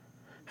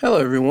Hello,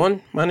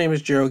 everyone. My name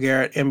is Gerald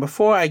Garrett, and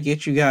before I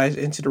get you guys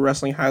into the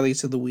wrestling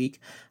highlights of the week,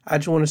 I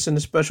just want to send a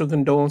special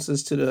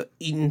condolences to the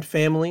Eaton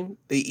family.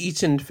 The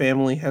Eaton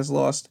family has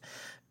lost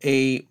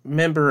a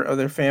member of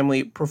their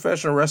family,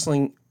 professional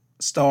wrestling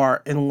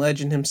star and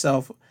legend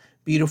himself,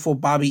 beautiful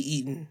Bobby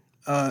Eaton.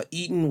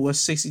 Eaton was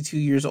 62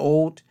 years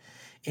old,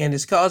 and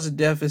his cause of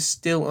death is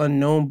still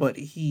unknown, but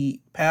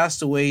he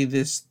passed away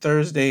this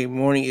Thursday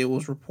morning. It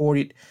was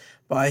reported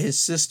by his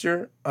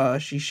sister.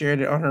 She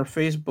shared it on her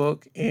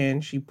Facebook,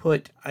 and she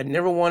put, "I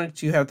never wanted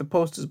to have to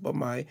post this, but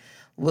my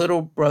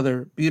little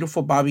brother,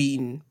 beautiful Bobby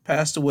Eaton,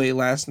 passed away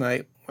last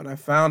night. When I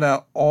found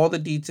out all the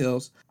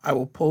details, I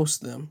will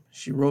post them."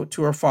 She wrote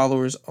to her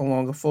followers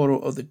along a photo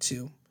of the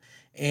two.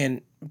 And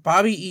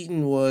Bobby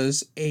Eaton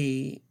was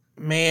a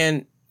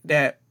man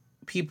that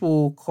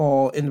people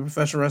call in the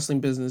professional wrestling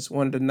business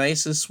one of the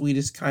nicest,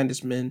 sweetest,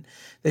 kindest men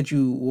that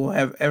you will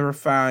have ever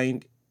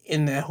find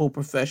in that whole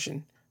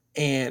profession.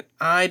 And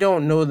I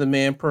don't know the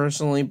man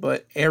personally,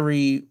 but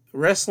every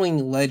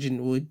wrestling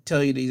legend would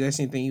tell you the exact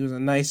same thing. He was the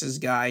nicest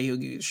guy. He'll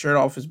get his shirt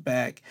off his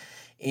back,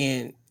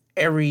 and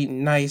every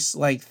nice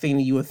thing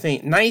that you would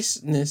think.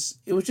 Niceness,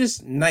 it was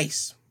just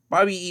nice.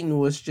 Bobby Eaton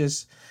was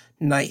just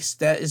nice.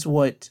 That is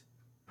what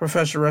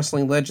professional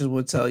wrestling legends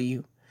would tell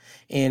you.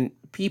 And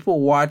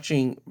people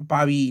watching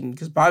Bobby Eaton,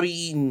 because Bobby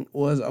Eaton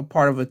was a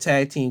part of a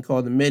tag team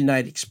called the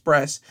Midnight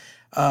Express,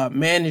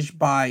 managed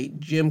by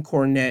Jim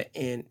Cornette,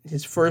 and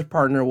his first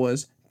partner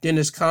was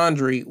Dennis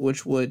Condrey,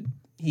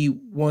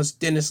 once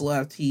Dennis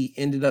left, he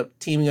ended up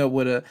teaming up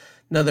with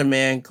another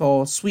man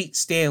called Sweet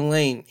Stan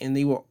Lane, and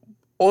they will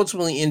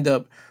ultimately end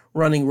up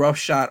running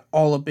roughshod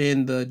all up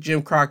in the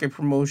Jim Crockett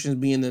Promotions,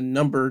 being the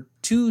number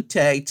 2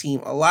 tag team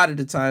a lot of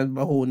the times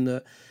by holding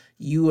the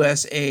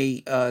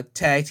USA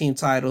tag team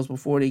titles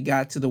before they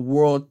got to the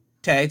world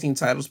tag team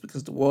titles,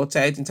 because the world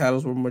tag team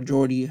titles were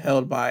majority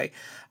held by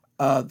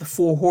the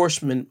Four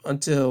Horsemen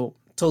until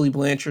Tully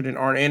Blanchard and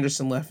Arn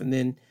Anderson left, and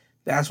then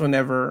that's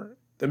whenever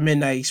the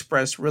Midnight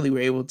Express really were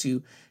able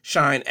to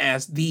shine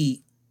as the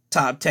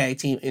top tag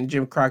team in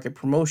Jim Crockett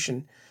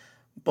promotion.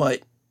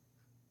 But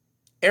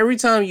every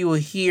time you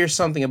would hear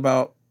something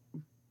about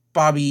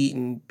Bobby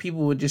Eaton,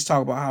 people would just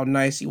talk about how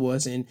nice he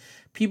was, and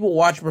people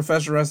watching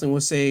professional wrestling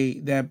would say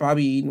that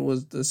Bobby Eaton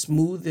was the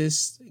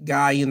smoothest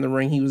guy in the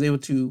ring. He was able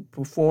to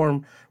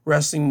perform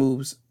wrestling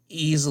moves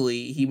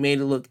easily. He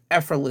made it look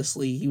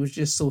effortlessly. He was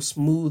just so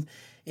smooth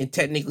and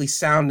technically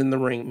sound in the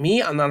ring.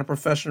 Me, I'm not a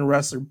professional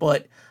wrestler,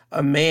 but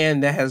a man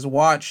that has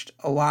watched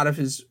a lot of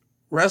his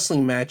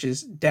wrestling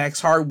matches,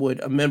 Dax Hardwood,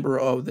 a member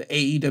of the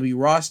AEW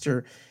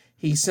roster,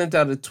 he sent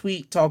out a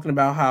tweet talking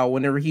about how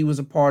whenever he was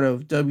a part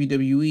of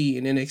WWE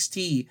and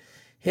NXT,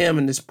 him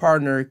and his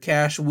partner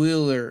Cash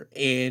Wheeler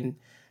and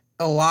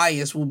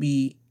Elias will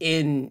be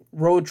in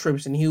road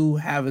trips, and he'll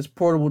have his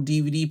portable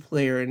DVD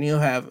player, and he'll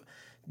have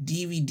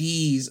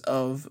DVDs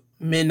of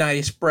Midnight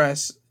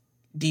Express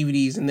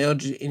DVDs,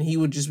 and he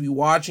would just be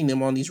watching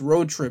them on these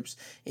road trips,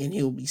 and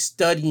he'll be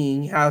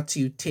studying how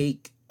to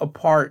take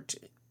apart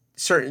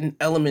certain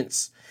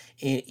elements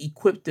and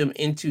equip them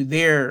into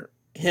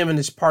him and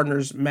his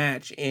partner's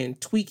match and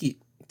tweak it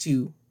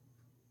to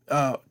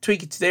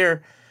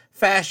their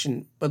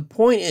fashion. But the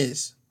point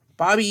is,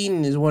 Bobby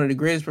Eaton is one of the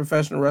greatest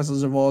professional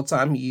wrestlers of all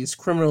time. He is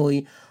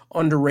criminally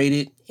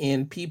underrated,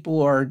 and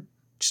people are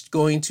just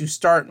going to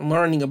start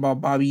learning about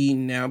Bobby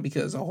Eaton now,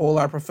 because a whole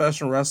lot of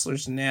professional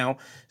wrestlers now,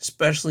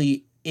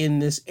 especially in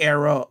this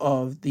era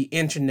of the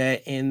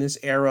internet and this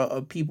era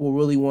of people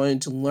really wanting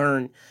to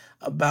learn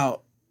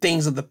about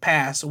things of the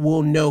past,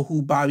 will know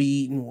who Bobby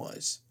Eaton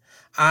was.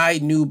 I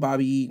knew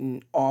Bobby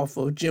Eaton off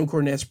of Jim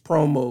Cornette's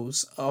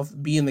promos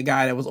of being the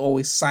guy that was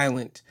always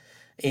silent,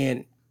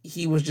 and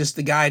he was just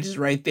the guy just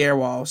right there,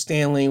 while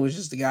Stan Lane was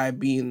just the guy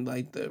being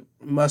like the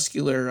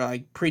muscular,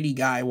 like pretty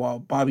guy, while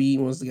Bobby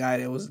Eaton was the guy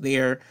that was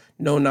there,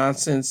 no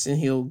nonsense, and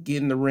he'll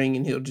get in the ring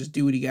and he'll just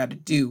do what he got to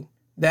do.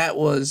 That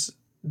was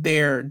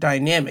their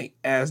dynamic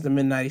as the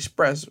Midnight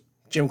Express.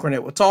 Jim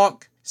Cornette would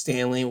talk,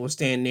 Stan Lane would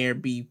stand there,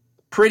 be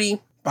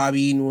pretty. Bobby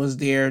Eaton was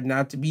there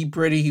not to be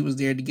pretty, he was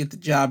there to get the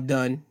job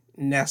done,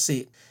 and that's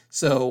it.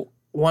 So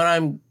what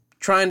I'm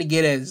trying to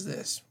get at is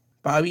this: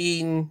 Bobby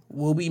Eaton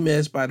will be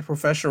missed by the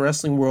professional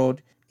wrestling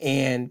world,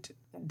 and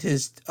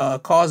his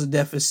cause of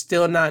death is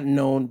still not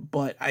known,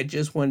 but I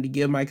just wanted to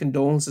give my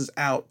condolences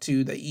out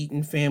to the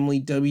Eaton family.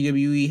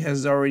 WWE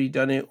has already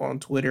done it on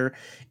Twitter.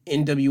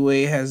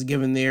 NWA has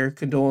given their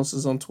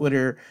condolences on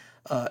Twitter.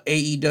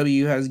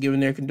 AEW has given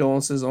their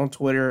condolences on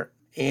Twitter.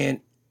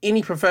 And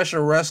any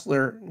professional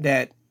wrestler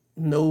that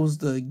knows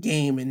the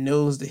game and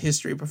knows the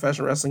history of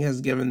professional wrestling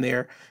has given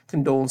their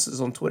condolences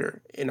on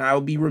Twitter. And I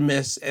would be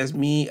remiss, as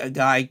me, a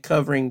guy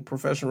covering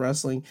professional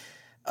wrestling,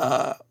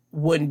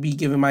 wouldn't be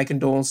giving my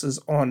condolences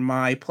on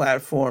my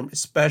platform,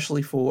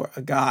 especially for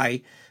a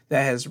guy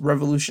that has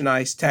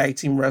revolutionized tag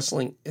team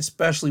wrestling,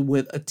 especially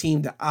with a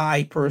team that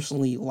I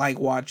personally like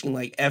watching,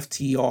 like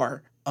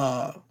FTR,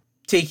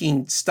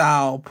 taking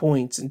style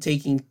points and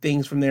taking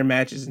things from their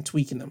matches and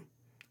tweaking them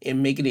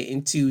and making it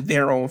into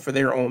their own for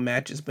their own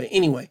matches. But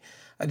anyway,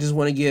 I just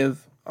want to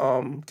give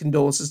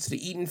condolences to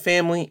the Eaton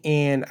family,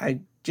 and I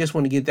just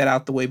want to get that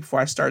out the way before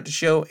I start the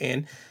show.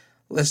 And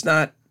let's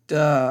not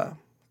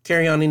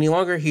carry on any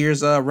longer.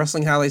 Here's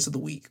Wrestling Highlights of the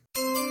Week.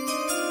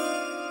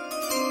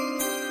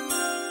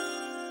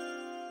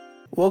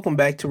 Welcome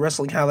back to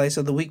Wrestling Highlights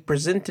of the Week,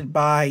 presented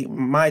by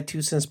My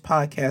Two Cents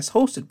Podcast,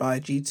 hosted by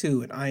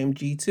G2, and I am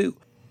G2.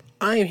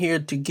 I am here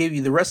to give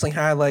you the wrestling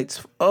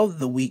highlights of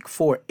the week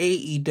for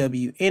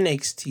AEW,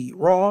 NXT,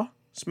 Raw,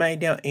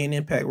 SmackDown, and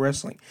Impact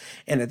Wrestling.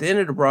 And at the end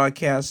of the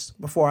broadcast,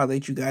 before I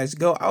let you guys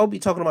go, I'll be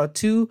talking about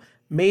two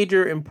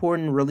major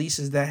important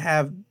releases that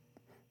have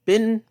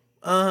been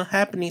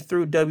happening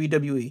through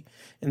WWE.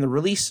 And the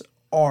release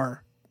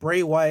are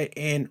Bray Wyatt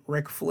and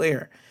Ric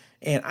Flair.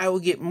 And I will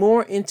get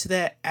more into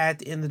that at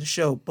the end of the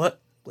show.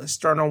 But let's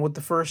start on with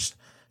the first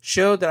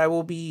show that I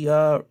will be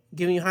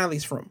giving you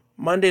highlights from,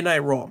 Monday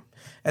Night Raw.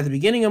 At the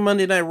beginning of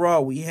Monday Night Raw,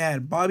 we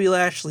had Bobby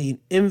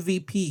Lashley and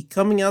MVP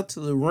coming out to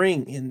the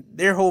ring, and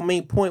their whole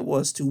main point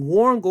was to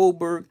warn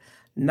Goldberg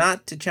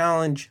not to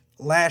challenge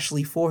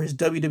Lashley for his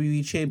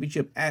WWE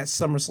Championship at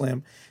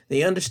SummerSlam.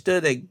 They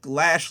understood that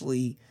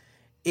Lashley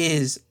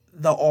is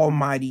the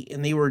Almighty,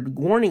 and they were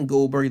warning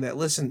Goldberg that,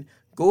 listen,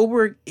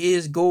 Goldberg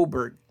is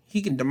Goldberg.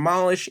 He can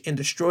demolish and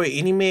destroy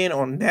any man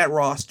on that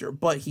roster,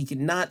 but he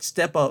cannot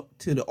step up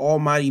to the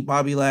almighty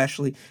Bobby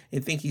Lashley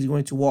and think he's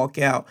going to walk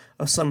out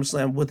of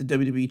SummerSlam with the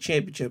WWE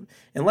Championship.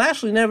 And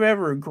Lashley never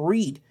ever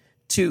agreed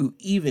to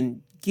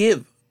even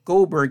give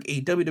Goldberg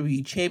a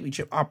WWE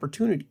Championship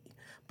opportunity.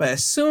 But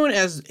as soon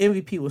as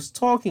MVP was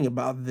talking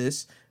about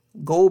this,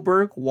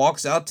 Goldberg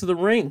walks out to the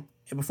ring.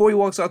 And before he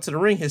walks out to the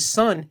ring, his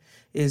son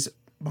is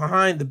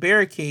behind the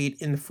barricade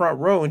in the front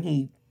row, and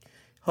he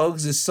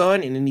hugs his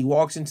son, and then he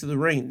walks into the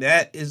ring.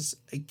 That is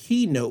a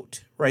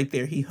keynote right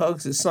there. He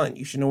hugs his son.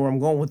 You should know where I'm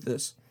going with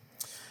this.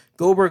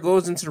 Goldberg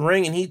goes into the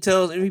ring, and he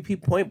tells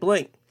MVP point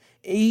blank.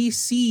 He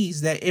sees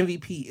that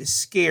MVP is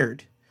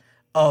scared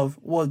of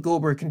what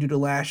Goldberg can do to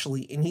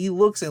Lashley, and he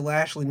looks at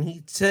Lashley, and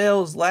he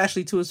tells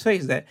Lashley to his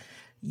face that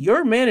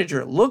your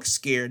manager looks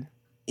scared,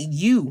 and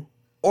you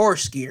are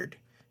scared.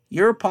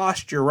 Your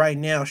posture right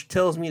now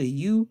tells me that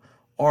you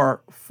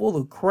are full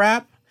of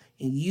crap,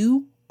 and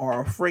you are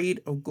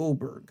afraid of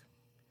Goldberg.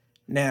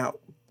 Now,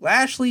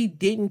 Lashley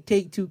didn't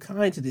take too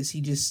kind to this.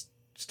 He just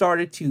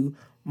started to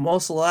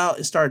muscle out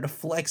and started to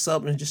flex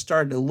up and just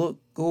started to look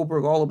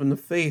Goldberg all up in the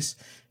face.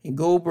 And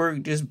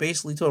Goldberg just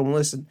basically told him,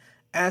 listen,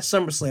 at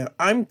SummerSlam,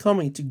 I'm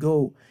coming to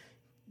go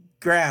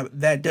grab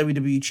that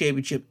WWE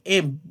Championship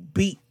and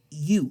beat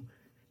you.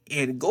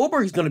 And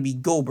Goldberg's going to be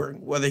Goldberg,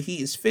 whether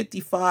he is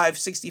 55,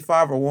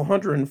 65, or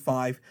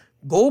 105.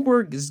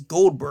 Goldberg is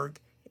Goldberg.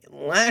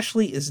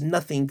 Lashley is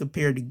nothing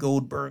compared to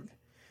Goldberg.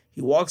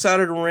 He walks out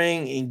of the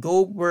ring, and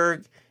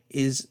Goldberg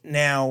is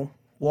now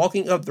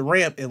walking up the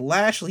ramp, and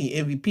Lashley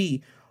and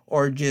MVP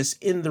are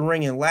just in the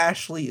ring, and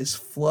Lashley is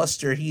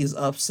flustered. He is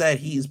upset.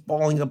 He is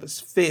balling up his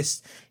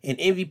fist, and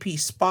MVP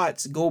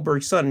spots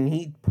Goldberg's son, and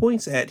he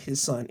points at his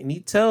son, and he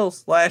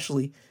tells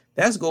Lashley,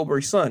 that's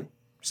Goldberg's son.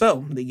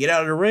 So they get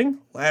out of the ring.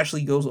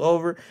 Lashley goes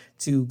over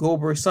to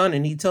Goldberg's son,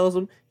 and he tells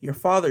him, your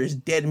father is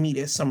dead meat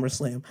at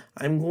SummerSlam.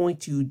 I'm going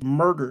to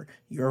murder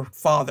your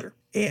father.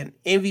 And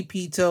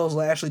MVP tells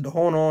Lashley to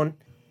hold on,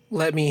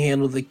 let me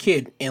handle the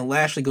kid. And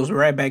Lashley goes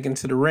right back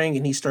into the ring,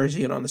 and he starts to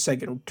get on the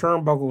second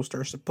turnbuckle,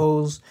 starts to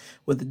pose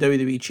with the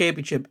WWE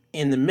Championship.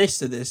 In the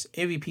midst of this,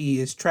 MVP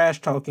is trash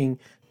talking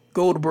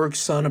Goldberg's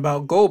son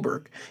about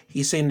Goldberg.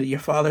 He's saying that your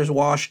father's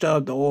washed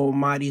up, the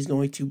Almighty is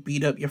going to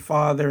beat up your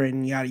father,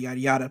 and yada, yada,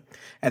 yada.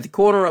 At the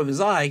corner of his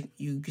eye,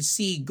 you can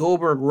see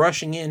Goldberg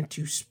rushing in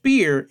to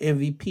spear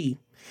MVP.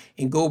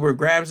 And Goldberg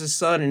grabs his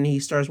son, and he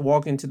starts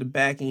walking to the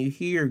back, and you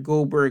hear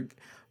Goldberg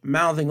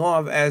mouthing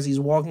off as he's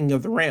walking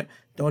up the ramp,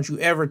 don't you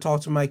ever talk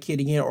to my kid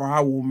again, or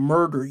I will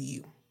murder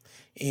you.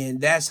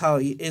 And that's how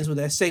he ends with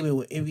that segment,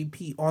 with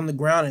MVP on the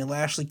ground and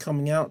Lashley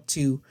coming out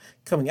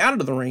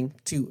of the ring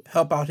to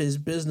help out his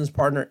business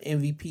partner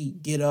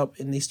MVP get up,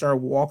 and they start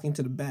walking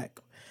to the back.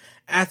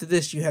 After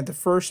this, you had the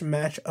first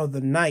match of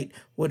the night,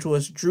 which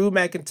was Drew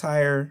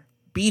McIntyre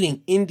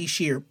beating Indy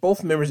Sheer,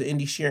 both members of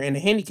Indy Sheer, in a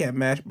handicap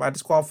match by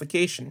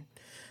disqualification.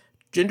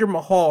 Jinder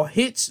Mahal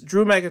hits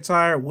Drew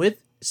McIntyre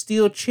with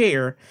steel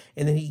chair,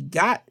 and then he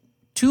got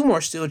two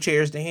more steel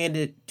chairs to hand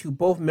it to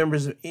both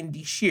members of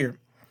Indy Sheer.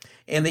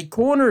 And they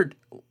cornered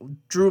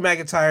Drew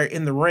McIntyre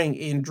in the ring,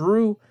 and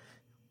Drew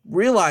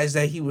realized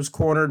that he was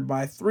cornered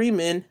by three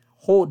men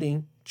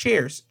holding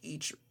chairs,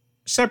 each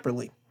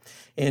separately.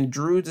 And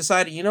Drew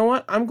decided, you know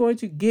what, I'm going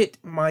to get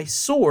my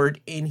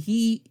sword, and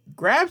he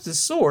grabs the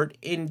sword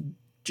and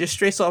just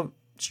straight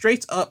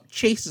up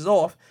chases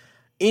off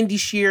Indy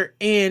Sheer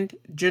and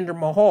Jinder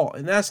Mahal.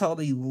 And that's how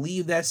they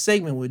leave that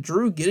segment, with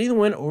Drew getting the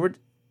win over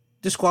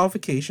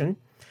disqualification.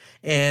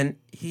 And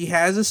he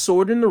has a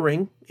sword in the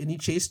ring, and he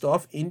chased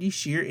off Indy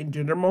Sheer and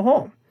Jinder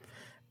Mahal.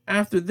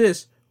 After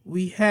this,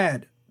 we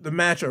had the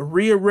match of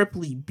Rhea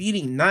Ripley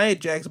beating Nia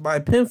Jax by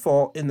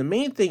pinfall. And the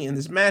main thing in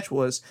this match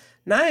was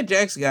Nia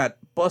Jax got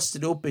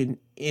busted open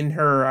in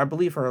her, I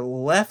believe, her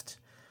left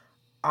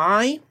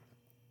eye.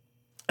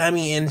 I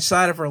mean,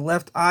 inside of her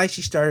left eye,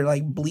 she started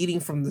like bleeding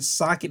from the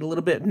socket a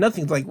little bit.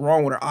 Nothing's like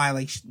wrong with her eye,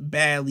 like she's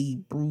badly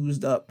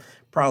bruised up,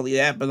 probably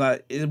that.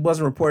 But it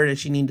wasn't reported that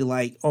she needed to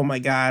like, oh my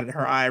god,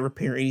 her eye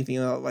repair or anything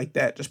like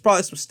that. Just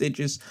probably some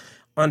stitches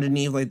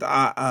underneath like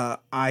the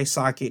eye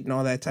socket and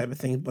all that type of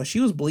thing. But she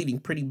was bleeding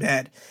pretty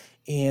bad,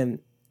 and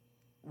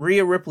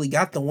Rhea Ripley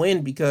got the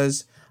win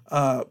because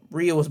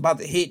Rhea was about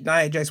to hit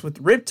Nia Jax with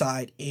the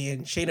Riptide,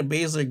 and Shayna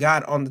Baszler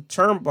got on the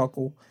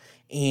turnbuckle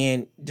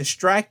and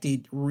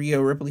distracted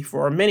Rhea Ripley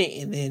for a minute,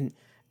 and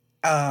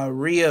then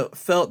Rhea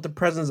felt the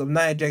presence of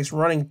Nia Jax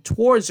running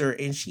towards her,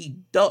 and she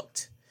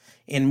ducked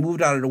and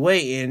moved out of the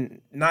way,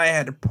 and Nia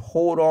had to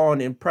hold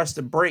on and press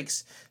the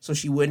brakes so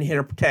she wouldn't hit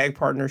her tag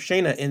partner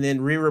Shayna, and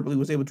then Rhea Ripley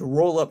was able to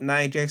roll up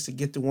Nia Jax to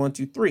get to 1,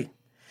 2, 3.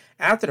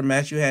 After the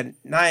match, you had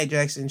Nia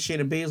Jax and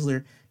Shayna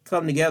Baszler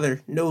come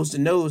together nose to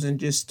nose and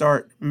just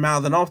start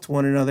mouthing off to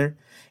one another.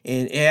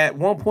 And at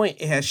one point,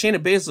 it had Shayna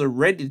Baszler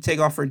ready to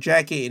take off her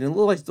jacket, and it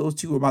looked like those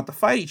two were about to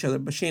fight each other.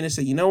 But Shayna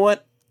said, you know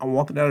what? I'm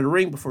walking out of the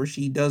ring before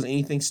she does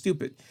anything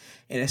stupid.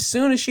 And as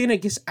soon as Shayna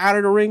gets out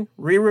of the ring,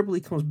 Rhea Ripley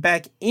comes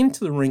back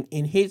into the ring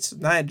and hits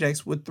Nia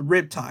Jax with the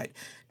Riptide,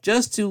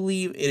 just to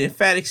leave an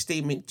emphatic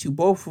statement to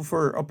both of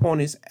her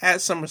opponents at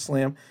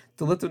SummerSlam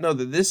to let them know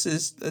that this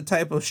is the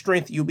type of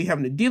strength you'll be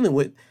having to dealing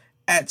with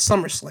at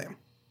SummerSlam.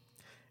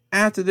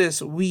 After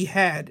this, we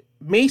had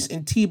Mace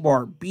and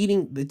T-Bar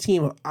beating the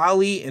team of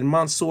Ali and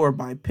Mansoor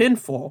by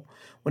pinfall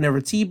whenever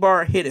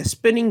T-Bar hit a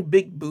spinning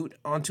big boot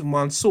onto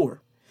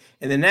Mansoor.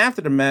 And then after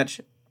the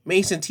match,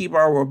 Mace and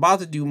T-Bar were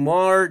about to do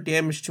more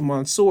damage to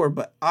Mansoor,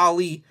 but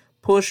Ali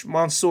pushed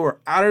Mansoor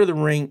out of the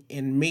ring,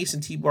 and Mace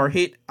and T-Bar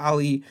hit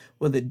Ali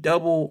with a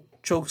double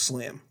choke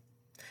slam.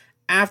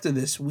 After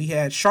this, we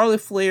had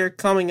Charlotte Flair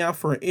coming out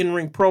for an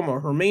in-ring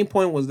promo. Her main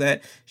point was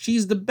that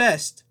she's the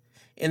best,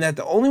 and that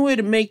the only way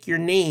to make your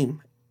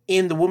name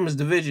in the women's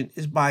division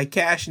is by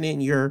cashing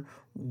in your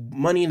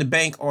Money in the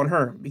Bank on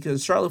her,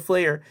 because Charlotte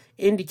Flair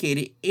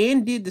indicated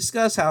and did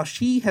discuss how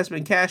she has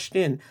been cashed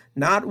in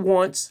not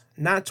once,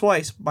 not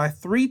twice, by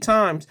 3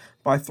 times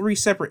by 3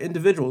 separate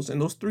individuals.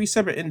 And those 3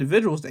 separate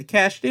individuals that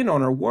cashed in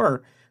on her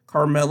were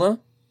Carmella,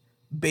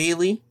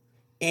 Bayley,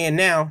 and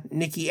now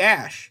Nikki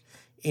Ash.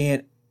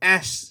 And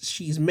as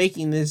she's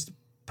making this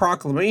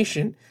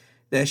proclamation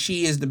that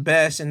she is the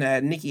best and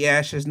that Nikki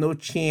Ash has no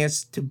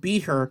chance to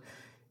beat her,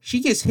 she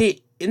gets hit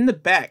in the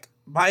back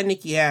by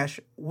Nikki Ash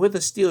with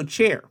a steel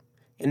chair,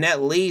 and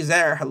that lays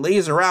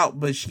her out,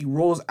 but she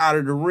rolls out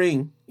of the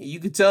ring. You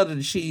could tell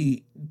that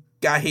she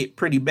got hit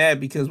pretty bad,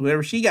 because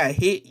whenever she got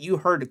hit, you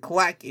heard a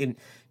clack, and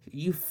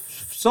you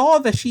saw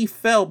that she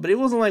fell, but it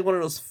wasn't like one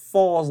of those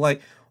falls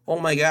like, oh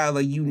my god,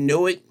 like you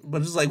know it,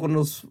 but it's like one of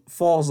those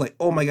falls like,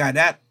 oh my god,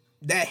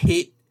 that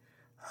hit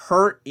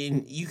hurt,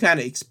 and you kind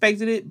of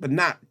expected it, but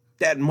not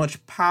that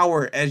much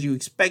power as you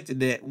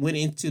expected that went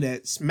into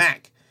that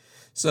smack.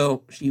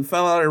 So she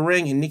fell out of the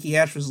ring, and Nikki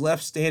Ash was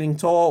left standing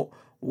tall,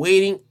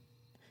 waiting,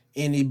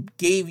 and it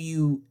gave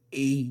you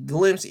a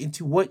glimpse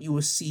into what you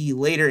will see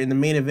later in the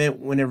main event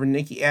whenever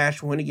Nikki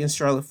Ash went against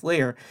Charlotte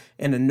Flair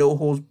in a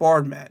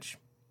no-holds-barred match.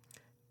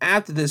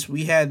 After this,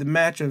 we had the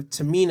match of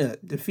Tamina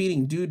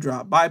defeating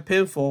Doudrop by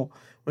pinfall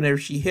whenever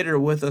she hit her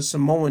with a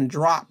Samoan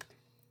drop.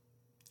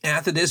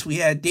 After this, we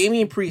had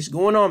Damian Priest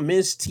going on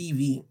Miz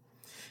TV,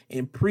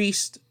 and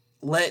Priest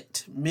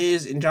let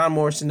Miz and John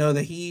Morrison know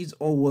that he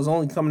was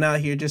only coming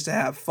out here just to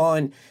have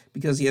fun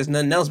because he has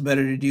nothing else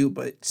better to do.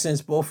 But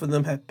since both of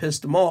them have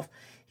pissed him off,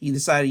 he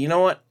decided, you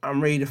know what,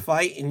 I'm ready to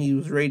fight, and he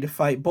was ready to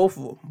fight both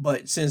of them.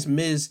 But since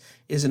Miz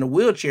is in a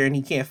wheelchair and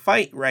he can't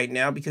fight right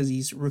now because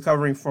he's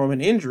recovering from an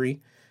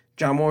injury,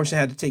 John Morrison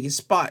had to take his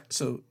spot.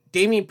 So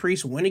Damian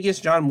Priest went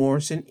against John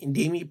Morrison, and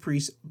Damian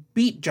Priest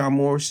beat John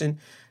Morrison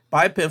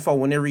by pinfall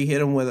whenever he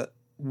hit him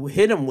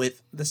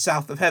with the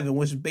South of Heaven,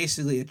 which is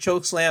basically a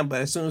choke slam,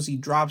 but as soon as he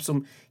drops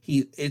him,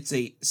 it's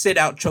a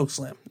sit-out choke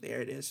slam.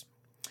 There it is.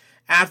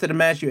 After the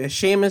match, you had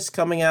Sheamus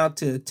coming out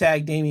to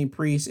tag Damian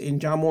Priest,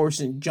 and John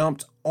Morrison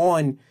jumped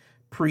on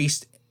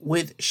Priest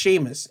with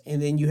Sheamus.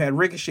 And then you had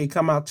Ricochet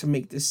come out to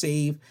make the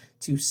save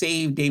to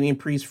save Damian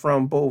Priest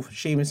from both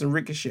Sheamus and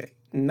Ricochet.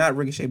 Not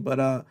Ricochet,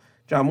 but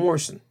John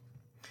Morrison.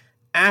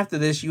 After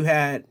this,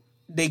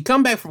 they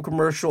come back from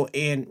commercial,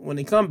 and when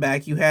they come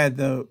back, you had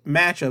the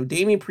match of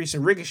Damian Priest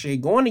and Ricochet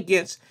going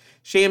against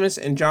Sheamus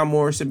and John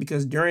Morrison,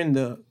 because during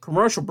the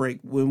commercial break,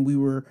 when we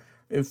were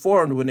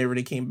informed whenever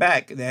they came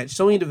back, that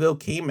Sonya Deville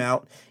came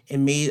out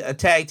and made a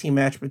tag team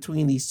match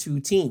between these two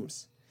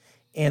teams.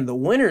 And the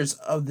winners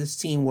of this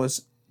team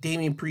was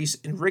Damian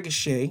Priest and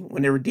Ricochet,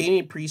 whenever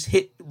Damian Priest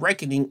hit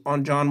Reckoning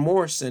on John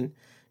Morrison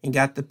and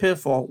got the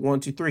pinfall 1,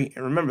 2, 3.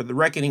 And remember, the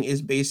Reckoning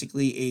is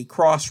basically a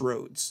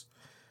crossroads.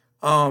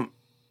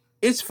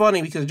 It's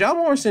funny because John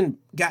Morrison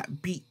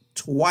got beat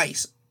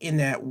twice in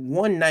that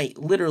one night,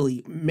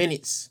 literally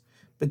minutes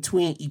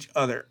between each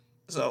other.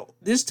 So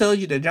this tells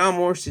you that John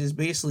Morrison is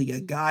basically a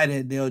guy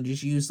that they'll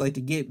just use like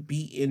to get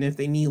beat, and if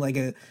they need like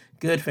a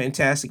good,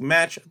 fantastic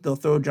match, they'll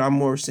throw John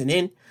Morrison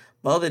in.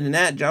 But other than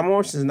that, John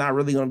Morrison is not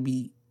really going to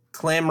be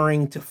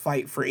clamoring to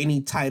fight for any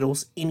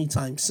titles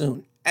anytime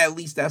soon. At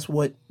least that's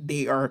what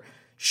they are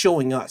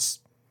showing us.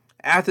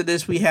 After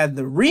this, we had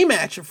the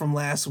rematch from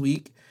last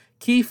week.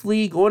 Keith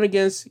Lee going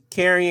against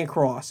Karrion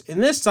Kross.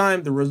 And this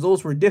time, the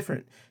results were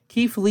different.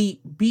 Keith Lee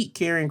beat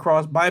Karrion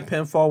Kross by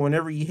pinfall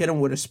whenever he hit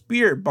him with a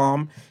spirit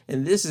bomb.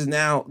 And this is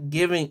now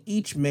giving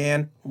each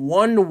man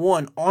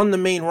 1-1 on the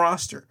main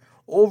roster.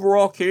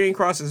 Overall, Karrion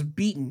Kross has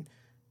beaten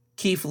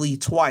Keith Lee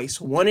twice.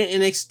 One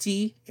in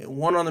NXT and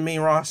one on the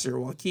main roster.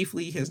 While Keith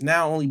Lee has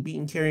now only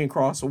beaten Karrion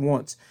Kross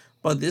once.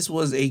 But this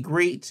was a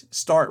great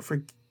start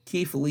for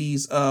Keith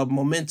Lee's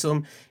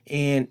momentum,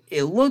 and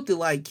it looked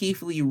like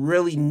Keith Lee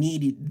really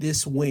needed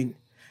this win.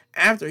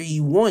 After he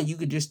won, you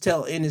could just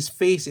tell in his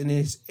face and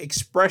his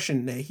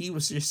expression that he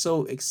was just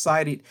so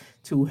excited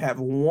to have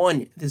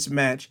won this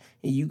match,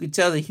 and you could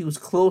tell that he was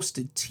close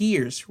to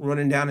tears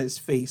running down his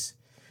face.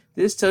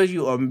 This tells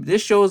you,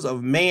 this shows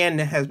a man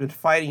that has been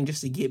fighting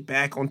just to get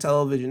back on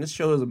television. This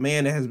shows a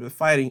man that has been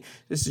fighting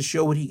just to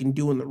show what he can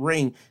do in the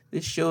ring.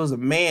 This shows a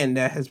man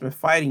that has been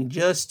fighting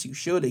just to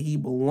show that he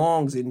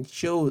belongs and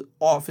show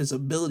off his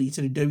ability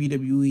to the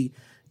WWE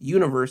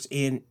universe.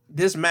 And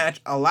this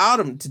match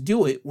allowed him to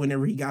do it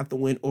whenever he got the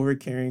win over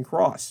Karrion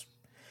Kross.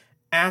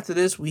 After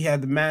this, we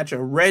had the match of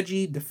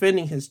Reggie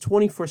defending his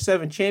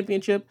 24/7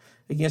 championship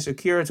against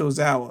Akira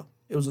Tozawa.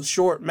 It was a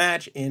short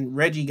match, and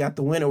Reggie got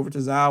the win over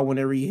Tozawa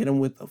whenever he hit him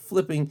with a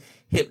flipping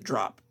hip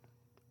drop.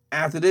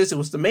 After this, it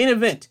was the main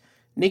event.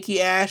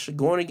 Nikki Ash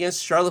going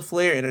against Charlotte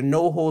Flair in a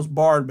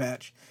no-holds-barred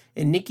match.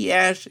 And Nikki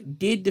Ash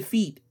did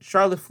defeat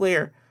Charlotte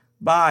Flair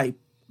by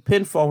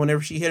pinfall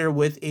whenever she hit her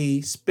with a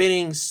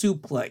spinning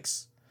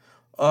suplex.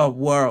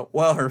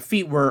 Well, her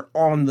feet were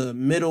on the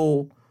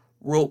middle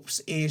ropes,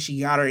 and she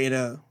got her in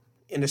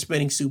a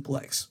spinning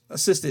suplex.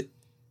 Assisted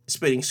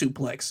spinning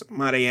suplex,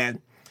 might I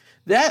add.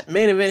 That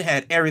main event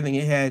had everything.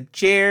 It had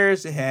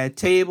chairs, it had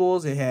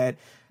tables, it had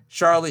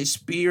Charlotte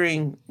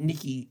spearing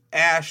Nikki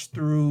Ash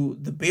through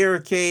the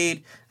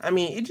barricade. I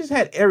mean, it just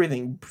had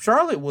everything.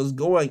 Charlotte was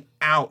going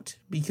out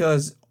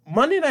because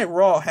Monday Night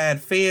Raw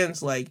had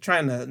fans like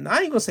trying to, not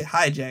even gonna say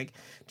hijack,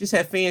 just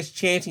had fans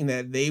chanting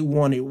that they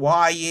wanted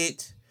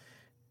Wyatt,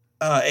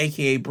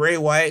 aka Bray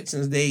Wyatt,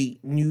 since they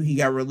knew he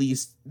got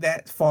released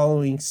that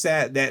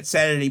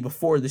Saturday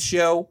before the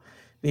show.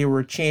 They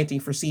were chanting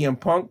for CM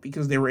Punk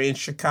because they were in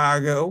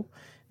Chicago.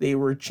 They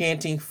were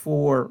chanting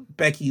for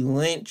Becky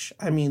Lynch.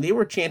 I mean, they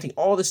were chanting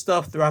all this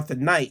stuff throughout the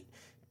night.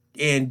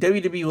 And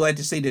WWE would like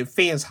to say that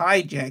fans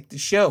hijacked the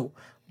show.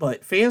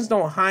 But fans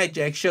don't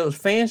hijack shows.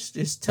 Fans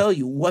just tell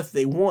you what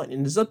they want.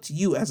 And it's up to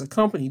you as a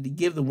company to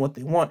give them what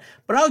they want.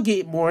 But I'll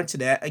get more into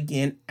that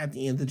again at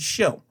the end of the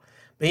show.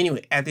 But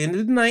anyway, at the end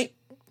of the night,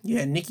 you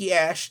had Nikki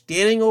Ash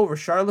standing over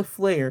Charlotte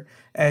Flair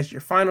as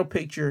your final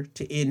picture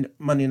to end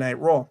Monday Night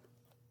Raw.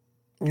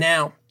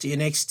 Now to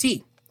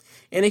NXT.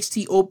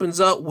 NXT opens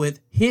up with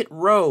Hit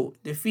Row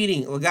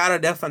defeating Legado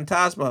del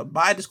Fantasma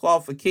by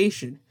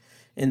disqualification.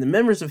 And the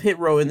members of Hit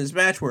Row in this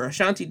match were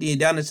Ashanti D.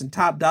 Adonis and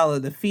Top Dollar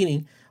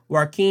defeating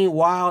Joaquin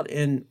Wilde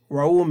and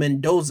Raul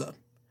Mendoza.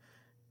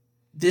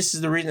 This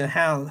is the reason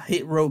how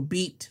Hit Row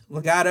beat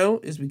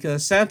Legado is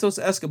because Santos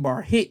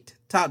Escobar hit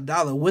Top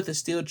Dollar with a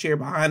steel chair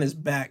behind his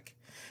back.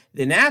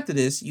 Then after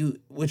this,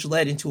 which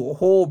led into a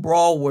whole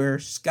brawl where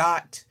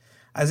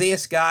Isaiah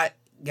Scott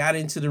got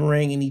into the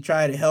ring and he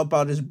tried to help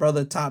out his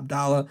brother Top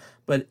Dollar,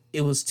 but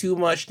it was too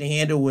much to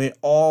handle when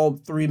all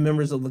three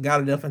members of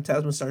Legado del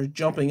Fantasma started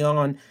jumping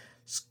on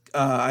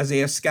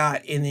Isaiah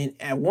Scott. And then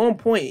at one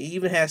point, he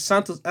even had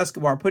Santos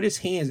Escobar put his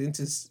hands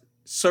into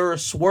Sir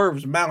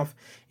Swerve's mouth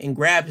and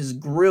grab his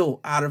grill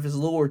out of his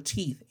lower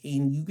teeth.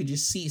 And you could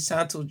just see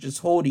Santos just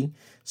holding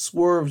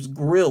Swerve's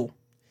grill.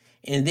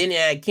 And then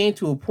it came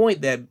to a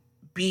point that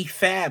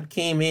B-Fab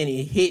came in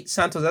and hit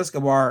Santos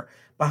Escobar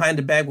behind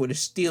the back with a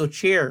steel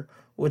chair,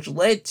 which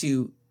led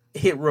to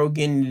Hit Row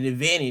getting an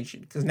advantage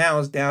because now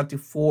it's down to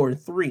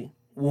 4-3.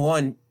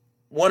 One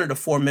of the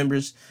four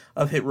members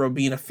of Hit Row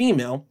being a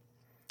female,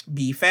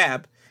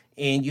 B-Fab,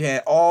 and you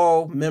had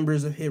all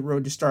members of Hit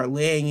Row to start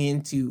laying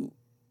into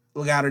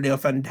Legado del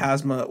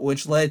Fantasma,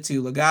 which led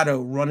to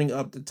Legado running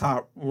up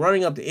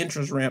the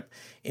entrance ramp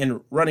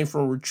and running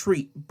for a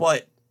retreat.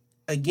 But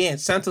again,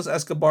 Santos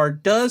Escobar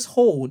does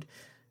hold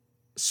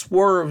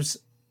Swerve's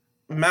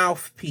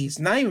mouthpiece,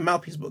 not even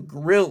mouthpiece, but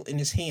grill in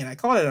his hand. I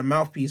call it a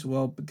mouthpiece,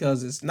 well,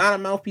 because it's not a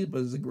mouthpiece,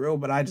 but it's a grill,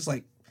 but I just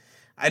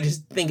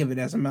think of it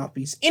as a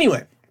mouthpiece.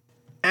 Anyway,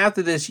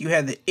 after this, you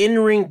had the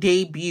in-ring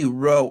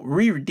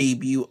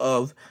re-debut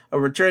of a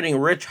returning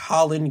Ridge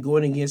Holland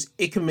going against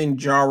Ikemen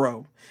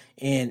Jaro.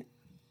 And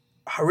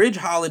Ridge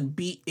Holland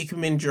beat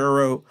Ikemen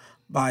Jaro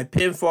by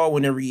pinfall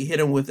whenever he hit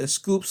him with a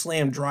scoop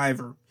slam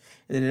driver.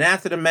 And then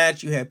after the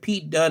match, you have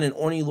Pete Dunne and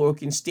Oney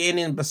Lorcan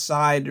standing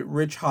beside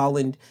Ridge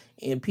Holland.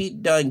 And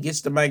Pete Dunne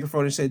gets the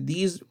microphone and said,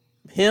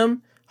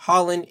 him,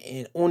 Holland,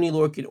 and Oney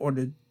Lorcan are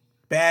the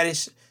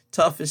baddest,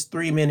 toughest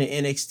 3 men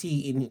in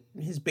NXT. And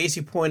his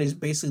basic point is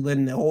basically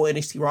letting the whole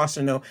NXT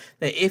roster know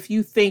that if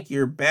you think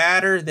you're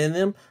badder than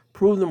them,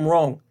 prove them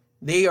wrong.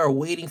 They are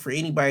waiting for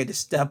anybody to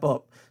step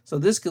up. So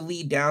this could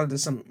lead down to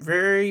some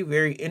very,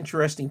 very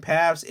interesting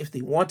paths if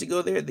they want to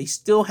go there. They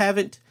still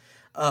haven't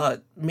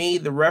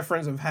made the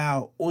reference of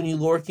how Oney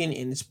Lorcan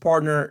and his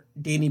partner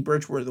Danny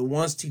Burch were the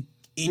ones to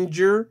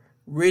injure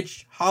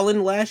Ridge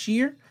Holland last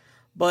year.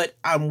 But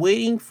I'm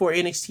waiting for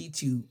NXT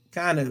to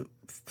kind of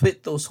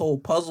fit those whole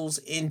puzzles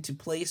into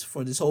place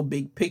for this whole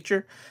big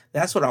picture.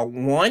 That's what I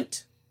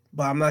want,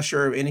 but I'm not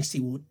sure if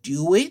NXT will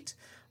do it.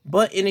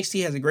 But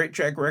NXT has a great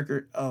track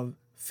record of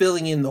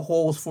filling in the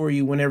holes for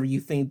you whenever you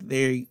think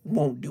they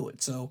won't do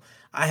it. So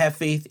I have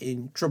faith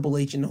in Triple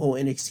H and the whole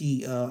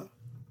NXT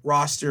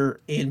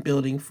roster and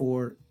building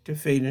to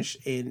finish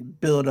and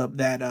build up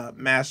that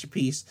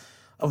masterpiece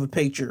of a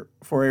picture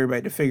for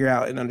everybody to figure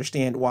out and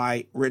understand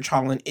why Ridge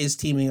Holland is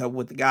teaming up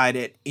with the guy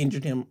that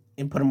injured him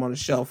and put him on the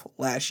shelf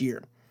last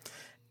year.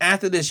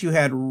 After this, you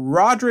had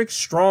Roderick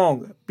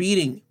Strong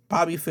beating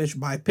Bobby Fish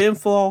by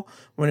pinfall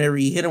whenever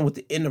he hit him with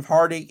the end of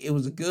Heartache. It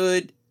was a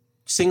good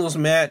singles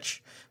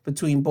match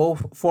between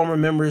both former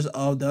members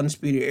of the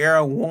Undisputed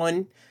Era.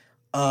 One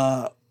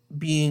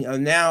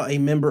being now a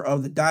member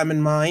of the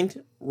Diamond Mine,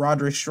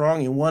 Roderick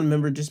Strong, and one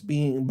member just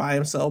being by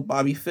himself,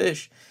 Bobby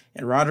Fish.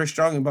 And Roderick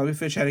Strong and Bobby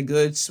Fish had a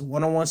good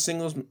one-on-one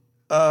singles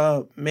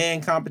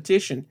man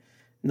competition.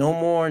 No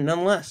more,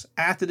 none less.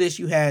 After this,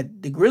 you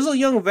had the Grizzled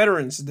Young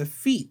Veterans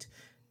defeat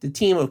the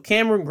team of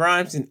Cameron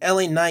Grimes and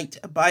LA Knight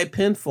by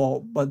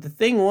pinfall. But the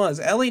thing was,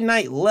 LA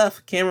Knight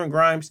left Cameron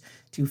Grimes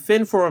to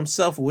fend for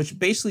himself, which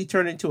basically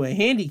turned into a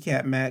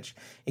handicap match.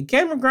 And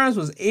Cameron Grimes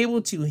was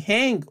able to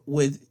hang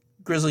with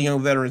Grizzled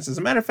Young Veterans. As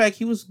a matter of fact,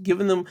 he was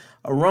giving them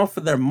a run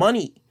for their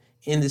money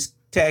in this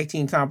tag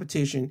team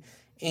competition,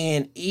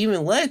 and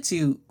even led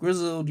to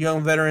Grizzled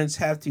Young Veterans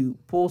have to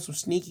pull some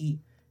sneaky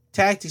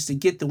tactics to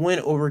get the win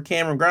over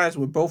Cameron Grimes,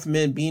 with both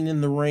men being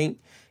in the ring.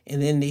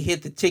 And then they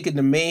hit the ticket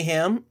to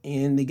Mayhem,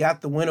 and they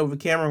got the win over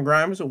Cameron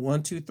Grimes at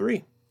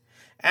 1-2-3.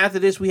 After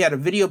this, we had a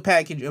video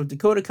package of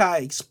Dakota Kai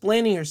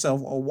explaining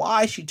herself on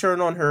why she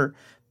turned on her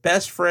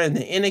best friend,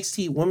 the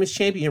NXT Women's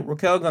Champion,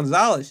 Raquel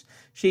Gonzalez.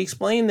 She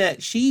explained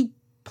that she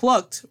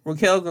plucked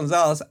Raquel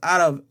Gonzalez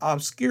out of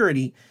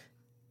obscurity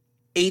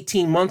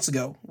 18 months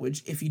ago,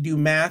 which, if you do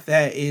math,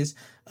 that is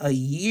a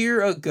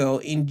year ago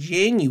in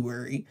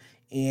January.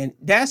 And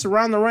that's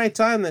around the right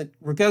time that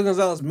Raquel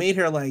Gonzalez made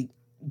her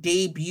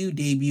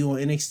debut on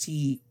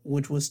NXT,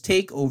 which was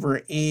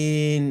TakeOver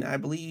in, I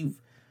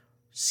believe,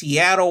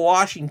 Seattle,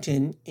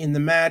 Washington, in the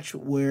match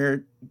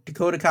where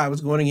Dakota Kai was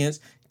going against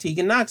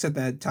Tegan Nox at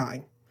that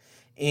time.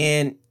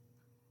 And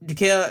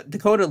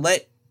Dakota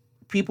let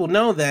people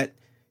know that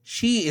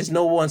she is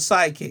no one's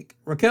sidekick.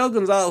 Raquel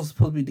Gonzalez was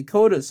supposed to be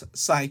Dakota's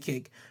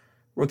sidekick.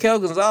 Raquel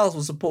Gonzalez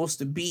was supposed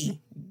to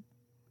be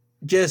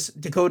just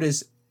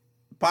Dakota's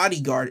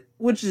bodyguard,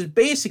 which is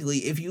basically,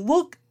 if you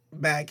look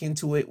back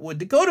into it, what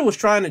Dakota was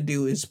trying to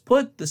do is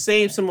put the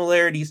same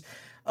similarities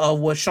of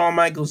what Shawn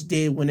Michaels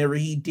did whenever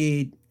he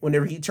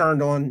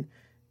turned on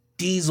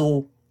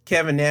Diesel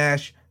Kevin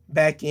Nash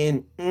back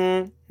in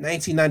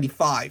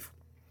 1995.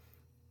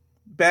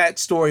 Bad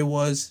story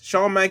was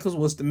Shawn Michaels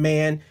was the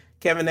man.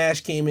 Kevin Nash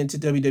came into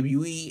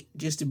WWE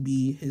just to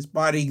be his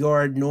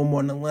bodyguard, no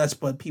more no less,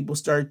 but people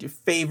started to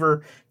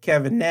favor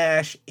Kevin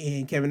Nash,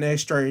 and Kevin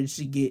Nash started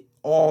to get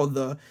all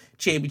the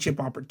championship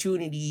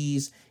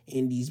opportunities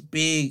in these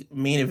big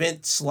main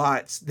event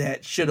slots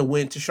that should have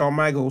went to Shawn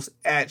Michaels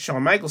at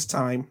Shawn Michaels'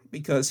 time,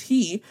 because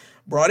he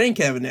brought in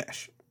Kevin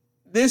Nash.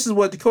 This is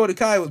what Dakota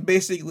Kai was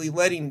basically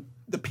letting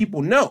the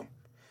people know.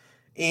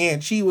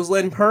 And she was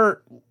letting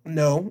her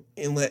know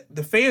and let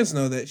the fans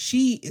know that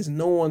she is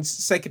no one's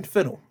second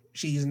fiddle.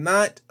 She is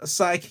not a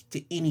sidekick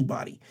to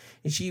anybody.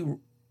 And she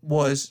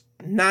was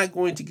not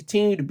going to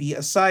continue to be a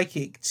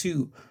sidekick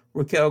to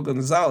Raquel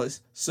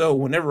Gonzalez. So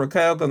whenever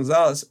Raquel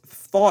Gonzalez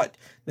thought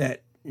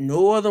that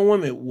no other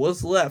woman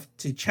was left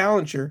to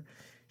challenge her,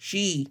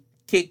 she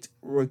kicked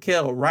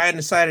Raquel right in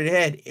the side of the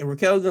head. And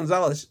Raquel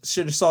Gonzalez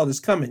should have saw this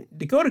coming.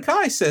 Dakota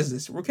Kai says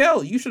this.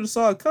 Raquel, you should have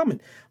saw it coming.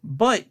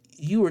 But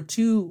you were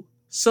too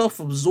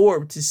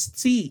self-absorbed to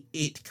see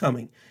it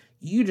coming.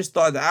 You just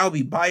thought that I'll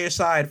be by your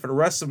side for the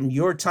rest of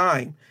your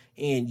time,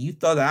 and you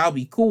thought that I'll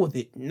be cool with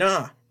it.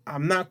 Nah,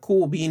 I'm not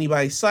cool with being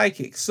anybody's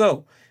sidekick.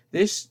 So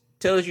this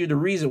tells you the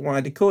reason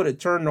why Dakota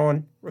turned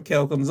on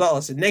Raquel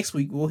Gonzalez. And next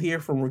week, we'll hear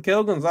from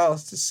Raquel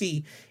Gonzalez to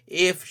see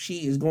if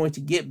she is going to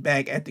get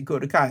back at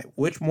Dakota Kai,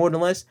 which more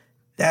than less,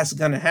 that's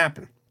going to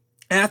happen.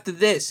 After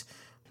this,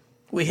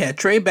 we had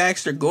Trey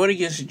Baxter going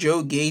against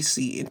Joe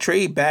Gacy, and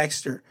Trey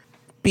Baxter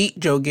beat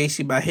Joe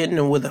Gacy by hitting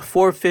him with a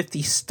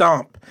 450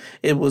 stomp.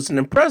 It was an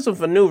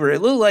impressive maneuver.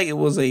 It looked like it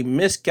was a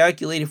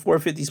miscalculated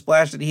 450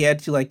 splash that he had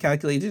to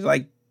calculate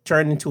to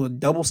turn into a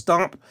double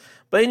stomp.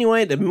 But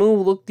anyway, the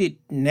move looked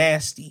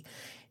nasty.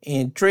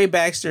 And Trey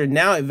Baxter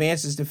now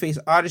advances to face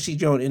Odyssey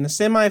Jones in the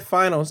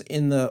semifinals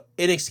in the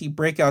NXT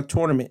Breakout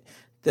Tournament.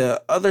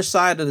 The other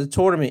side of the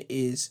tournament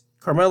is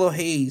Carmelo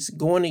Hayes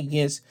going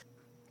against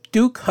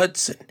Duke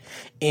Hudson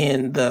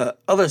in the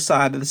other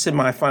side of the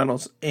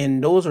semifinals,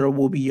 and those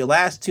will be your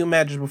last two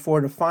matches before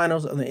the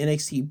finals of the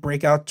NXT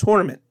Breakout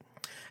Tournament.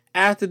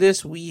 After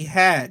this, we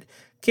had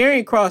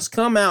Karrion Kross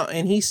come out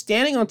and he's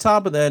standing on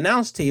top of the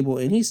announce table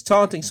and he's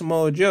taunting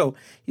Samoa Joe.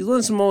 He's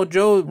letting Samoa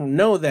Joe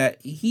know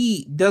that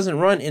he doesn't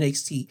run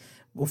NXT.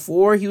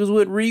 Before he was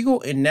with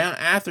Regal and now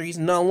after he's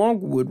no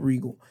longer with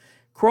Regal.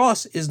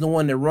 Kross is the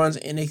one that runs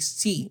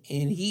NXT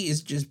and he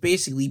is just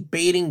basically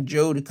baiting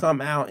Joe to come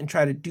out and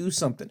try to do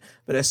something.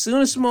 But as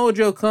soon as Samoa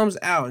Joe comes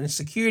out and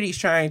security's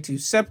trying to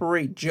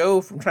separate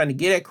Joe from trying to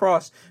get at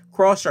Kross,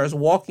 Kross starts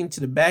walking to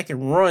the back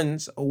and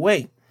runs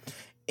away.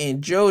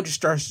 And Joe just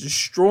starts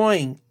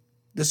destroying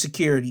the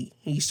security.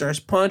 He starts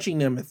punching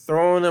them and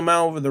throwing them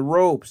out over the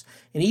ropes.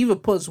 And he even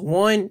puts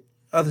one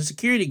of the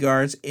security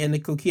guards in the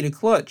Coquina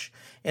clutch.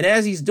 And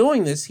as he's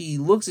doing this, he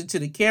looks into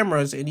the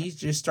cameras and he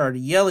just started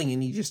yelling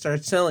and he just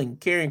starts telling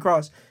Karrion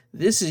Kross,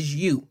 "This is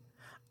you.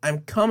 I'm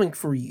coming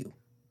for you."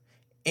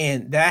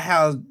 And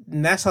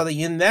that's how they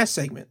end that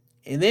segment.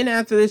 And then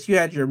after this, you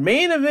had your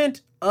main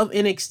event of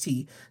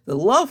NXT, the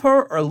Love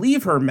Her or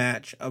Leave Her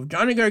match of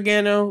Johnny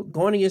Gargano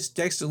going against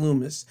Dexter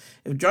Lumis.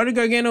 If Johnny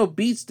Gargano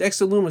beats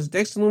Dexter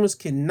Lumis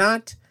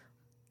cannot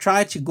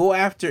try to go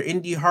after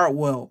Indy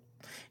Hartwell.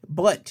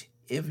 But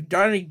if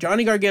Johnny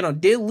Gargano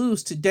did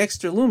lose to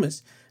Dexter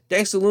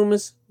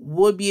Lumis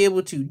would be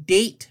able to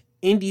date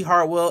Indy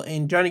Hartwell,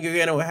 and Johnny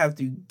Gargano would have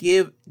to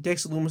give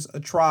Dexter Lumis a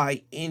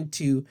try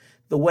into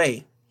the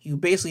way. He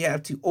would basically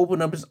have to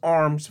open up his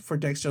arms for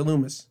Dexter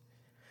Lumis.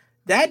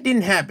 That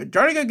didn't happen.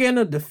 Johnny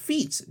Gargano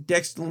defeats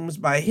Dexter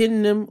Lumis by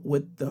hitting him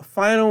with the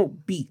final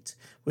beat,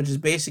 which is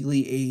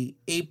basically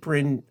a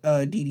apron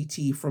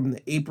DDT from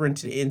the apron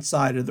to the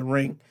inside of the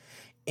ring.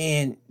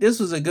 And this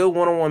was a good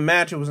one-on-one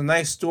match. It was a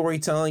nice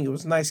storytelling. It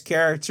was nice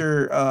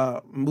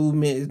character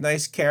movement.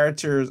 Nice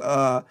characters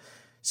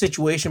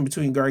situation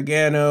between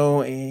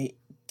Gargano and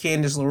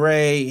Candice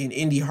LeRae and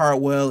Indy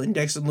Hartwell and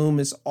Dexter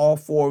Lumis. All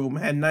four of them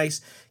had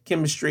nice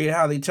chemistry in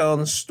how they tell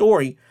the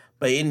story.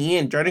 But in the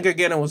end, Johnny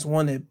Gargano was the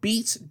one that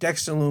beats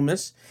Dexter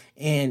Lumis.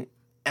 And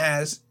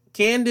as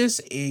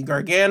Candice and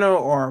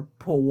Gargano are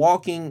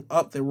walking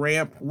up the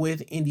ramp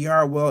with Indy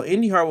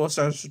Hartwell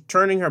starts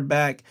turning her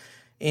back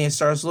and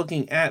starts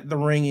looking at the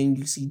ring, and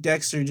you see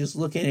Dexter just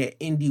looking at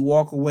Indy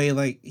walk away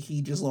like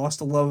he just lost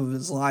the love of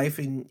his life,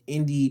 and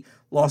Indy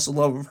lost the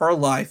love of her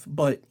life.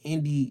 But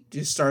Indy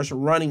just starts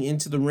running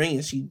into the ring,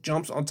 and she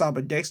jumps on top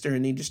of Dexter,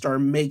 and they just start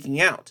making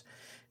out.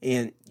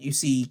 And you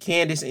see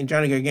Candice and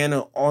Johnny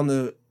Gargano on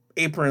the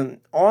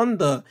apron, on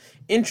the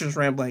entrance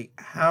ramp, like,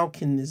 how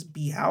can this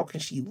be? How can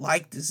she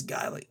like this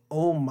guy? Like,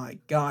 oh my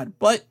God.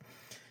 But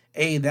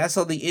hey, that's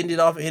how they ended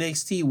off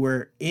NXT,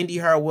 where Indy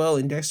Hartwell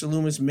and Dexter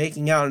Lumis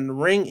making out in the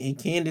ring, and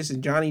Candice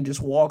and Johnny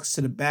just walks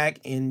to the back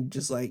and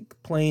just like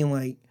playing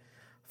like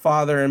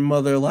father and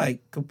mother, like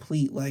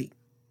complete like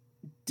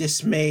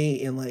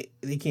dismay, and like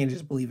they can't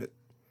just believe it.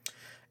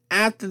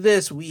 After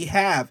this, we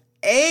have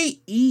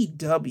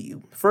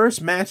AEW.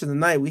 First match of the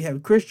night, we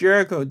have Chris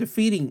Jericho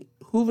defeating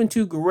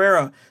Juventud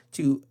Guerrera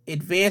to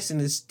advance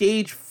into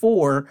stage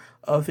 4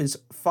 of his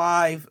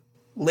 5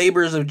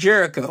 Labors of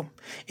Jericho.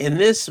 In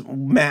this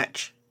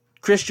match,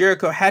 Chris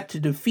Jericho had to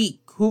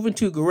defeat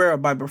Juventud Guerrera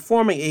by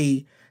performing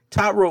a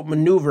top rope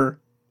maneuver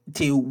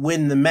to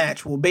win the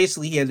match. Well,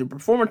 basically, he had to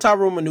perform a top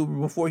rope maneuver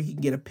before he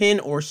can get a pin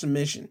or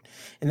submission.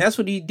 And that's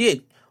what he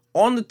did.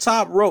 On the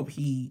top rope,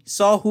 he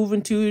saw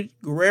Juventud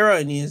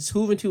Guerrera, and as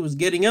Juventud was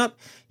getting up,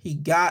 he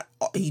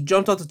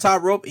jumped off the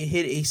top rope and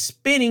hit a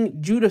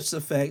spinning Judas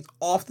effect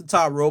off the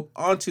top rope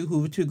onto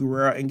Juventud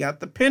Guerrera and got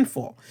the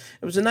pinfall.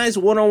 It was a nice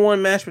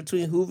one-on-one match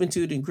between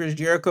Juventud and Chris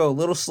Jericho, a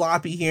little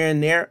sloppy here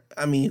and there.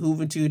 I mean,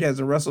 Juventud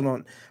hasn't wrestled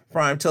on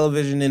prime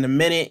television in a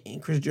minute,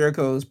 and Chris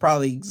Jericho is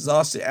probably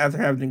exhausted after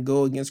having to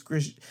go against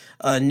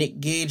Nick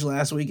Gage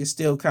last week. Is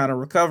still kind of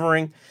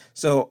recovering,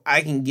 so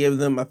I can give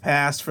them a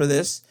pass for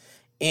this.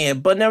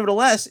 But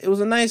nevertheless, it was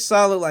a nice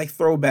solid like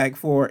throwback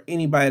for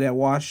anybody that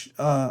watched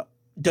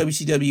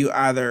WCW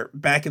either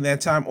back in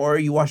that time or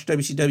you watched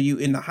WCW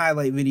in the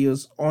highlight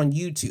videos on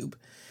YouTube.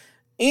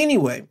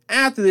 Anyway,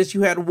 after this,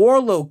 you had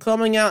Wardlow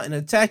coming out and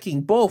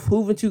attacking both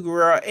Juventud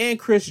Guerrera and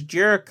Chris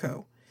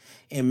Jericho.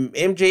 And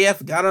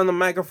MJF got on the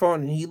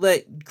microphone and he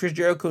let Chris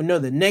Jericho know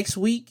that next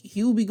week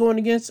he will be going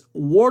against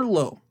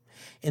Wardlow,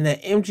 and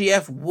that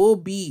MJF will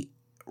be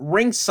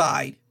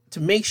ringside to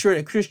make sure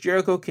that Chris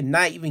Jericho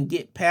cannot even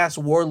get past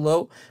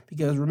Wardlow,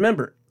 because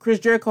remember, Chris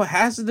Jericho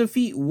has to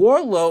defeat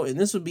Wardlow, and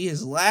this would be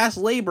his last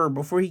labor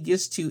before he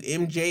gets to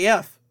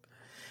MJF.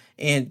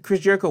 And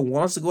Chris Jericho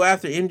wants to go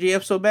after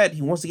MJF so bad.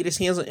 He wants to get his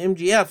hands on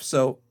MJF.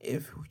 So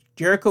if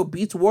Jericho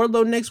beats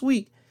Wardlow next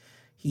week,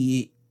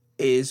 he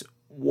is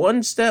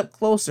one step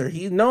closer.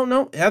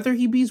 After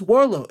he beats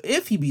Wardlow,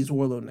 if he beats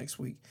Wardlow next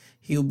week,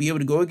 he'll be able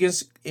to go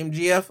against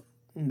MJF,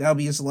 and that'll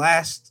be his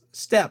last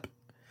step.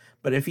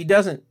 But if he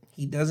doesn't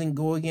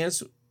go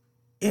against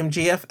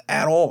MJF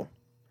at all.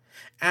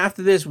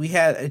 After this, we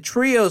had a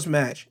trios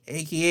match,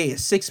 aka a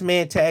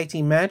 6-man tag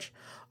team match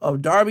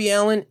of Darby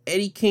Allin,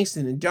 Eddie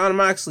Kingston, and Jon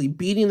Moxley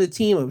beating the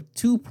team of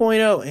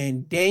 2.0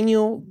 and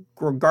Daniel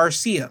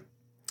Garcia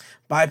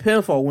by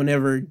pinfall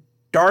whenever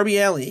Darby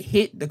Allin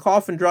hit the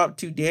coffin drop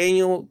to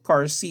Daniel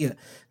Garcia.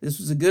 This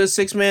was a good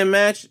 6-man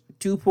match.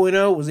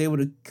 2.0 was able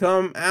to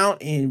come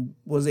out and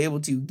was able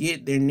to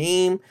get their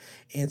name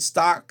and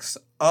stocks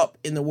up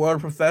in the world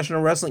of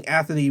professional wrestling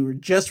after they were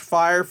just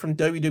fired from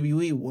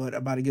WWE,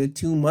 about a good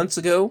 2 months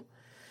ago.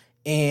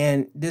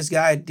 And this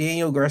guy,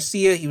 Daniel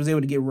Garcia, he was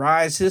able to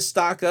rise his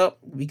stock up,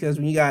 because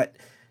when you got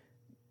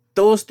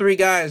those three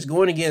guys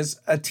going against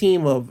a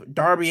team of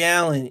Darby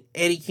Allin,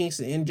 Eddie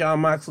Kingston, and Jon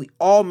Moxley,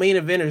 all main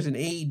eventers in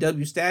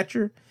AEW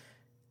stature,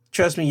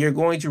 trust me, you're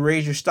going to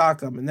raise your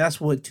stock up. And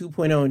that's what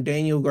 2.0 and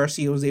Daniel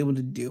Garcia was able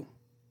to do.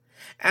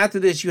 After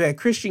this, you had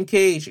Christian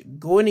Cage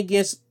going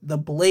against the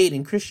Blade,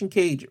 and Christian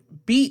Cage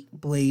beat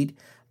Blade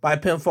by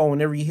pinfall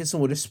whenever he hits him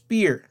with a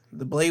spear.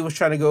 The Blade was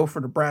trying to go for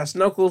the brass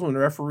knuckles when the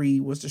referee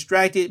was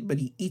distracted, but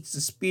he eats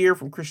the spear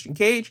from Christian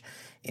Cage,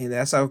 and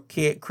that's how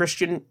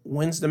Christian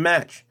wins the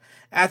match.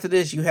 After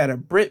this, you had a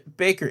Britt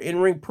Baker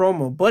in-ring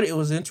promo, but it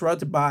was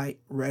interrupted by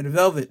Red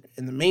Velvet.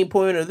 And the main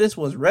point of this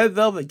was Red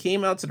Velvet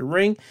came out to the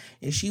ring,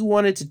 and she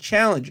wanted to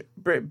challenge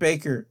Britt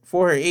Baker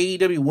for her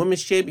AEW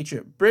Women's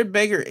Championship. Britt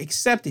Baker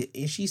accepted,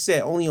 and she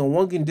said only on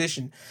one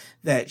condition,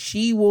 that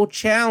she will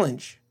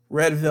challenge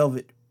Red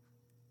Velvet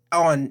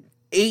on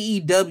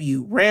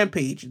AEW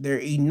Rampage, their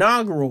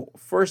inaugural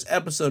first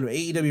episode of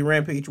AEW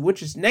Rampage,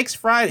 which is next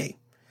Friday.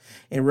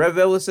 And Red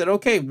Velvet said,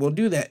 okay, we'll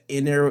do that.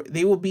 And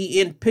they will be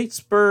in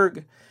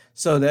Pittsburgh.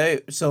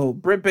 So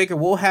Britt Baker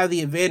will have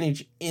the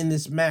advantage in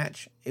this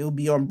match. It will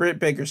be on Britt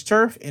Baker's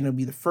turf, and it'll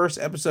be the first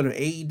episode of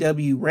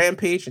AEW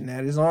Rampage, and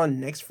that is on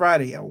next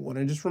Friday. I want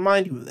to just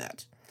remind you of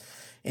that.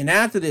 And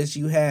after this,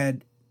 you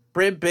had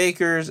Britt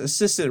Baker's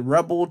assistant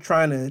Rebel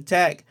trying to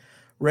attack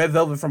Red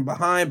Velvet from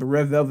behind, but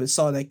Red Velvet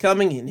saw that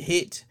coming and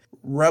hit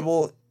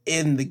Rebel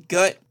in the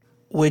gut,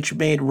 which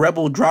made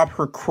Rebel drop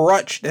her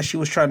crutch that she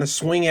was trying to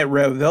swing at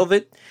Red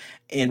Velvet.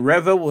 And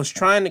Red Velvet was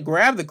trying to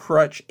grab the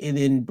crutch, and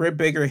then Britt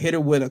Baker hit her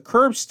with a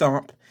curb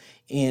stomp,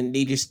 and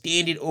they just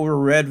standed over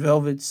Red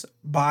Velvet's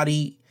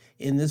body.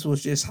 And this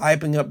was just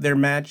hyping up their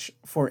match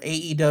for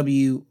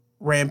AEW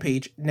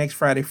Rampage next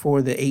Friday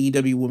for the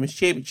AEW Women's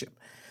Championship.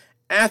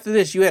 After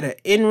this, you had an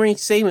in-ring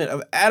segment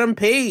of Adam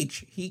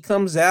Page. He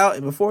comes out,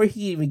 and before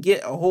he even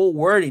get a whole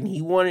word in,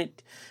 he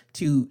wanted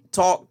to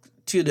talk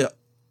to the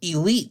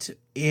Elite.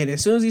 And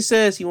as soon as he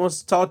says he wants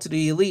to talk to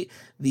the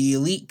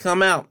Elite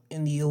come out.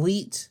 And the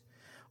Elite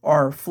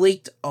are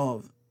flaked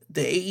of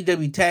the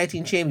AEW Tag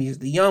Team Champions,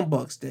 the Young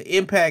Bucks, the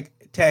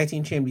Impact Tag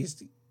Team Champions,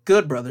 the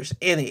Good Brothers,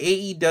 and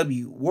the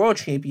AEW World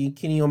Champion,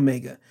 Kenny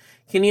Omega.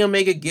 Kenny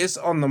Omega gets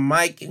on the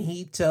mic and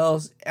he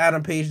tells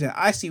Adam Page that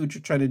I see what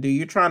you're trying to do.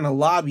 You're trying to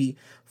lobby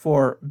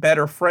for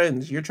better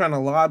friends. You're trying to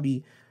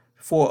lobby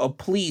for a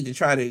plea to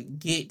try to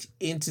get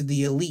into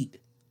the Elite.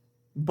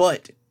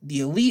 But the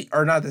Elite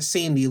are not the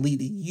same the Elite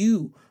that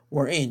you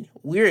were in.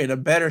 We're in a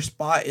better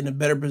spot, in a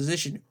better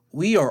position.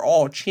 We are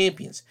all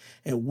champions,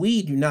 and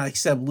we do not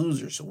accept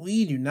losers.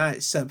 We do not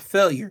accept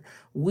failure.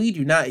 We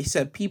do not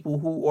accept people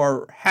who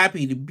are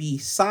happy to be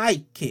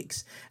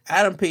sidekicks.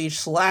 Adam Page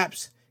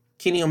slaps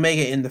Kenny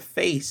Omega in the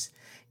face,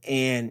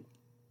 and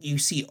you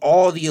see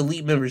all the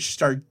Elite members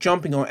start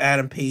jumping on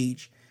Adam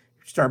Page,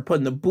 start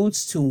putting the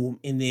boots to him,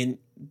 and then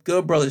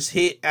Good Brothers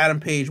hit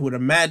Adam Page with a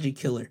magic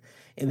killer.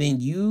 And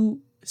then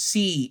you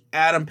see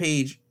Adam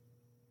Page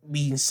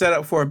being set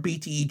up for a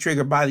BTE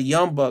trigger by the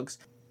Young Bucks.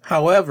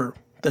 However,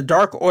 the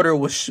Dark Order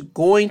was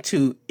going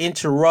to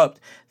interrupt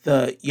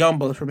the Young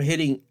Bucks from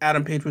hitting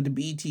Adam Page with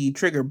the BTE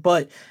trigger,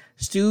 but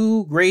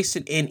Stu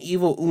Grayson and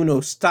Evil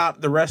Uno stopped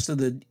the rest of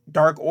the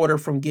Dark Order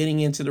from getting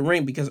into the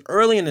ring, because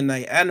early in the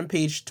night, Adam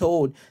Page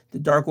told the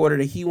Dark Order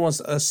that he wants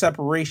a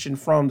separation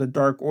from the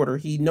Dark Order.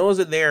 He knows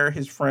that they're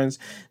his friends.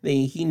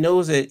 He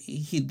knows that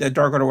the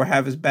Dark Order will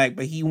have his back,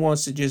 but he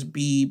wants to just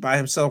be by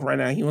himself right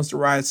now. He wants to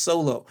ride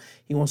solo.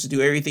 He wants to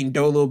do everything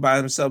dolo by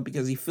himself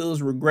because he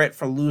feels regret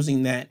for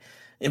losing that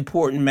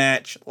important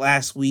match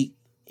last week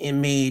and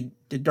made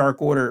the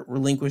Dark Order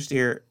relinquish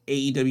their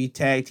AEW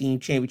Tag Team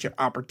Championship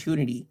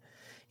opportunity.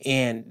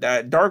 And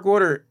Dark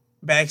Order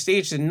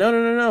backstage said,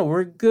 no,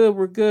 we're good.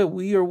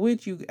 We are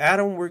with you,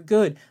 Adam, we're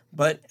good.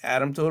 But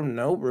Adam told him,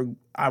 no,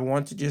 I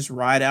want to just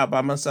ride out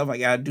by myself. I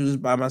got to do this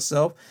by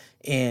myself.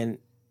 And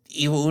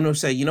Evil Uno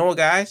said, you know what,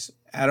 guys?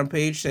 Adam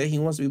Page said he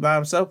wants to be by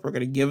himself. We're going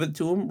to give it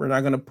to him. We're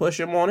not going to push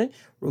him on it.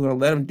 We're going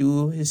to let him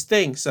do his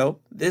thing. So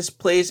this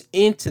plays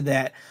into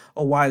that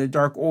of why the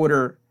Dark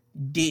Order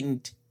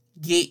didn't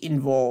get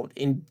involved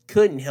and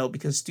couldn't help,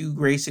 because Stu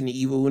Grayson and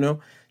Evil Uno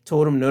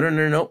told him,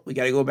 no, we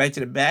got to go back to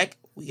the back.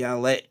 We got to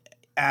let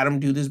Adam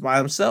do this by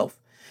himself.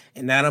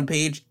 And Adam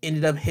Page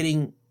ended up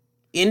getting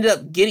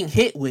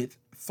hit with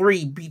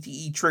 3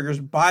 BTE triggers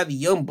by the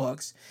Young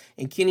Bucks,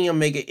 and Kenny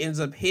Omega ends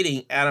up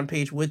hitting Adam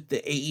Page with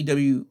the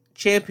AEW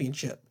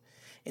Championship.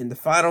 And the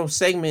final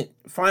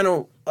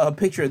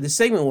picture of the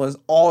segment was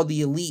all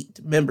the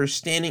Elite members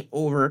standing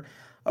over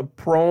a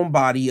prone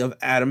body of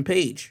Adam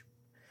Page.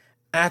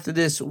 After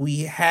this,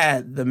 we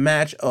had the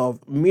match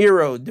of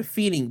Miro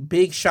defeating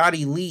Big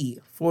Shotty Lee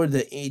for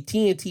the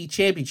TNT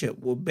Championship.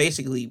 Well,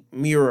 basically,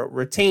 Miro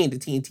retained the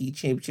TNT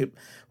Championship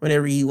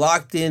whenever he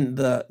locked in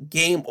the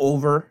Game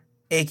Over,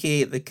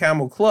 aka the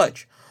Camel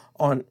Clutch,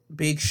 on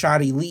Big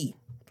Shotty Lee.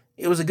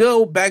 It was a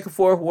good back and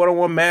forth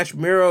one-on-one match.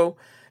 Miro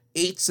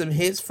ate some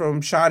hits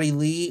from Shotty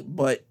Lee,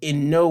 but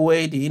in no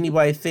way did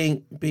anybody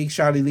think Big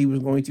Shotty Lee was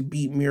going to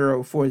beat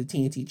Miro for the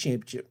TNT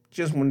Championship.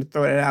 Just wanted to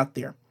throw that out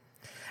there.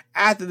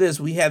 After this,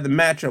 we had the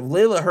match of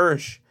Layla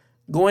Hirsch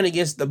going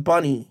against the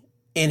Bunny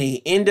in a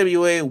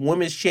NWA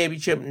Women's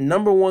Championship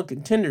 #1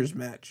 contenders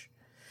match.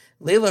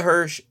 Layla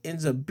Hirsch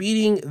ends up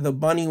beating the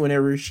Bunny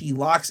whenever she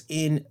locks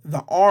in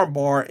the arm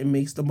bar and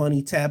makes the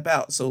Bunny tap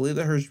out. So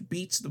Layla Hirsch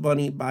beats the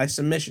Bunny by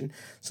submission.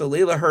 So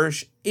Layla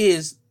Hirsch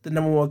is the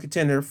 #1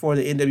 contender for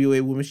the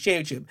NWA Women's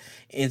Championship.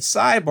 And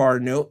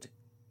sidebar note,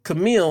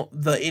 Camille,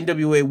 the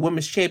NWA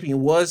Women's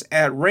Champion, was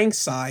at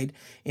ringside,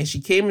 and she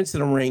came into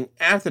the ring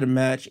after the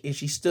match, and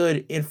she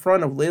stood in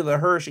front of Layla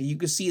Hirsch, and you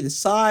can see the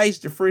size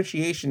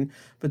differentiation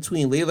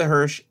between Layla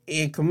Hirsch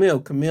and Camille.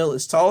 Camille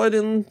is taller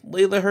than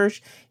Layla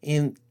Hirsch,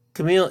 and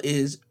Camille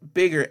is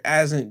bigger,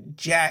 as in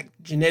jacked,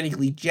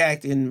 genetically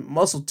jacked in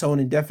muscle tone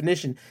and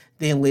definition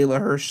than Layla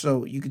Hirsch.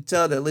 So you can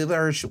tell that Layla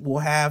Hirsch will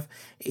have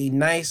a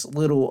nice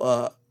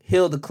little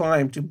hill to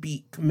climb to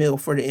beat Camille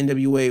for the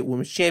NWA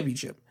Women's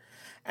Championship.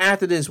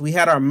 After this, we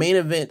had our main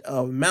event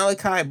of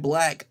Malachi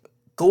Black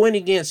going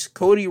against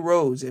Cody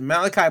Rhodes in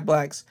Malachi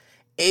Black's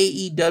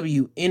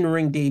AEW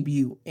in-ring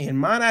debut. And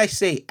might I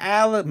say,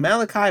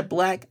 Malachi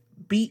Black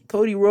beat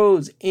Cody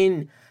Rhodes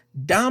in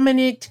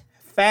dominant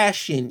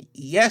fashion.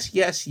 Yes.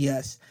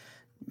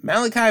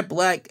 Malachi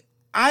Black,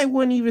 I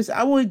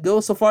wouldn't go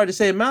so far to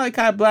say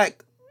Malachi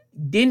Black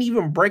didn't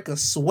even break a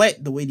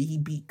sweat the way that he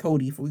beat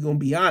Cody, if we're going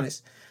to be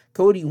honest.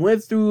 Cody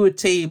went through a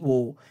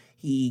table.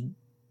 He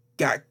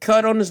got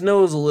cut on his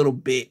nose a little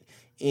bit.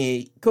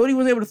 And Cody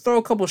was able to throw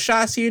a couple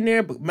shots here and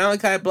there, but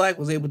Malachi Black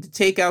was able to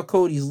take out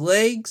Cody's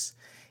legs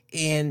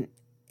and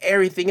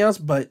everything else.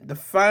 But the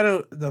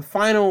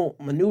final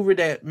maneuver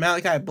that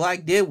Malachi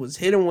Black did was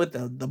hit him with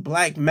the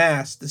Black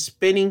Mass, the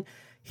spinning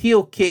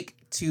heel kick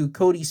to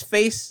Cody's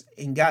face,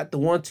 and got the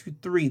 1, 2,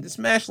 3. This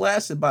match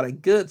lasted about a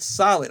good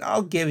solid,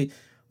 I'll give it,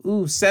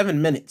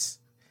 7 minutes.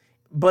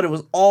 But it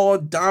was all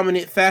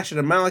dominant fashion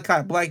of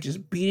Malachi Black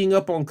just beating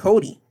up on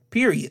Cody,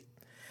 period.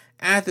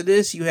 After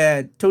this, you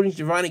had Tony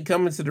Schiavone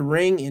come into the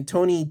ring, and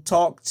Tony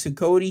talked to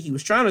Cody. He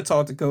was trying to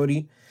talk to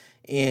Cody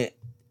and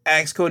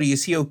asked Cody,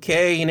 is he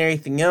okay, and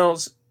everything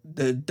else.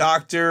 The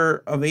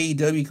doctor of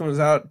AEW comes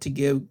out to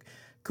give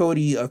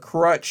Cody a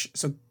crutch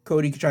so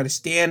Cody could try to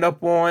stand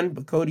up on,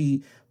 but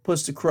Cody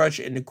puts the crutch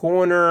in the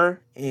corner,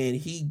 and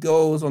he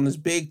goes on this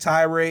big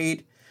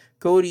tirade.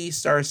 Cody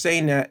starts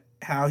saying that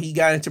how he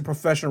got into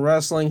professional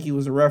wrestling, he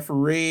was a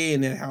referee,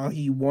 and then how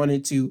he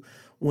wanted to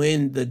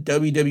win the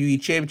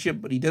WWE Championship,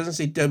 but he doesn't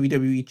say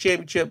WWE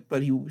Championship,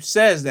 but he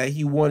says that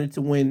he wanted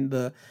to win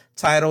the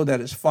title that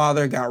his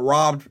father got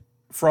robbed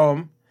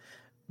from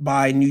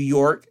by New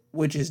York,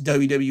 which is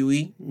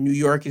WWE. New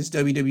York is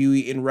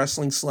WWE in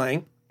wrestling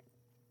slang.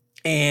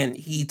 And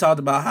he talked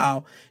about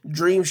how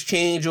dreams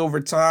change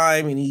over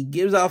time, and he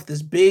gives off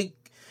this big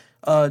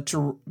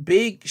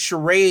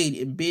charade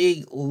and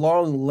big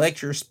long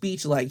lecture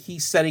speech like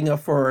he's setting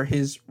up for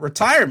his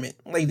retirement.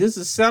 Like, this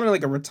is sounding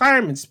like a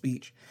retirement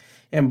speech.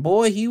 And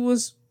boy, he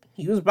was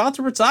about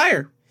to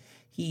retire.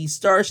 He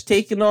starts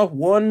taking off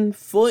one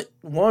foot,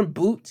 one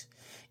boot.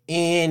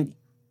 And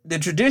the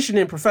tradition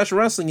in professional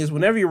wrestling is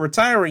whenever you're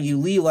retiring, you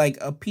leave like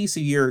a piece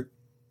of your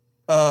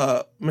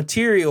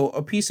material,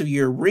 a piece of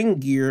your ring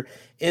gear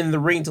in the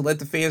ring to let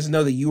the fans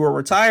know that you are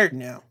retired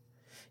now.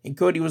 And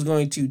Cody was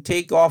going to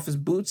take off his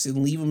boots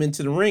and leave them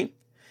into the ring.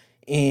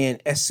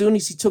 And as soon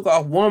as he took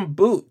off one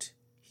boot,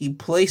 he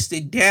placed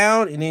it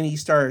down, and then he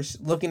starts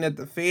looking at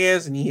the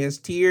fans, and he has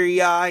teary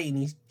eye, and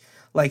he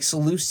like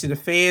salutes to the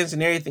fans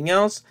and everything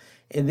else.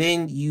 And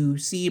then you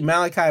see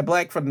Malachi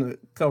Black from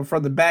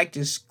the back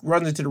just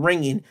runs into the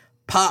ring and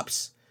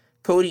pops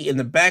Cody in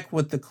the back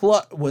with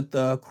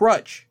the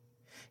crutch.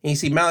 And you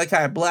see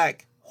Malachi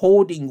Black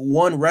holding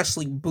Cody's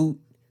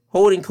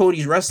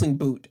wrestling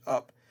boot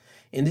up.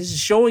 And this is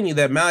showing you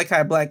that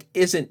Malachi Black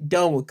isn't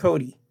done with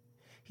Cody.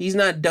 He's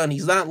not done.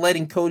 He's not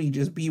letting Cody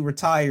just be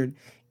retired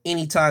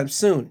anytime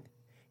soon.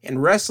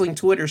 And wrestling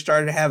Twitter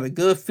started to have a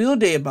good field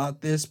day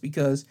about this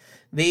because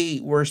they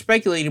were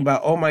speculating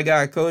about, oh my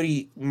God,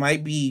 Cody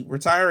might be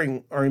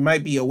retiring or he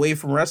might be away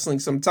from wrestling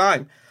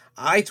sometime.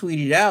 I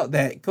tweeted out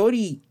that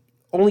Cody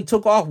only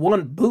took off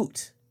one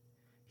boot.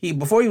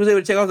 Before he was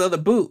able to take off the other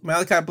boot,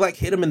 Malachi Black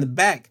hit him in the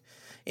back.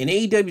 And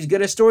AEW is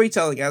good at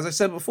storytelling. As I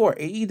said before,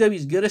 AEW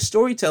is good at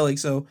storytelling.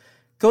 So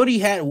Cody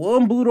had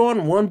one boot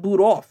on, one boot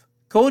off.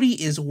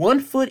 Cody is 1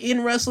 foot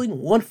in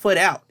wrestling, 1 foot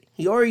out.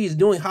 He already is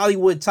doing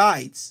Hollywood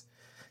tides,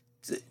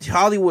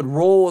 Hollywood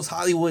roles,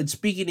 Hollywood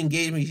speaking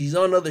engagements. He's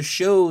on other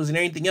shows and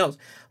everything else.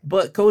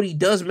 But Cody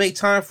does make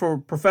time for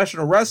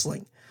professional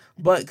wrestling.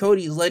 But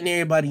Cody is letting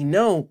everybody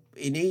know,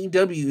 and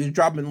AEW is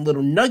dropping a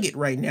little nugget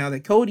right now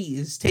that Cody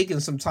is taking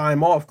some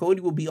time off.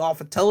 Cody will be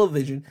off of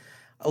television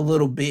a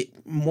little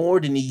bit more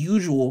than the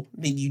usual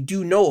than you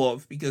do know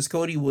of, because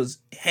Cody was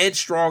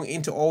headstrong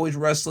into always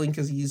wrestling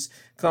because he's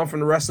come from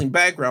the wrestling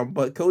background.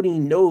 But Cody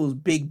knows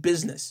big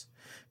business.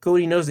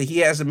 Cody knows that he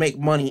has to make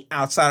money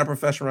outside of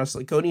professional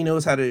wrestling. Cody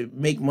knows how to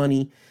make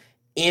money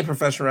in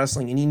professional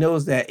wrestling, and he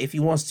knows that if he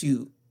wants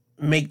to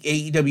make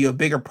AEW a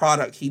bigger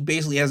product, he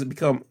basically has to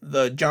become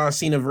the John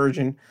Cena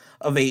version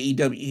of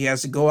AEW. He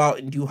has to go out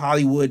and do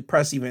Hollywood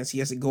press events. He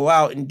has to go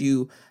out and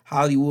do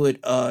Hollywood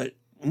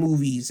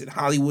movies and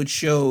Hollywood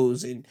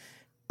shows and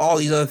all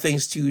these other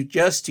things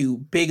to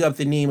big up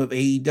the name of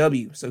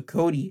AEW. So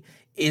Cody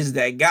is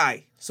that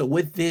guy. So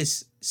with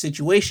this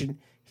situation,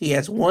 he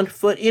has 1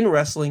 foot in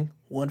wrestling,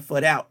 1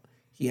 foot out.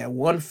 He had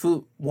 1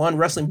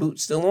 wrestling boot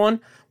still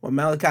on, while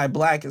Malachi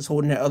Black is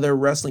holding that other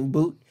wrestling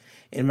boot.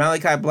 And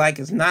Malachi Black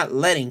is not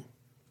letting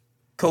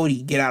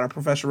Cody get out of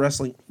professional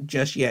wrestling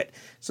just yet.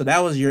 So that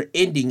was your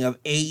ending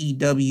of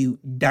AEW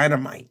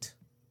Dynamite.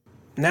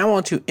 Now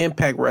on to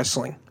Impact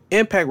Wrestling.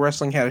 Impact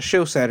Wrestling had a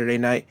show Saturday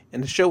night,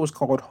 and the show was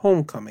called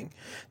Homecoming.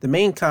 The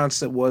main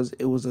concept was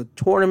it was a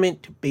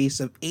tournament based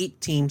of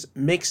 8 teams,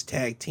 mixed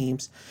tag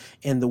teams,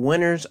 and the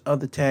winners of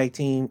the tag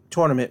team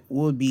tournament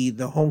would be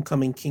the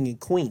Homecoming King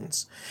and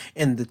Queens.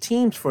 And the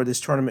teams for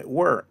this tournament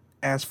were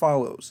as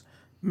follows: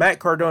 Matt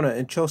Cardona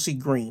and Chelsea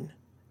Green,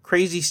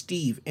 Crazy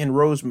Steve and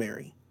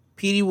Rosemary,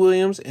 Petey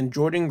Williams and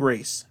Jordan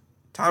Grace,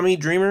 Tommy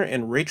Dreamer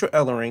and Rachel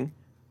Ellering,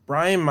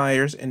 Brian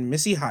Myers and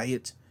Missy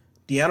Hyatt,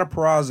 Deonna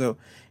Purrazzo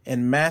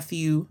and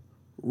Matthew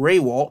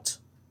Raywalt,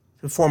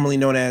 formerly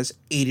known as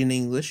Aiden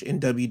English in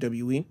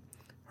WWE,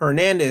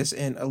 Hernandez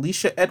and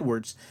Alicia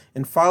Edwards,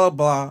 and Fallah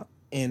Bahh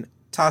and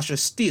Tasha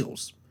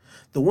Steelz.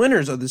 The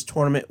winners of this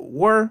tournament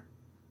were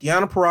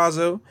Deonna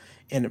Purrazzo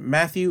and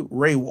Matthew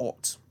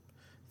Raywalt.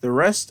 The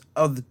rest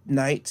of the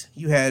night,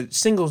 you had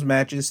singles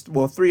matches,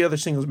 3 other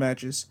singles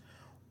matches.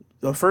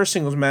 The first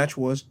singles match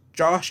was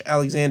Josh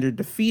Alexander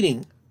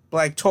defeating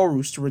Black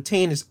Taurus to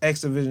retain his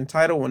X Division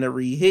title whenever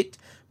he hit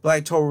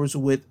Black Taurus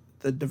with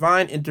the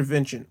Divine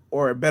Intervention,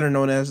 or better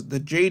known as the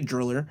Jade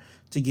Driller,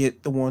 to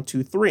get the 1,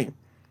 2, 3.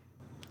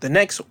 The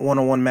next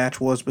one-on-one match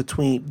was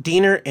between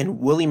Deaner and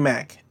Willie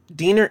Mack.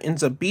 Deaner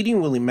ends up beating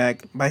Willie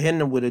Mack by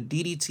hitting him with a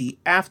DDT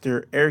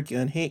after Eric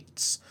Young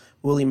hits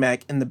Willie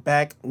Mack in the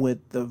back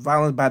with the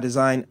Violence by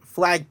Design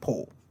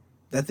flagpole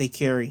that they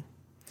carry.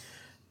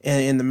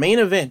 And in the main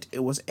event,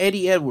 it was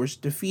Eddie Edwards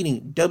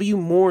defeating W.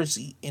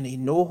 Morrissey in a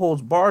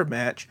no-holds-barred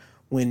match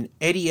when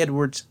Eddie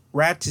Edwards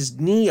wrapped his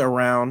knee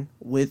around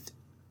with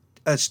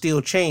a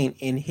steel chain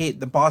and hit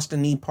the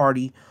Boston Knee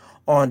Party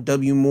on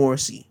W.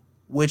 Morrissey,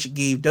 which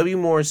gave W.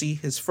 Morrissey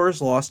his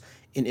first loss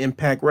in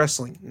Impact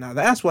Wrestling. Now,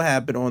 that's what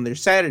happened on their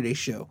Saturday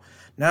show.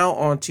 Now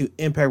on to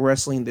Impact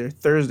Wrestling, their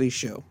Thursday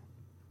show.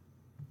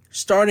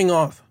 Starting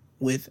off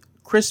with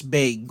Chris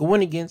Bay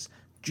going against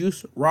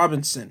Juice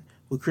Robinson,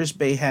 with Chris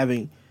Bay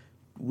having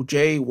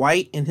Jay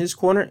White in his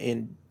corner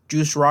and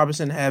Juice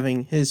Robinson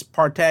having his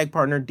tag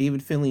partner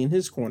David Finlay in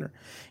his corner.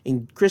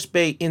 And Chris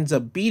Bay ends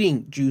up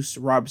beating Juice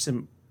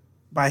Robinson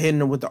by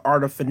hitting him with the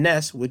Art of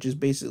Finesse, which is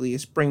basically a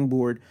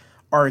springboard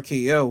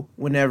RKO,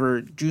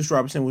 whenever Juice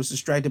Robinson was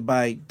distracted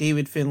by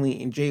David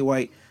Finlay and Jay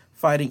White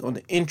fighting on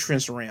the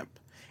entrance ramp.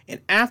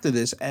 And after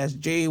this, as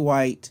Jay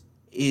White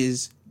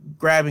is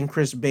grabbing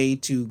Chris Bay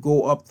to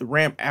go up the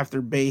ramp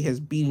after Bay has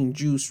beaten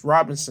Juice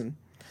Robinson,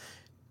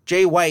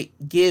 Jay White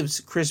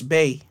gives Chris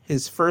Bay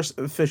his first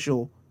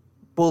official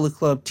Bullet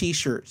Club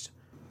t-shirts,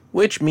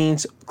 which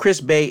means Chris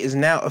Bay is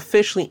now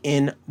officially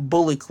in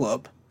Bullet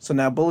Club. So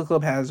now Bullet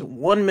Club has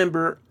 1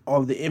 member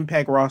of the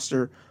Impact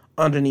roster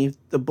underneath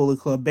the Bullet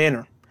Club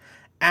banner.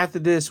 After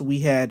this, we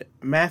had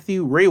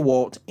Matthew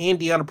Raywalt and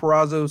Deonna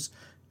Purrazzo's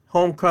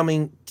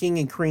Homecoming King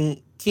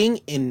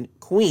and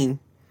Queen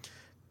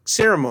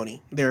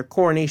ceremony, their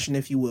coronation,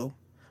 if you will.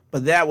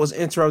 But that was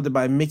interrupted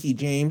by Mickie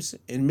James,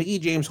 and Mickie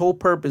James' whole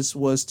purpose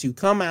was to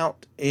come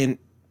out and,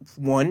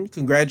 1,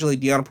 congratulate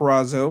Deonna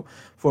Purrazzo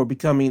for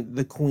becoming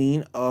the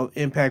queen of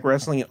Impact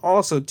Wrestling, and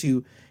also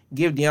to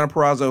give Deonna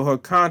Purrazzo her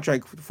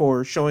contract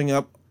for showing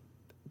up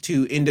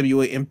to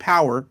NWA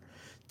Empower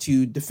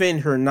to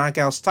defend her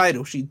Knockouts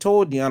title. She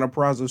told Deonna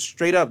Purrazzo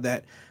straight up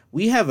that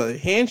we have a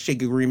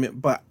handshake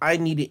agreement, but I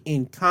need it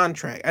in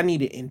contract. I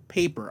need it in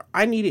paper.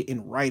 I need it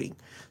in writing.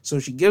 So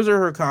she gives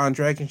her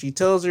contract, and she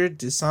tells her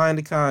to sign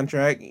the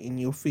contract, and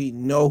you'll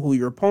know who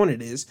your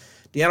opponent is.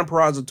 Deonna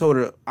Purrazzo told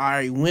her,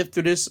 I went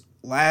through this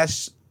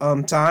last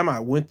time. I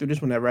went through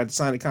this whenever I had to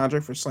sign the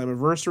contract for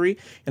Slammiversary,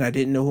 and I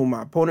didn't know who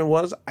my opponent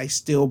was. I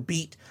still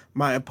beat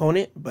my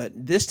opponent, but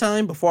this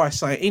time, before I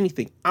sign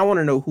anything, I want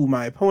to know who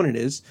my opponent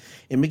is.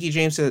 And Mickie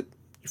James said,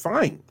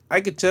 fine, I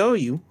could tell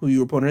you who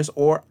your opponent is,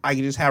 or I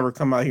could just have her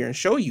come out here and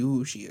show you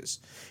who she is.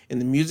 And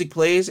the music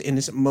plays, and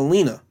it's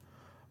Melina.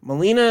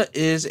 Melina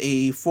is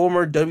a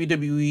former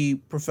WWE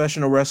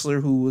professional wrestler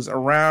who was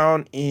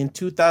around in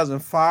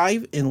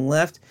 2005 and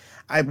left,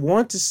 I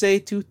want to say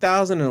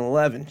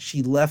 2011.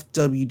 She left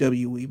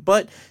WWE,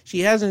 but she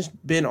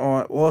hasn't been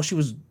on, she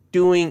was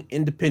doing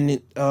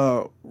independent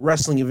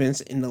wrestling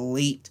events in the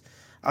late,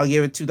 I'll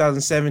give it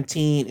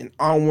 2017 and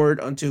onward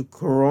until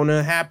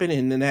Corona happened,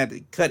 and then they had to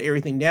cut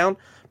everything down.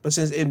 But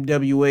since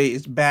NWA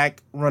is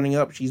back running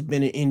up, she's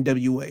been in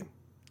NWA.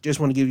 Just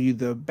want to give you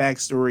the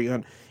backstory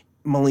on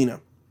Melina.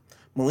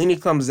 Melina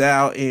comes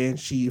out and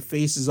she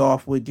faces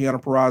off with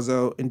Deonna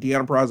Purrazzo, and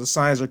Deonna Purrazzo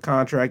signs her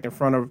contract in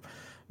front of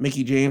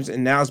Mickie James,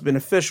 and now it's been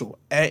official.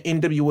 At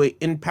NWA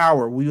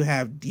Empower, we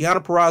have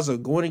Deonna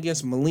Purrazzo going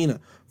against Melina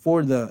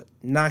for the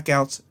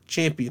Knockouts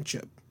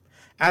Championship.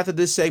 After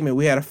this segment,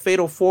 we had a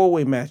fatal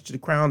four-way match to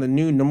crown the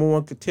new number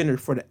one contender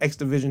for the X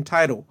Division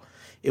title.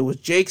 It was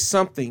Jake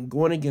Something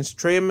going against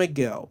Trey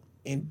Miguel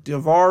and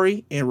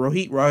Daivari and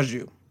Rohit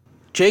Raju.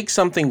 Jake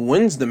Something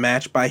wins the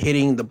match by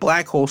hitting the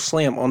Black Hole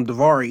Slam on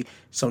Daivari,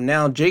 so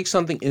now Jake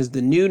Something is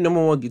the new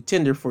number one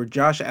contender for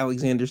Josh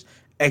Alexander's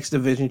X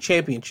Division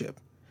Championship.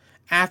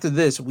 After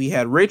this, we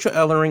had Rachel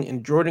Ellering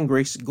and Jordynne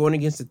Grace going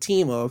against the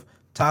team of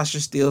Tasha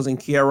Steelz and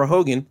Kiera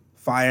Hogan,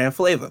 Fire and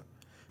Flavor.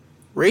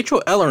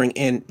 Rachel Ellering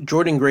and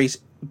Jordynne Grace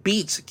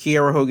beats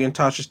Kiera Hogan and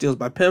Tasha Steelz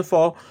by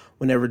pinfall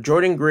whenever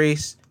Jordynne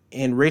Grace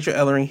and Rachel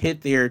Ellering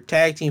hit their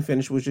tag team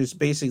finish, which is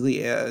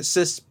basically a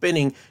assist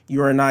spinning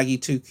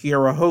Uranagi to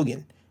Kiera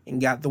Hogan,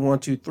 and got the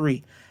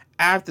 1-2-3.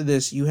 After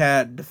this, you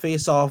had the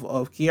face-off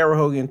of Kiera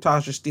Hogan and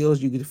Tasha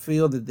Steelz. You could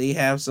feel that they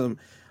have some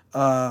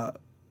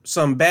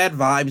bad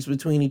vibes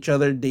between each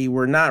other. They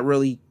were not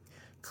really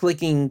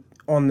clicking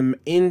on them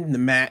in the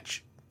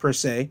match per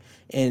se,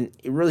 and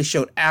it really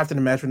showed after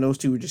the match when those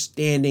two were just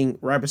standing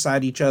right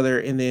beside each other,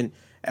 and then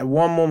at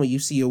one moment you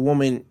see a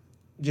woman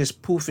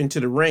just poof into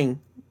the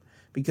ring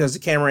because the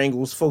camera angle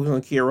was focused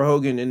on Kiera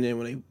Hogan, and then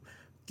when they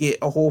get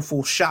a whole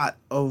full shot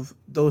of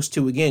those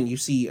two again, you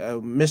see a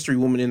mystery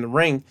woman in the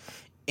ring,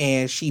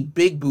 and she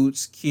big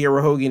boots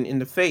Kiera Hogan in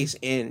the face,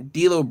 and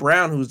D'Lo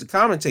Brown, who's the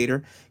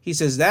commentator, he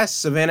says, "That's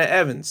Savannah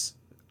Evans."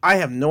 I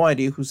have no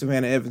idea who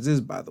Savannah Evans is,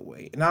 by the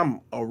way, and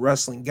I'm a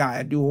wrestling guy.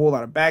 I do a whole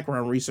lot of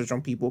background research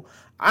on people.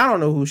 I don't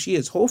know who she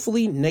is.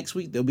 Hopefully next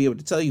week they'll be able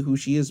to tell you who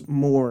she is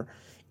more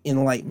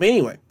in light. But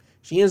anyway,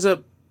 she ends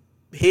up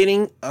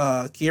hitting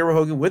Kiera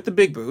Hogan with the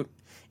big boot,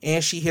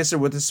 and she hits her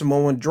with the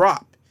Samoan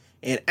drop.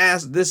 And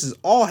as this is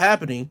all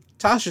happening,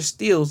 Tasha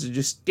Steelz is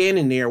just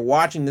standing there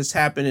watching this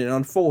happen and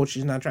unfold.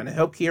 She's not trying to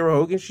help Kiera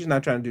Hogan. She's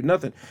not trying to do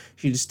nothing.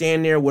 She's just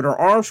standing there with her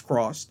arms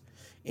crossed.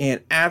 And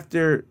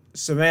after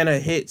Savannah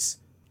hits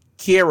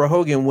Kiera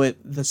Hogan with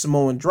the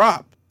Samoan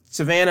drop,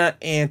 Savannah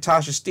and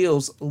Tasha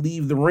Steelz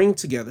leave the ring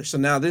together. So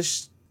now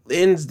this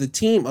ends the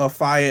team of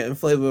Fire and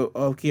Flavor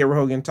of Kiera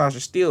Hogan and Tasha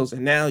Steelz.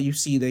 And now you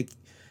see that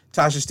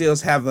Tasha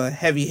Steelz have a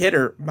heavy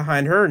hitter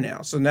behind her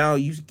now. So now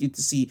you get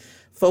to see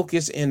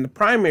focus, and the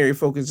primary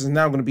focus is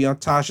now going to be on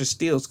Tasha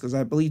Steelz, because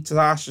I believe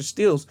Tasha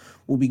Steelz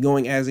will be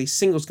going as a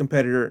singles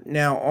competitor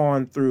now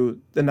on through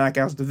the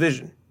Knockouts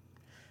division.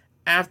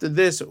 After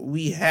this,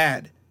 we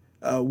had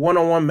a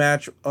one-on-one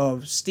match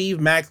of Steve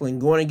Maclin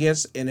going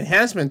against an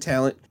enhancement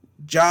talent,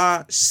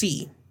 Ja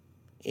C.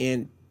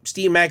 And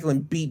Steve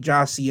Maclin beat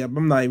Ja C up.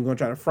 I'm not even going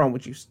to try to front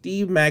with you.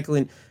 Steve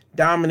Maclin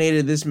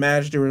dominated this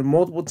match. There were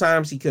multiple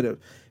times he could have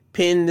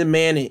pinned the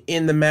man and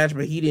end the match,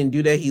 but he didn't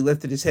do that. He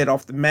lifted his head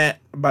off the mat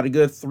about a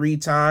good 3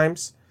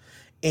 times.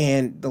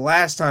 And the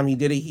last time he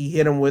did it, he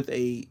hit him with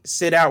a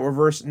sit-out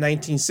reverse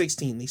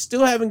 1916. They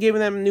still haven't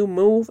given them a new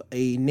move,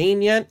 a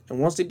name yet. And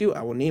once they do,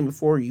 I will name it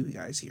for you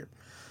guys here.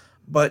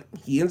 But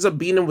he ends up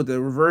beating him with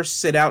a reverse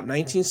sit-out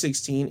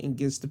 1916 and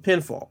gets the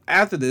pinfall.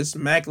 After this,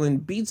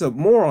 Maclin beats up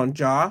more on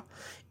Ja,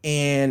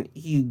 and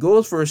he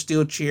goes for a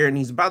steel chair, and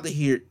he's about to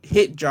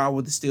hit Ja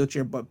with the steel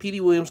chair, but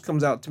Petey Williams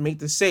comes out to make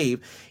the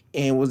save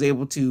and was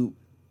able to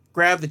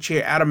grab the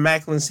chair out of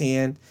Maclin's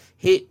hand,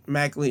 hit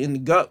Maclin in the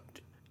gut,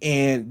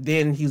 and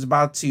then he's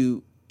about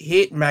to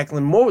hit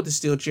Maclin more with the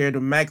steel chair.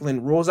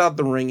 Maclin rolls out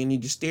the ring, and he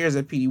just stares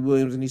at Petey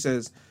Williams, and he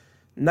says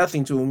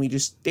nothing to him. He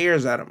just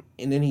stares at him,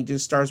 and then he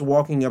just starts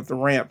walking up the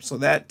ramp. So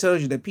that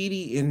tells you that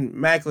Petey and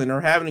Maclin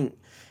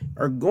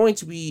are going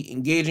to be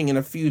engaging in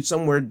a feud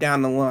somewhere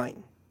down the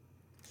line.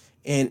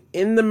 And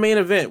in the main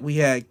event, we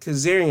had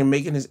Kazarian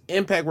making his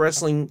Impact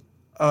Wrestling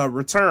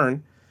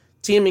return,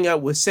 teaming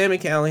up with Sami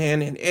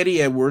Callihan and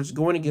Eddie Edwards,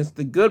 going against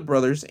the Good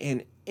Brothers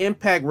and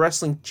Impact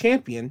Wrestling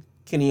champion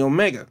Kenny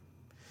Omega.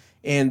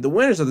 And the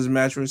winners of this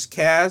match was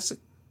Kaz,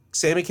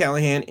 Sami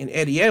Callihan, and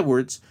Eddie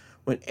Edwards,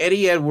 when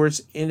Eddie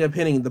Edwards ended up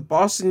hitting the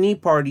Boston Knee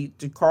Party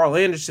to Carl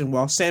Anderson,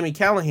 while Sami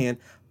Callihan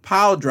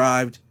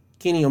pile-drived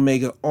Kenny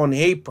Omega on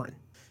the apron.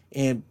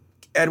 And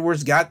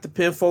Edwards got the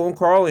pinfall on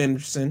Carl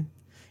Anderson.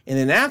 And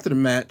then after the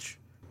match,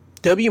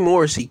 W.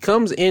 Morrissey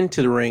comes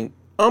into the ring,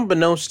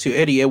 unbeknownst to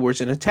Eddie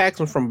Edwards, and attacks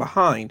him from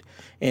behind.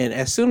 And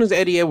as soon as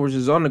Eddie Edwards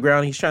is on the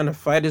ground, he's trying to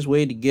fight his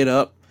way to get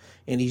up,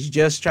 and he's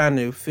just trying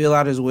to feel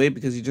out his way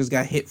because he just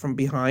got hit from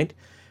behind.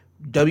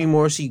 W.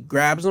 Morrissey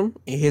grabs him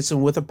and hits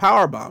him with a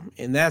powerbomb,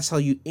 and that's how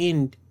you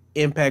end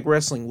Impact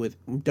Wrestling, with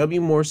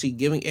W. Morrissey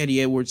giving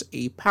Eddie Edwards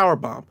a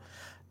powerbomb.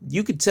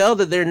 You could tell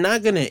that they're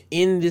not going to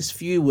end this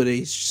feud with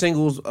a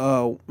singles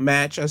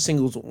match, a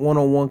singles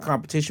one-on-one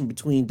competition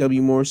between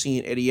W. Morrissey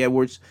and Eddie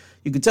Edwards.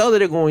 You could tell that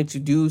they're going to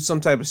do some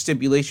type of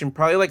stipulation,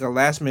 probably like a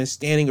last man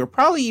standing, or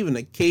probably even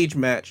a cage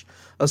match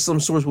of some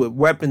sort with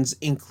weapons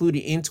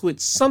included into it,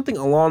 something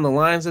along the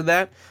lines of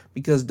that,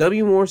 because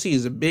W. Morrissey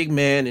is a big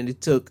man and it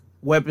took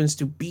weapons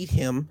to beat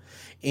him,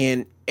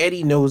 and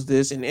Eddie knows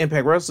this, and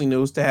Impact Wrestling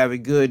knows to have a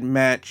good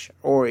match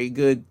or a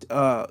good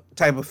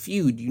type of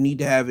feud, you need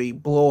to have a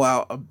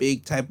blowout, a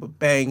big type of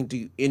bang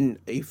to end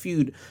a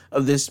feud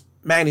of this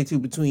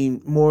magnitude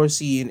between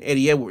Morrissey and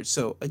Eddie Edwards.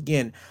 So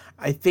again,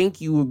 I think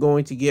you were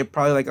going to get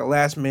probably like a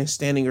last man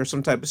standing or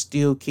some type of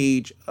steel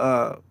cage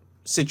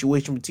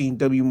situation between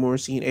W.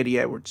 Morrissey and Eddie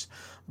Edwards.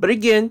 But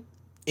again,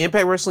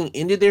 Impact Wrestling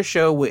ended their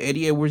show with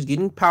Eddie Edwards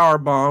getting power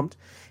bombed,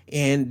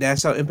 and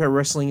that's how Impact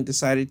Wrestling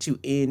decided to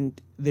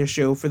end their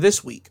show for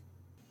this week.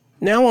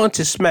 Now on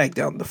to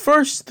SmackDown. The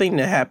first thing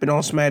that happened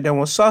on SmackDown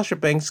was Sasha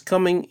Banks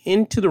coming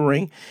into the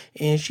ring,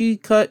 and she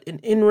cut an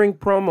in-ring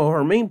promo.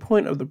 Her main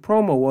point of the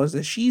promo was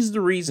that she's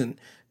the reason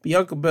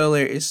Bianca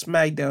Belair is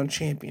SmackDown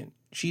champion.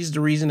 She's the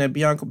reason that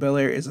Bianca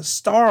Belair is a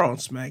star on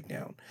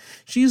SmackDown.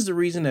 She's the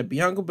reason that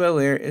Bianca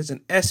Belair is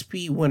an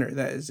SP winner.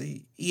 That is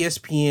a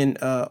ESPN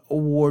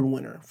award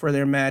winner for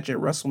their match at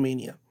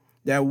WrestleMania.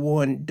 That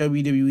won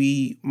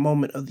WWE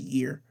Moment of the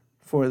Year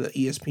for the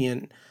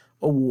ESPN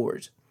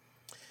awards.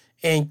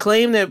 And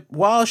claimed that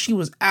while she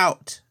was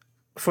out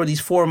for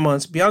these 4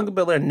 months, Bianca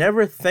Belair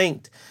never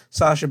thanked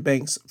Sasha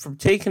Banks for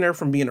taking her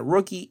from being a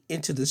rookie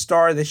into the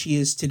star that she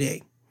is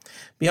today.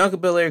 Bianca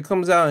Belair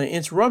comes out and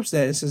interrupts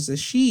that and says that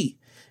she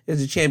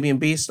is a champion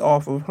based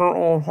off of her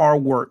own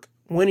hard work,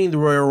 winning the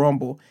Royal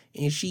Rumble.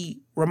 And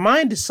she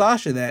reminded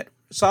Sasha that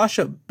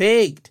Sasha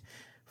begged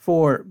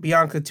for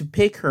Bianca to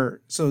pick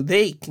her so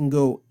they can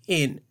go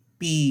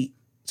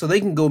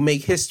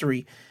make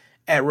history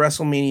at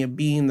WrestleMania,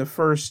 being the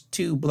first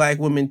 2 black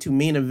women to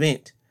main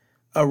event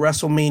a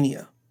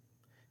WrestleMania.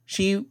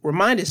 She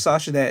reminded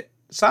Sasha that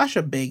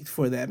Sasha begged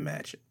for that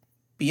match.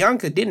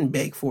 Bianca didn't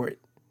beg for it.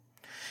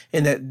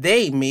 And that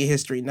they made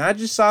history. Not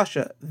just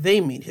Sasha,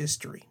 they made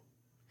history.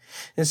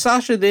 And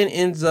Sasha then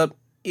ends up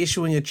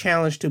issuing a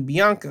challenge to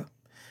Bianca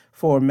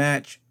for a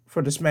match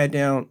for the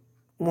SmackDown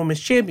Women's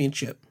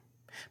Championship.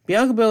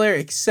 Bianca Belair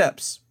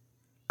accepts.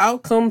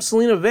 Out comes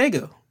Zelina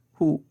Vega,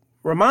 who,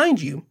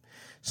 remind you,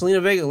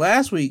 Zelina Vega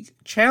last week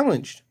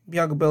challenged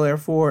Bianca Belair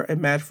for a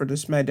match for the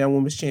SmackDown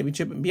Women's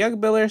Championship, and Bianca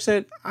Belair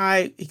said,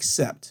 I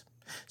accept.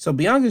 So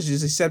Bianca's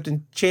just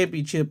accepting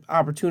championship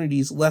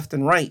opportunities left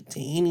and right to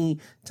any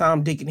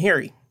Tom, Dick, and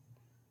Harry.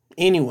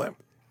 Anyway,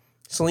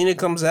 Zelina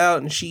comes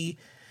out and she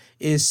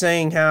is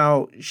saying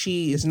how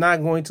she is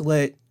not going to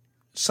let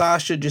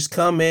Sasha just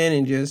come in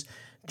and just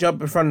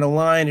jump in front of the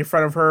line in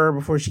front of her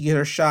before she gets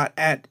her shot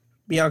at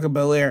Bianca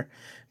Belair.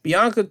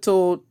 Bianca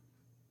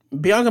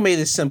made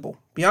this simple.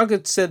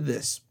 Bianca said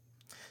this: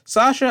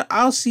 Sasha,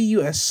 I'll see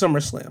you at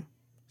SummerSlam.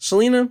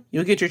 Zelina,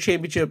 you'll get your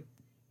championship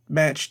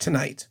match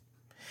tonight.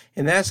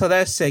 And that's how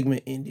that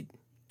segment ended.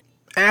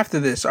 After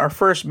this, our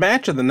first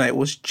match of the night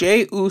was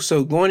Jey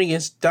Uso going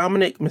against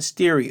Dominic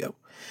Mysterio.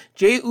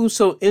 Jey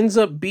Uso ends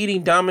up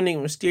beating Dominic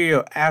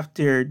Mysterio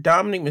after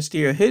Dominic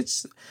Mysterio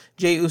hits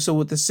Jey Uso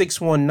with the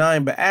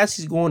 619, but as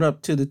he's going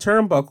up to the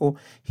turnbuckle,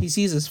 he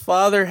sees his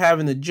father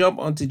having to jump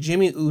onto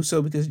Jimmy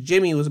Uso because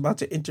Jimmy was about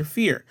to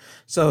interfere.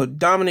 So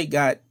Dominic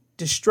got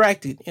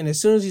distracted, and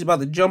as soon as he's about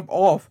to jump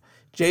off,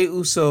 Jey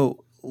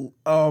Uso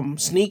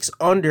sneaks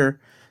under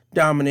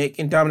Dominic,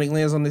 and Dominic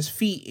lands on his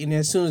feet, and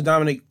as soon as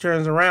Dominic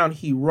turns around,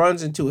 he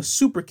runs into a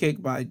super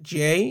kick by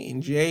Jey,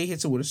 and Jey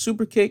hits him with a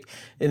super kick,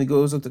 and it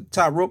goes up to the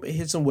top rope and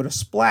hits him with a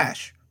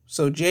splash.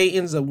 So Jey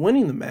ends up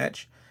winning the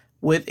match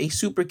with a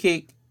super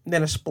kick,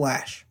 then a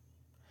splash.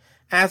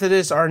 After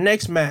this, our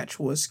next match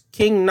was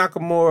King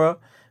Nakamura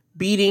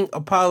beating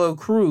Apollo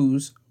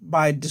Crews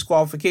by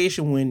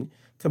disqualification when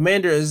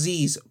Commander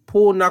Aziz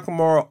pulled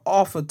Nakamura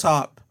off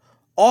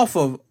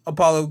of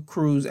Apollo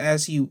Crews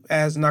as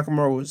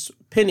Nakamura was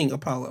pinning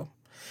Apollo.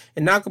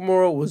 And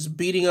Nakamura was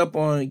beating up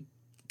on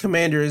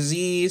Commander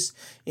Aziz,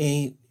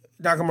 and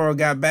Nakamura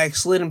got back,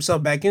 slid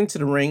himself back into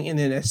the ring, and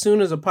then as soon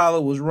as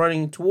Apollo was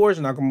running towards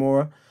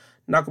Nakamura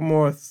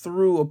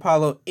threw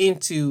Apollo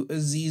into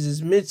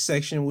Aziz's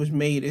midsection, which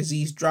made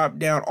Aziz drop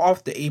down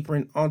off the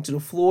apron onto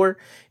the floor,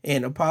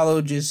 and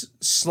Apollo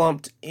just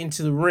slumped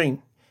into the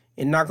ring.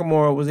 And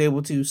Nakamura was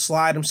able to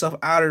slide himself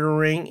out of the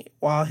ring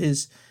while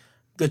his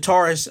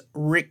guitarist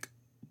Rick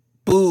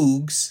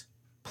Boogs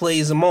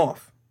plays him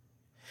off.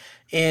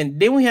 And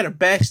then we had a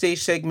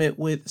backstage segment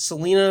with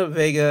Zelina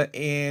Vega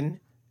and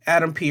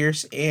Adam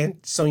Pearce and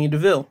Sonya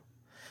Deville.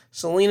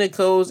 Zelina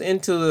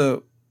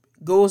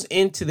goes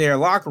into their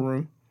locker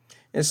room,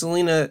 and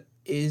Zelina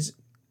is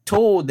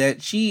told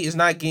that she is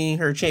not getting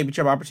her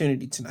championship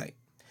opportunity tonight.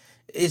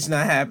 It's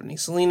not happening.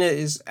 Zelina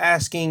is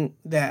asking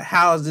that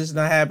how is this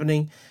not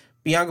happening?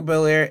 Bianca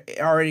Belair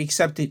already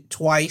accepted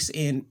twice,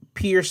 and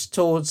Pearce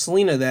told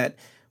Zelina that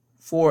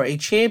for a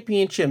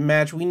championship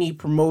match, we need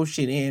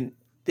promotion, and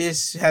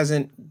this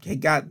hasn't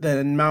got the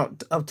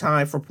amount of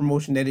time for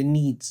promotion that it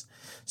needs.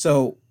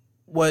 So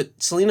what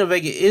Zelina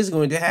Vega is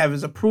going to have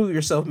is a prove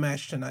yourself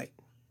match tonight.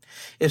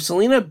 If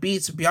Zelina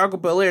beats Bianca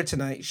Belair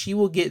tonight, she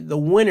will get the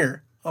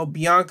winner of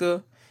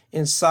Bianca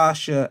and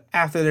Sasha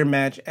after their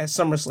match at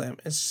SummerSlam,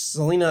 and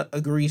Zelina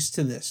agrees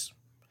to this.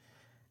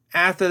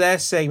 After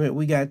that segment,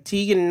 we got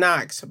Tegan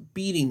Nox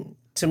beating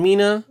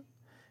Tamina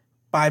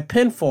by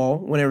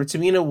pinfall whenever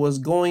Tamina was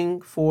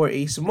going for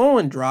a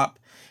Samoan drop,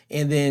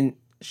 and then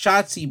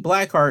Shotzi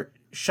Blackheart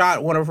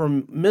shot one of her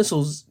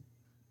missiles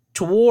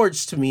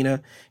towards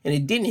Tamina, and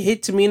it didn't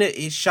hit Tamina,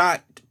 it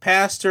shot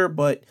past her,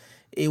 but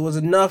it was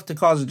enough to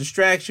cause a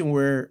distraction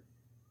where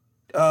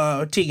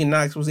Tegan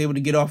Knox was able to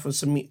get off of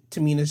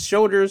Tamina's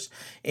shoulders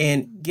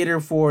and get her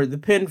for the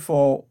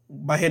pinfall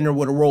by hitting her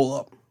with a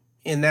roll-up.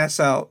 And that's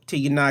how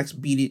Tegan Knox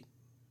beat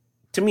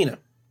Tamina.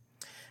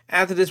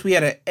 After this, we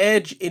had an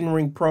Edge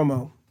in-ring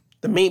promo.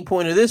 The main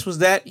point of this was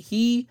that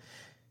he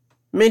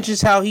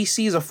mentions how he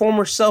sees a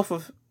former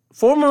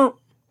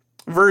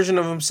version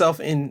of himself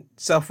in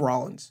Seth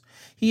Rollins.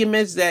 He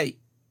admits that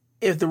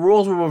if the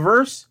roles were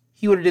reversed,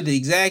 he would have did the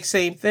exact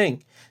same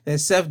thing that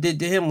Seth did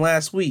to him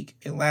last week.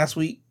 And last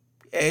week,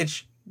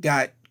 Edge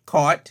got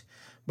caught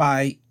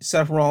by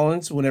Seth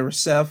Rollins whenever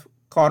Seth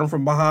caught him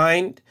from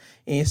behind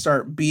and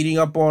started beating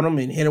up on him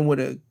and hit him with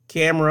a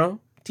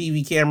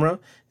TV camera.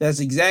 That's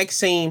the exact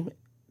same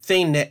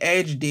thing that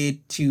Edge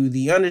did to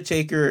The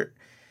Undertaker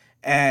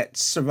at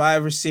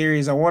Survivor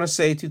Series, I want to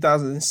say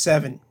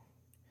 2007.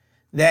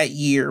 That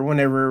year,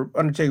 whenever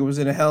Undertaker was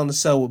in a Hell in a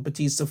Cell with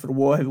Batista for the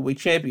World Heavyweight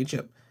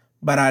Championship.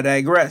 But I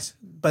digress.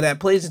 But that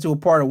plays into a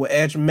part of what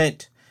Edge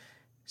meant.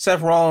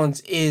 Seth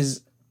Rollins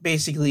is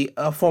basically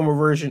a former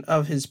version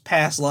of his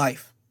past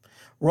life.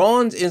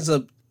 Rollins ends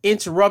up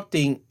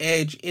interrupting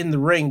Edge in the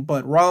ring,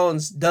 but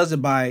Rollins does it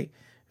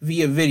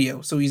via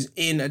video. So he's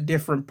in a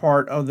different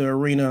part of the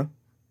arena.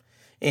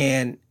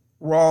 And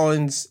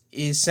Rollins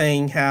is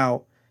saying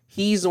how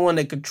he's the one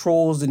that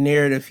controls the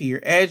narrative here.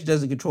 Edge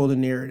doesn't control the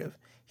narrative.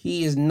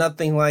 He is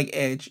nothing like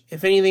Edge.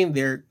 If anything,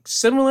 they're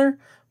similar,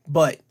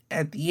 but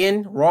at the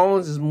end,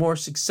 Rollins is more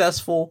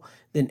successful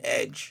than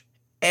Edge.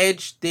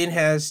 Edge then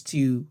has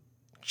to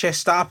just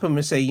stop him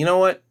and say, you know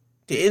what?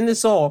 To end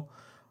this all,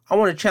 I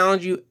want to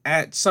challenge you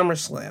at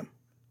SummerSlam.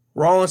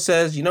 Rollins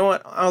says, you know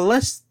what? I'm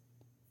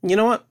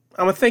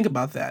going to think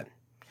about that.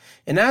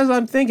 And as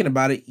I'm thinking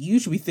about it, you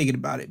should be thinking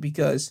about it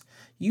because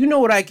you know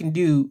what I can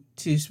do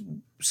to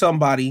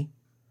somebody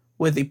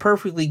with a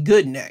perfectly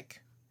good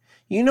neck.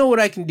 You know what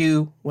I can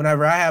do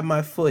whenever I have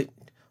my foot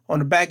on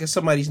the back of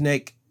somebody's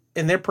neck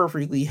and they're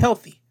perfectly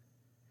healthy.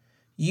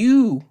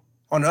 You,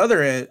 on the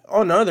other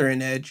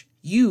end, Edge,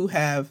 you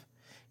have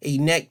a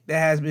neck that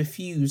has been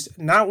fused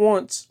not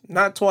once,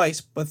 not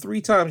twice, but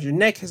 3 times. Your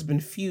neck has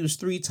been fused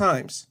 3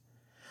 times.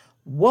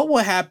 What will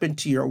happen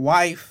to your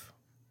wife?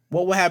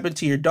 What will happen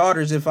to your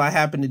daughters if I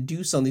happen to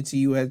do something to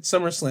you at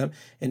SummerSlam?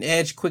 And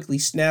Edge quickly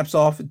snaps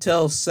off and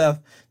tells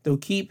Seth they'll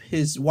keep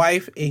his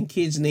wife and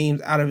kids'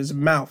 names out of his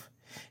mouth.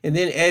 And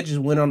then Edge just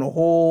went on a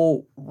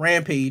whole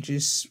rampage,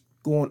 just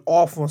going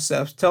off on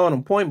Seth, telling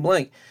him point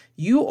blank,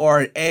 you are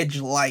an Edge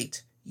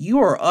light. You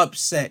are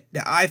upset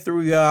that I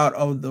threw you out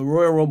of the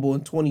Royal Rumble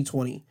in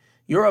 2020.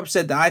 You're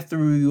upset that I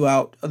threw you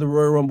out of the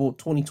Royal Rumble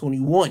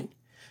 2021.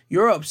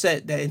 You're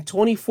upset that in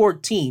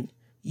 2014,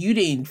 you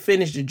didn't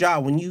finish the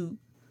job when you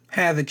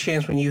had the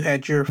chance when you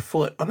had your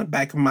foot on the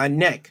back of my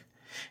neck.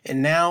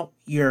 And now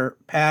your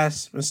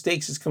past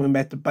mistakes is coming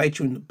back to bite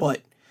you in the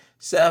butt.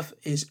 Seth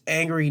is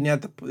angry, and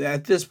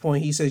at this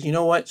point, he says, you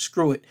know what?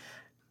 Screw it.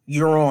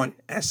 You're on.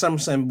 At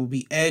SummerSlam will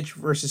be Edge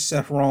versus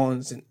Seth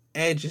Rollins, and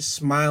Edge is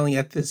smiling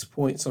at this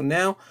point. So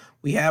now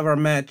we have our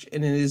match,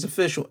 and it is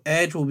official.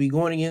 Edge will be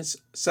going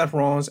against Seth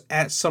Rollins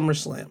at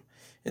SummerSlam.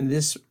 And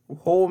this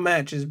whole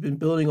match has been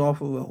building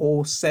off of a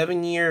whole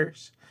 7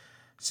 years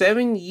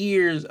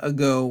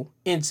ago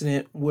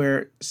incident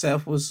where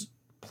Seth was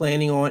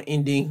planning on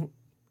ending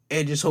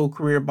Edge's whole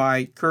career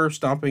by curb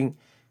stomping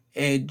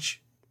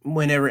Edge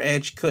whenever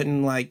Edge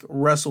couldn't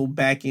wrestle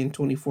back in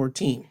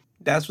 2014.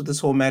 That's what this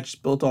whole match is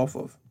built off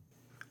of.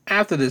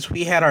 After this,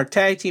 we had our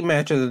tag team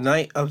match of the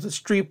night of the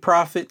Street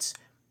Profits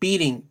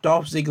beating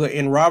Dolph Ziggler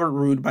and Robert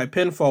Roode by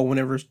pinfall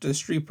whenever the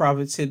Street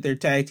Profits hit their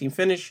tag team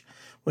finish,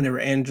 whenever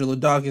Angelo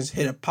Dawkins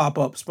hit a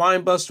pop-up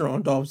spine buster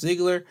on Dolph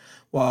Ziggler,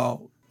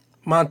 while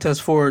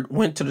Montez Ford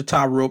went to the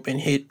top rope and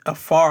hit a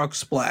frog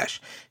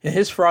splash. And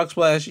his frog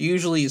splash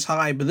usually is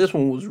high, but this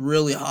one was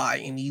really high,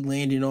 and he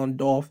landed on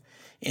Dolph,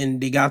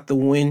 and they got the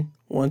win,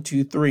 1,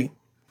 2, 3.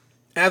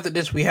 After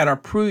this, we had our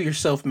Prove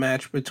Yourself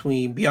match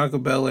between Bianca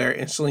Belair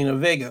and Zelina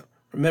Vega.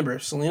 Remember,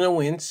 if Zelina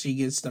wins, she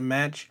gets the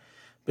match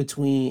with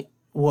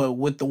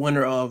the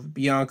winner of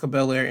Bianca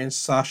Belair and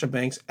Sasha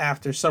Banks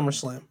after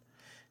SummerSlam.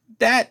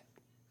 That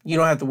you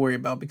don't have to worry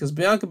about because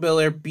Bianca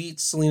Belair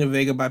beats Zelina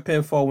Vega by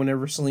pinfall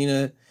whenever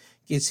Zelina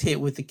gets hit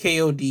with the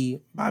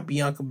KOD by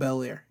Bianca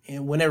Belair.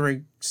 And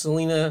whenever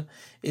Zelina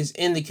is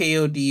in the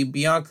KOD,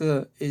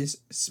 Bianca is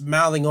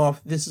mouthing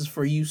off, "This is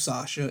for you,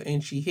 Sasha,"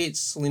 and she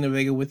hits Zelina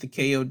Vega with the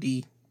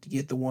KOD to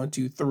get the 1,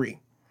 2, 3.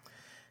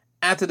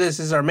 After this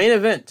is our main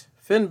event.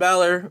 Finn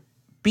Balor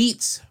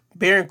beats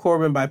Baron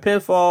Corbin by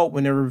pinfall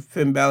whenever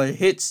Finn Balor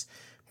hits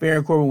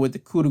Baron Corbin with the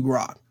coup de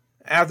grace.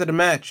 After the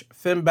match,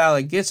 Finn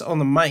Balor gets on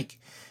the mic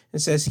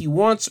and says he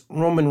wants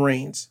Roman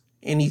Reigns.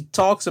 And he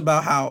talks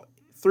about how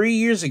 3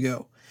 years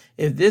ago,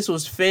 if this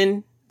was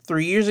Finn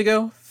 3 years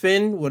ago,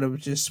 Finn would have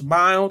just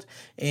smiled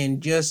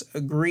and just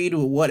agreed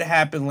with what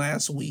happened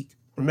last week.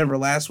 Remember,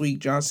 last week,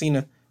 John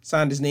Cena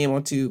signed his name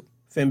onto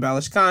Finn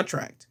Balor's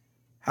contract.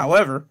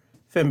 However,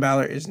 Finn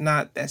Balor is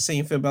not that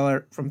same Finn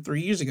Balor from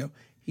 3 years ago.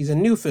 He's a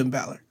new Finn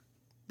Balor.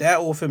 That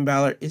old Finn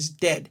Balor is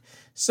dead.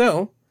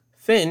 So,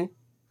 Finn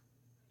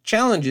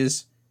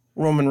challenges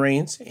Roman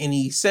Reigns, and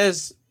he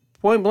says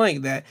point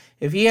blank that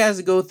if he has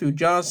to go through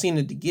John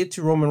Cena to get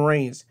to Roman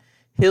Reigns,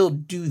 he'll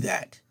do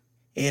that.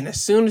 And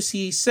as soon as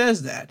he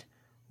says that,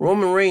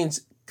 Roman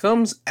Reigns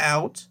comes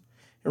out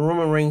and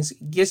Roman Reigns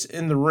gets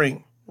in the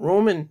ring.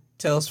 Roman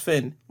tells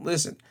Finn,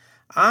 listen,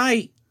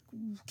 I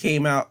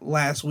came out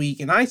last week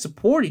and I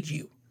supported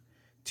you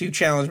to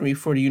challenge me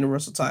for the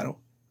Universal title.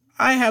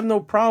 I have no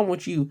problem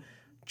with you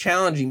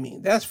challenging me.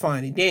 That's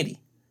fine and dandy.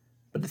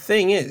 But the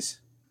thing is,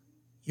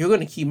 you're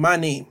going to keep my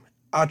name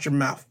out your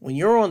mouth. When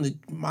you're on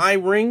my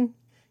ring,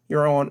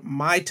 you're on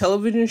my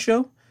television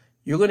show,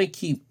 you're going to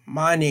keep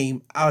my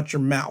name out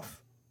your mouth.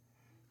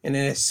 And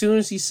then as soon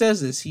as he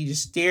says this, he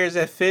just stares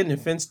at Finn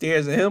and Finn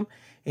stares at him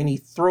and he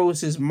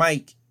throws his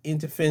mic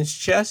into Finn's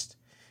chest.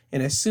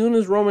 And as soon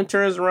as Roman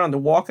turns around to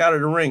walk out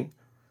of the ring,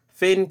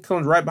 Finn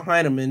comes right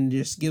behind him and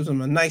just gives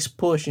him a nice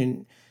push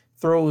and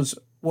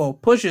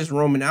pushes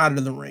Roman out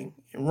of the ring.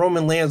 And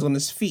Roman lands on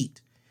his feet.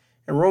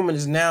 And Roman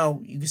is now,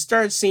 you can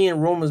start seeing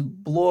Roman's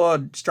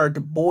blood start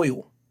to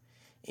boil.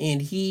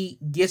 And he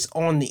gets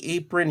on the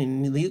apron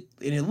and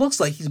it looks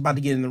like he's about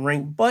to get in the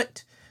ring.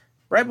 But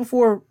right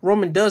before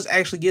Roman does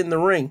actually get in the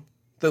ring,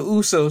 the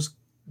Usos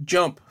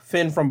jump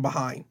Finn from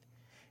behind.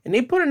 And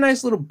they put a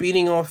nice little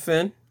beating on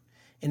Finn.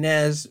 And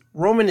as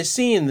Roman is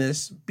seeing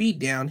this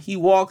beatdown, he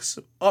walks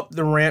up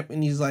the ramp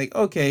and he's like,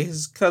 okay,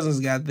 his cousins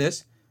got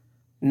this.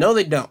 No,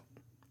 they don't.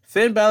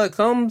 Finn Balor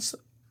comes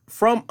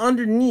from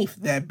underneath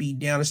that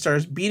beatdown and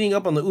starts beating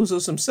up on the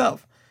Usos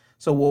himself.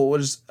 So what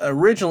was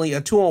originally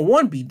a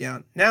 2-on-1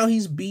 beatdown, now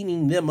he's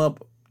beating them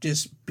up,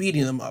 just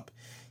beating them up.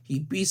 He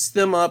beats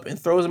them up and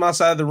throws them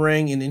outside the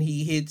ring, and then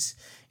he hits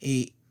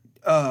a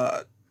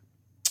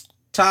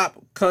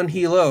top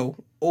Conhilo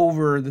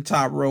over the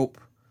top rope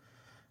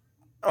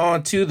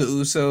onto the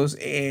Usos,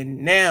 and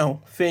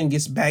now Finn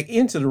gets back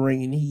into the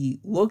ring and he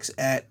looks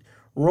at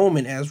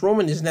Roman as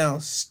Roman is now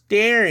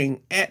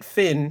staring at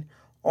Finn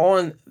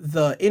on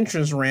the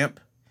entrance ramp,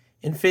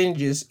 and Finn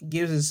just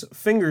gives his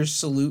fingers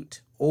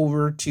salute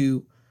over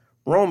to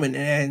Roman,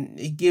 and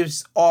it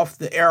gives off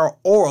the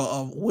aura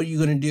of what are you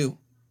going to do?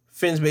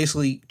 Finn's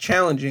basically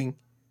challenging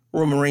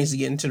Roman Reigns to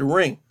get into the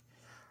ring.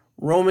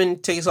 Roman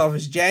takes off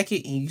his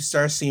jacket and you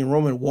start seeing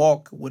Roman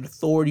walk with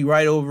authority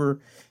right over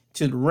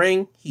to the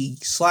ring. He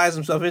slides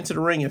himself into the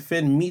ring and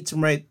Finn meets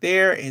him right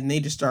there and they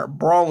just start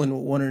brawling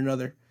with one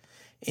another.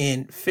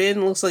 And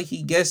Finn looks like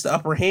he gets the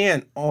upper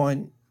hand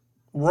on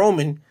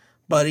Roman,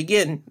 but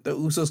again, the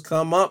Usos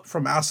come up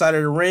from outside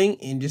of the ring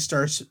and just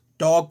starts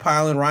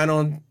dogpiling right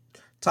on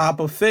top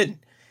of Finn.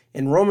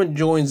 And Roman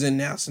joins in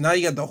now. So now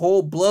you got the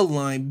whole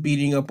bloodline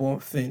beating up on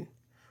Finn.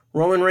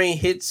 Roman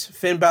Reigns hits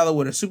Finn Balor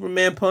with a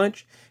Superman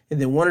punch,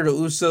 and then one of the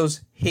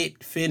Usos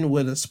hit Finn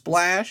with a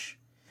splash.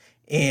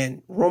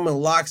 And Roman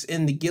locks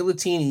in the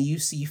guillotine, and you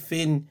see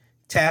Finn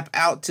tap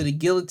out to the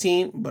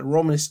guillotine, but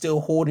Roman is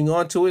still holding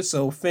on to it,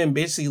 so Finn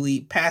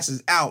basically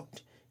passes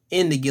out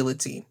in the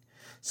guillotine.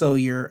 So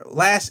your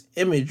last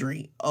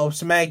imagery of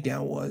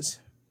SmackDown was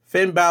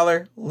Finn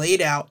Balor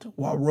laid out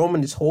while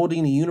Roman is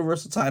holding the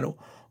Universal title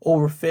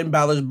over Finn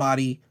Balor's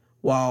body,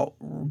 while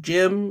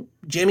Jimmy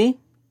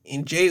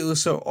and Jey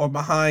Uso are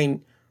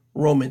behind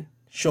Roman,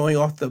 showing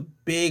off the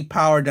big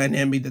power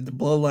dynamic that the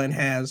Bloodline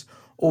has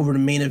over the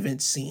main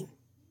event scene.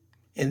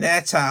 And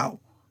that's how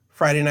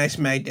Friday Night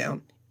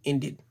SmackDown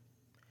ended.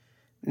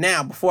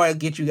 Now, before I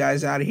get you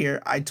guys out of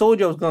here, I told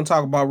you I was going to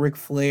talk about Ric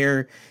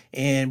Flair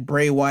and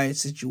Bray Wyatt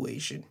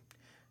situation.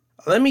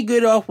 Let me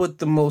get off with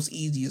the most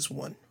easiest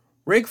one.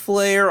 Ric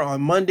Flair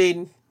on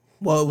Monday,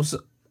 well, it was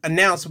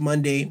announced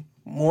Monday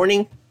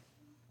morning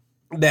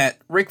that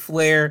Ric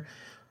Flair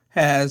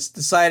has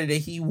decided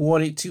that he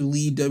wanted to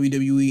leave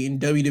WWE, and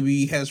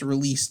WWE has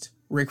released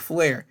Ric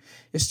Flair.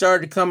 It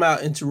started to come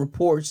out into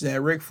reports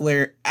that Ric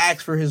Flair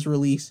asked for his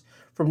release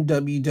from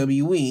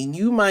WWE. And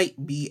you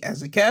might be,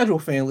 as a casual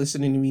fan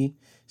listening to me,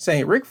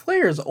 saying, Ric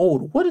Flair is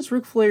old. What is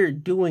Ric Flair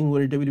doing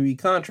with a WWE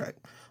contract?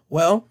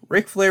 Well,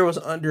 Ric Flair was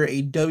under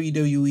a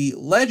WWE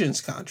Legends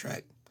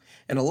contract.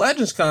 And a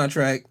Legends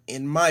contract,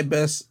 in my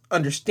best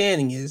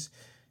understanding, is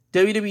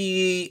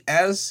WWE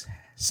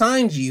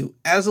signs you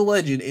as a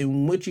legend,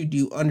 and what you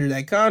do under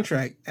that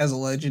contract as a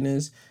legend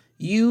is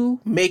you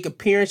make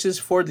appearances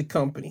for the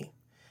company.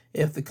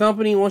 If the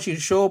company wants you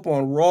to show up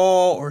on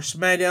Raw or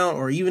SmackDown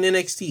or even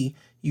NXT,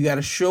 you got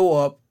to show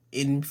up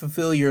and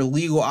fulfill your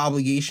legal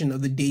obligation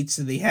of the dates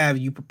that they have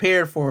you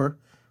prepared for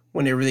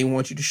whenever they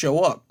want you to show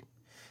up.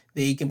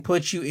 They can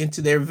put you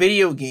into their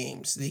video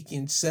games. They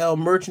can sell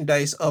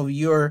merchandise of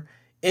your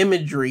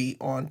imagery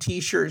on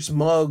t-shirts,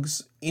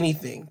 mugs,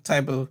 anything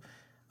type of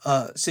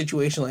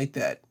situation like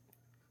that.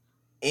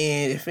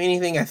 And if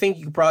anything, I think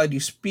you could probably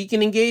do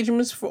speaking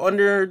engagements for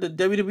under the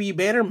WWE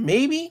banner,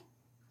 maybe.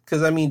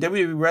 Because, I mean,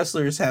 WWE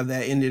wrestlers have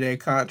that into their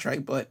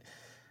contract, but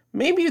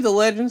maybe the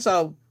Legends,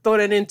 I'll throw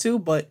that in too.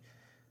 But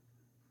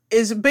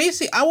it's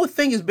basically, I would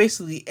think it's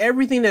basically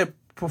everything that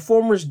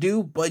performers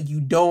do, but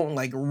you don't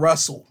like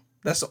wrestle.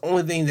 That's the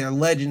only thing that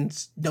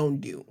Legends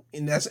don't do.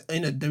 And that's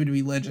in a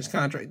WWE Legends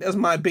contract. That's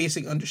my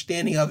basic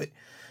understanding of it.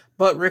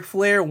 But Ric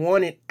Flair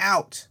wanted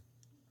out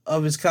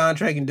of his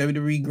contract in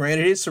WWE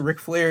granted it. So Ric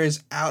Flair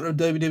is out of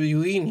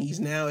WWE and he's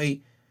now a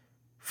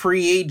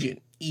free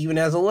agent. Even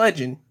as a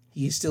legend,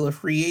 he's still a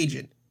free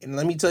agent. And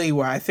let me tell you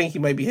where I think he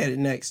might be headed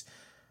next.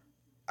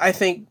 I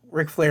think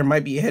Ric Flair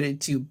might be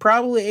headed to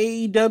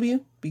probably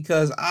AEW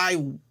because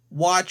I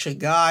watch a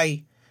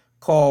guy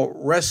called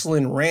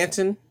Wrestling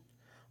Rantin'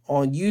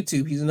 on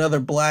YouTube. He's another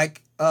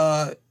black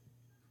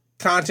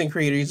content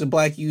creator. He's a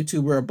black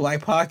YouTuber, a black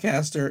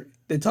podcaster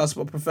that talks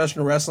about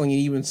professional wrestling and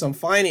even some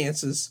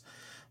finances.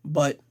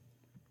 But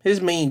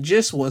his main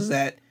gist was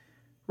that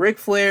Ric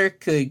Flair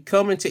could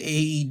come into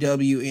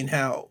AEW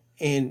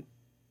and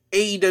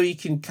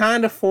AEW can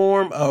kind of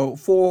form a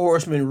Four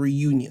Horsemen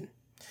reunion.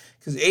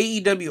 Because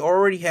AEW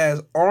already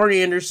has Arn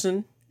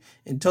Anderson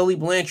and Tully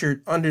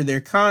Blanchard under their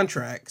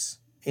contracts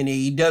in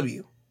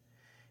AEW.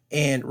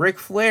 And Ric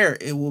Flair,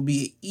 it will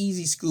be an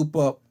easy scoop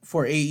up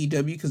for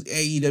AEW because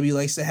AEW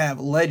likes to have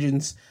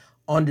legends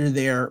under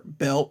their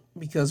belt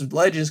because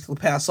legends can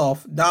pass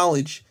off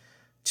knowledge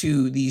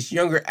to these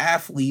younger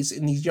athletes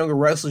and these younger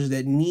wrestlers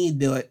that need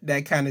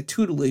that kind of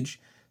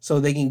tutelage so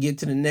they can get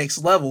to the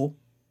next level.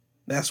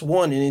 That's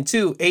one. And then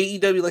two,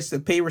 AEW likes to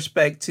pay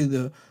respect to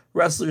the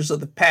wrestlers of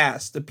the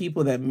past, the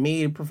people that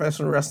made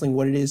professional wrestling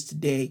what it is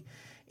today,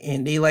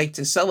 and they like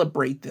to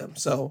celebrate them.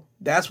 So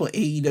that's what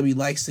AEW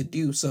likes to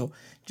do. So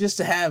just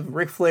to have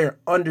Ric Flair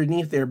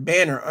underneath their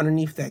banner,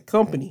 underneath that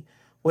company,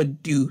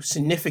 would do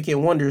significant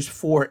wonders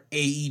for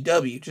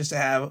AEW. Just to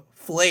have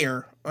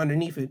Flair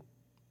underneath it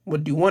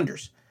would do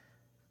wonders.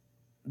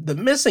 The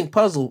missing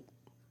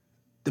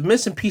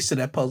piece of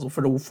that puzzle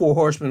for the Four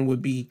Horsemen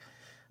would be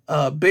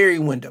Barry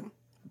Windham.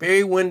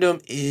 Barry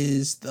Windham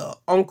is the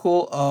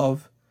uncle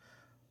of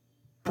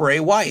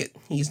Bray Wyatt.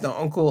 He's the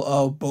uncle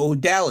of Bo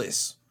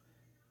Dallas.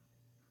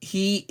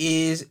 He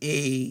is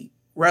a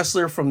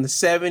wrestler from the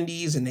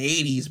 70s and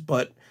the 80s,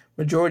 but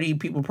majority of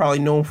people probably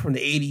know him from the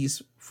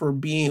 80s for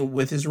being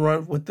with his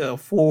run with the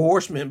Four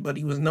Horsemen, but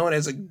he was known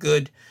as a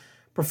good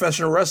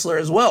professional wrestler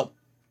as well.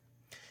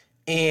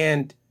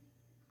 And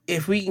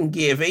if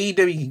AEW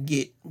can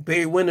get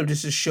Barry Windham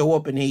just to show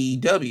up in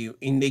AEW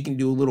and they can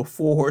do a little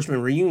Four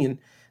Horsemen reunion,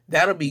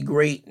 that'll be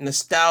great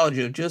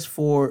nostalgia just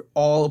for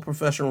all of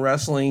professional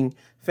wrestling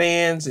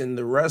fans and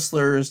the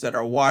wrestlers that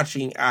are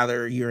watching,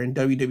 either you're in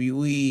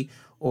WWE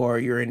or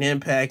you're in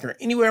Impact or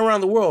anywhere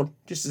around the world,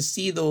 just to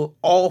see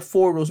all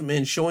four of those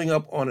men showing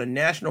up on a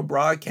national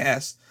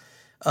broadcast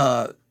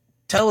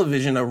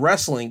television, a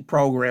wrestling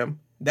program.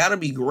 That'll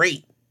be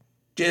great.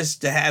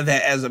 Just to have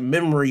that as a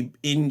memory,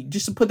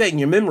 just to put that in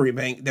your memory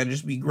bank, that'd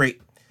just be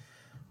great.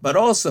 But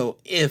also,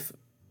 if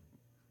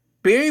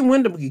Barry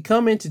Windham could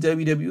come into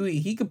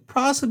WWE, he could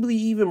possibly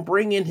even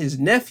bring in his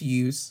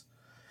nephews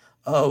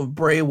of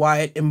Bray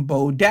Wyatt and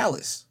Bo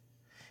Dallas.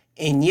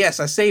 And yes,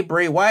 I say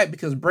Bray Wyatt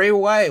because Bray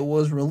Wyatt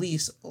was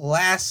released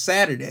last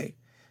Saturday.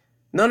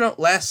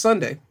 Last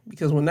Sunday.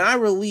 Because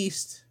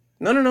last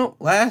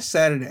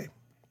Saturday.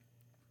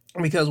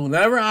 Because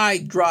whenever I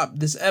dropped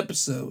this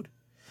episode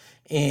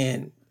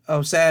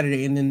of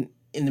Saturday, and then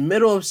in the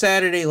middle of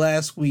Saturday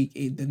last week,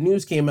 the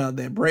news came out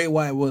that Bray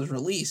Wyatt was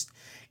released.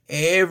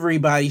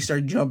 Everybody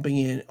started jumping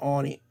in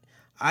on it.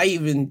 I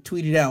even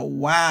tweeted out,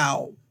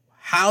 wow,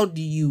 how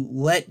do you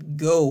let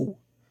go?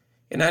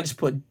 And I just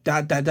put ...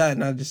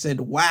 and I just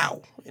said,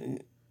 wow.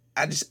 And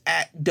I just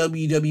at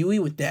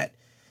WWE with that.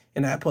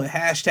 And I put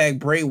hashtag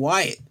Bray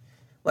Wyatt.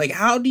 Like,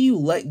 how do you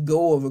let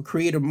go of a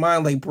creative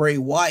mind like Bray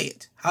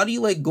Wyatt? How do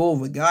you let go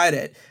of a guy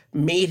that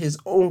made his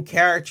own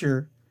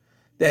character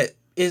that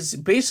is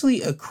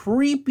basically a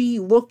creepy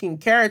looking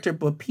character,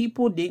 but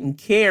people didn't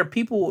care.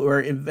 People were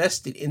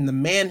invested in the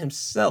man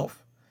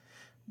himself,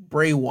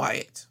 Bray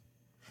Wyatt.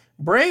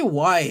 Bray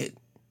Wyatt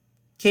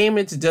came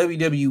into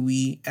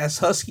WWE as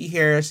Husky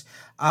Harris,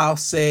 I'll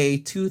say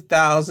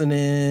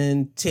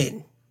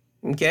 2010,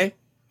 okay?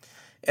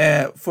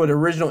 For the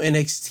original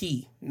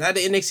NXT. Not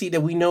the NXT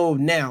that we know of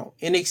now.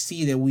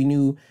 NXT that we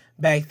knew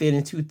back then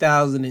in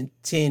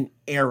 2010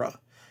 era.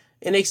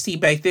 NXT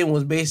back then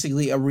was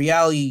basically a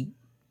reality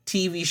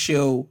TV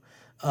show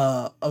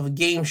of a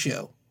game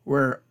show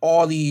where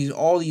all these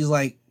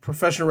like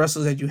professional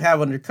wrestlers that you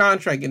have under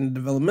contract in the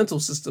developmental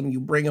system, you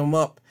bring them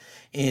up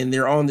and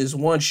they're on this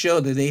one show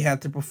that they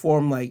have to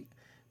perform like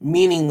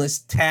meaningless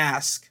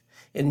tasks,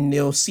 and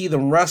they'll see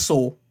them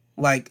wrestle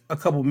like a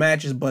couple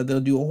matches, but they'll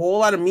do a whole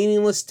lot of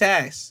meaningless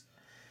tasks,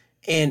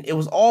 and it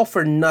was all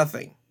for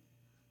nothing.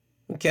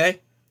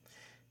 Okay,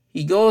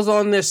 he goes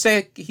on NXT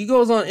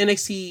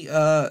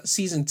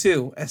season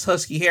 2 as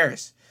Husky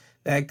Harris.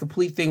 That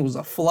complete thing was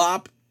a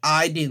flop.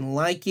 I didn't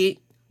like it.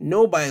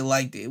 Nobody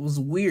liked it. It was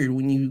weird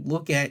when you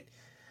look at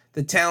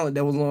the talent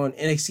that was on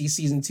NXT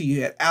season 2.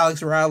 You had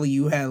Alex Riley,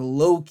 you had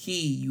Low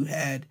Key, you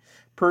had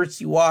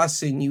Percy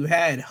Watson, you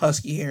had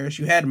Husky Harris,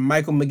 you had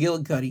Michael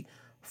McGillicuddy,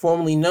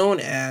 formerly known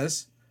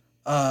as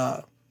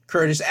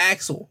Curtis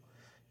Axel.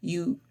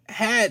 You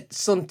had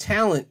some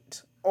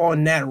talent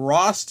on that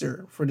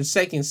roster for the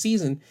second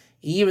season.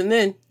 Even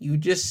then, you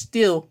just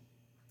still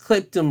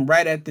clipped them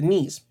right at the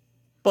knees.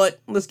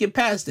 But let's get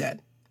past that.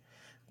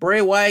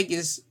 Bray Wyatt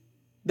is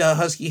the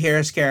Husky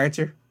Harris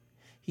character.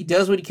 He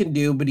does what he can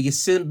do, but he gets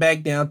sent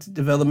back down to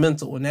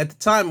developmental. And at the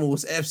time, it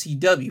was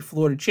FCW,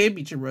 Florida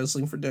Championship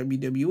Wrestling for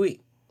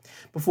WWE.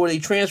 Before they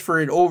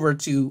transferred it over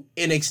to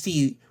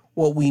NXT,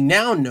 what we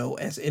now know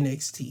as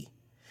NXT.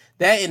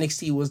 That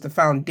NXT was the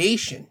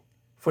foundation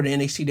for the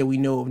NXT that we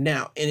know of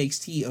now.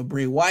 NXT of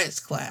Bray Wyatt's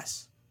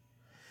class.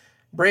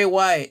 Bray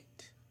Wyatt,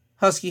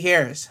 Husky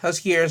Harris.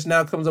 Husky Harris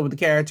now comes up with the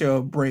character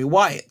of Bray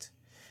Wyatt.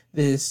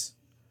 This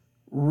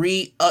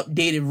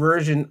re-updated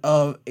version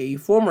of a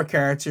former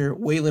character,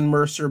 Waylon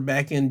Mercer,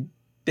 back in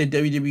the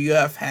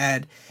WWF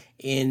had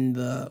in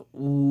the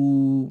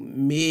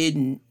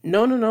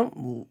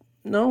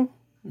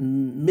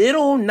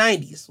middle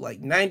 90s, like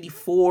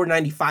 94,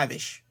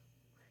 95-ish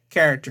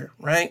character,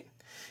 right?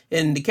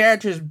 And the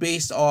character is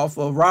based off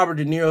of Robert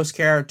De Niro's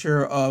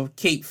character of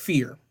Cape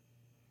Fear.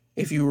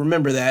 If you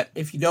remember that.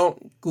 If you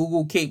don't,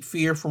 Google Cape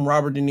Fear from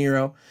Robert De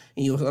Niro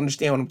and you'll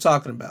understand what I'm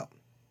talking about.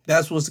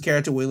 That was the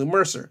character Waylon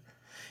Mercer.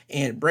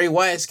 And Bray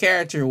Wyatt's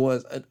character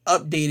was an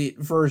updated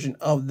version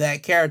of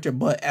that character,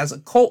 but as a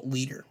cult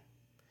leader.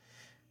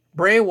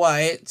 Bray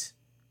Wyatt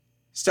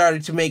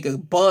started to make a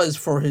buzz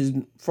for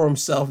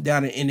himself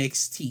down in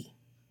NXT.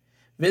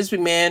 Vince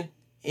McMahon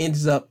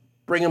ends up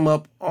bringing him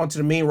up onto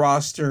the main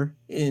roster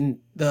in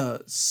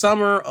the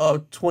summer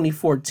of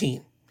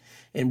 2014.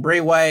 And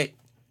Bray Wyatt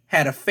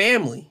had a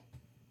family,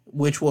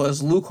 which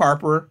was Luke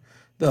Harper,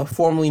 the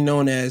formerly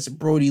known as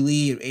Brody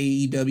Lee of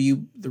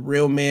AEW, the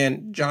Real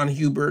Man, John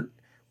Hubert,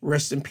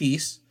 rest in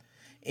peace,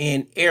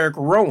 and Eric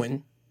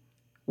Rowan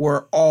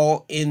were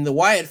all in the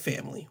Wyatt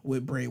family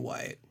with Bray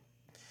Wyatt.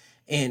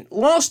 And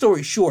long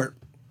story short,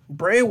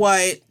 Bray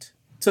Wyatt's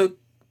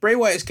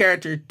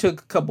character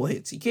took a couple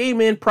hits. He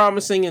came in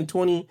promising in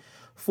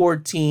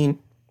 2013.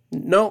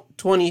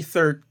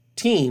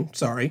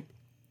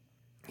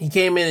 He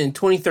came in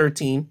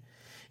 2013.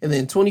 And then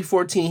in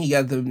 2014, he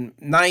got the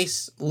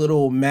nice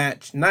little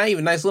match, not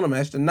even nice little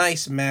match, the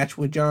nice match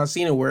with John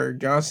Cena where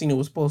John Cena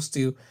was supposed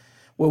to,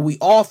 where we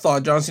all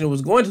thought John Cena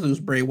was going to lose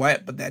Bray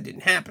Wyatt, but that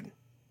didn't happen.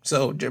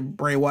 So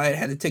Bray Wyatt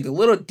had to take a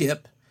little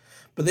dip,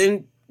 but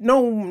then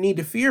no need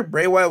to fear.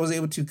 Bray Wyatt was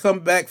able to come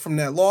back from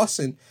that loss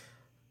and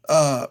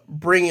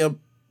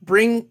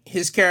bring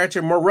his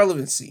character more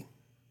relevancy.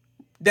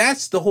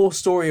 That's the whole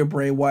story of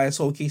Bray Wyatt's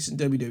whole case in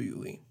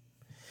WWE.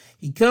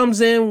 He comes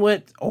in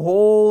with a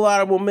whole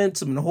lot of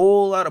momentum and a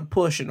whole lot of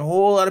push and a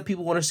whole lot of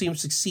people want to see him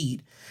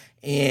succeed.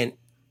 And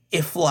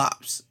it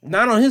flops.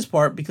 Not on his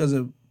part because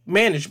of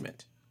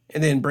management.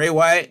 And then Bray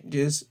Wyatt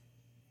just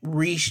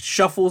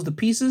reshuffles the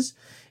pieces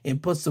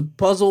and puts the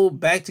puzzle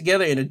back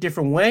together in a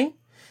different way.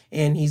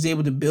 And he's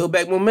able to build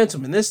back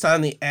momentum. And this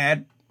time they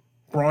add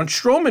Braun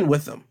Strowman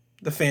with them,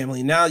 the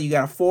family. Now you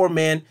got a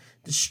 4-man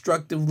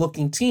destructive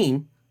looking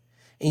team.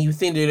 And you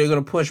think that they're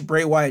going to push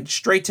Bray Wyatt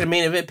straight to the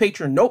main event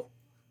picture. Nope.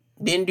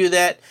 Didn't do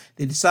that.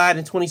 They decided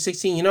in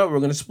 2016, we're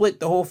going to split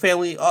the whole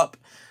family up.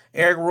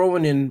 Eric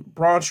Rowan and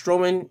Braun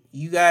Strowman,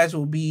 you guys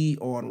will be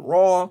on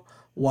Raw,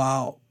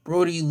 while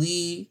Brody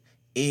Lee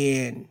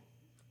and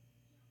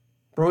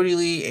Bray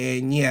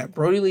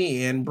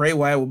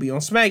Wyatt will be on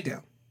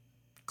SmackDown.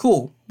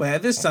 Cool. But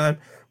at this time,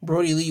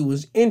 Brody Lee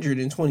was injured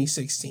in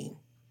 2016.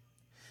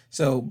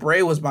 So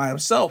Bray was by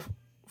himself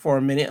for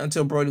a minute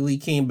until Brody Lee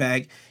came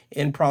back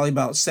in probably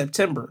about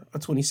September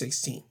of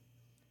 2016.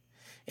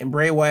 And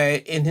Bray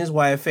Wyatt and his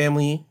Wyatt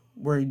family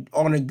were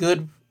on a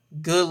good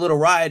little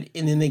ride,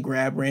 and then they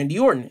grabbed Randy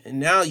Orton. And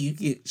now you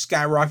get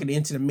skyrocketed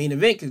into the main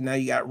event because now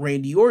you got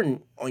Randy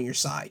Orton on your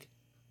side.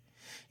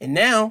 And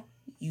now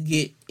you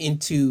get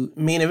into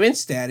main event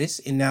status,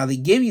 and now they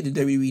give you the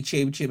WWE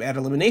Championship at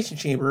Elimination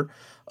Chamber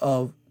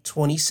of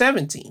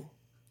 2017.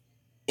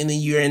 And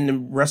then you're in the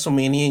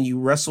WrestleMania and you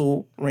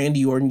wrestle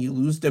Randy Orton, you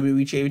lose the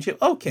WWE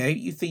Championship. Okay,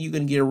 you think you're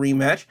going to get a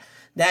rematch.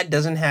 That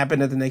doesn't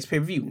happen at the next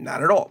pay-per-view.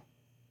 Not at all.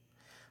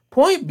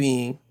 Point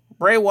being,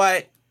 Bray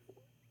Wyatt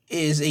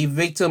is a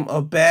victim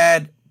of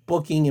bad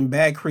booking and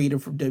bad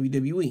creative from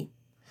WWE.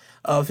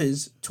 Of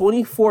his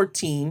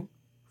 2014,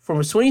 from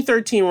his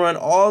 2013 run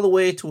all the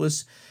way to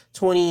his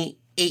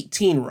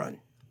 2018 run.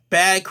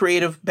 Bad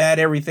creative, bad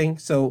everything.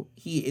 So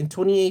in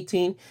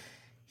 2018,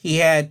 he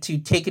had to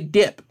take a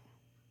dip.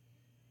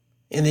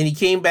 And then he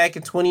came back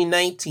in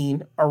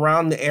 2019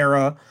 around the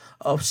era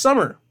of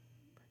Summer.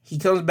 He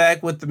comes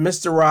back with the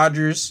Mr.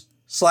 Rogers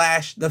 /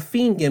 the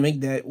Fiend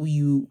gimmick that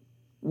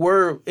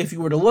if you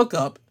were to look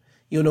up,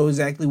 you'll know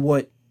exactly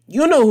who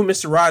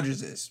Mr.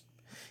 Rogers is.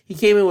 He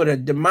came in with a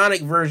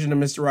demonic version of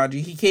Mr.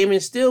 Rogers. He came in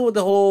still with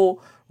the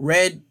whole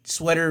red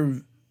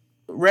sweater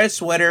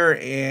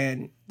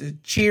and the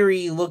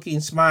cheery looking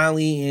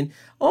smiley and,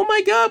 oh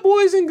my God,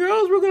 boys and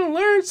girls, we're going to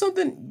learn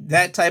something.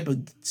 That type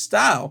of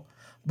style.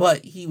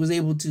 But he was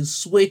able to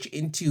switch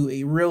into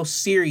a real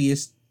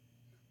serious,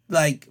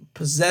 like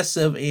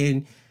possessive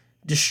and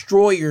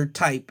destroyer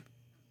type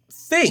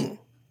thing.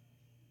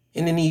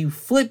 And then he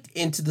flipped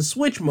into the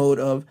switch mode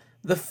of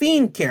the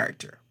Fiend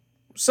character.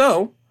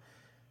 So,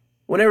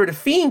 whenever the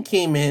Fiend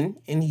came in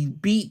and he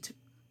beat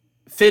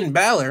Finn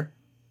Balor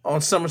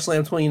on SummerSlam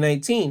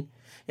 2019,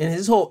 and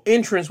his whole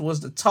entrance was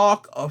the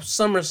talk of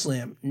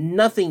SummerSlam,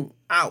 nothing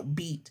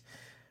outbeat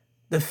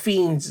The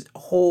Fiend's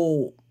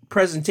whole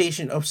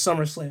presentation of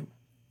SummerSlam.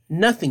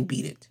 Nothing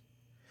beat it.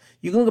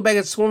 You can look back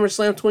at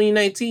SummerSlam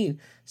 2019.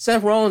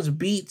 Seth Rollins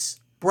beats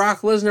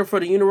Brock Lesnar for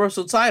the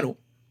Universal title.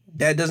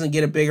 That doesn't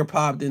get a bigger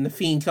pop than The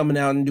Fiend coming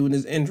out and doing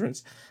his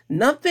entrance.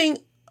 Nothing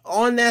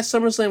on that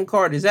SummerSlam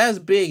card is as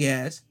big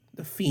as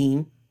The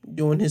Fiend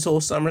doing his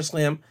whole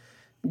SummerSlam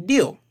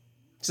deal.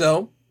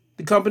 So,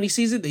 the company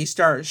sees it. They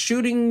start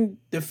shooting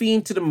The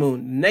Fiend to the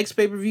moon. The next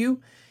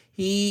pay-per-view,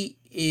 he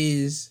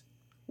is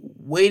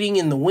waiting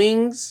in the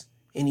wings,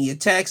 and he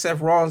attacks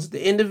Seth Rollins at the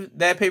end of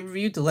that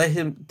pay-per-view to let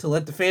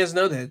the fans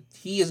know that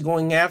he is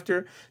going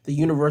after the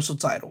Universal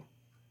title.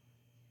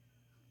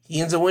 He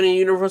ends up winning the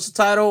Universal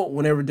title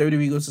whenever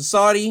WWE goes to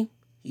Saudi.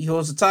 He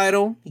holds the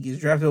title. He gets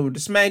drafted over to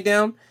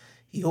SmackDown.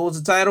 He holds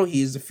the title.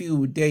 He has the feud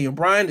with Daniel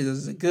Bryan. It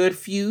is a good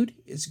feud.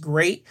 It's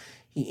great.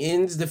 He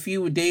ends the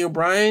feud with Daniel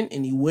Bryan,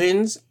 and he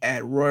wins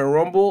at Royal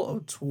Rumble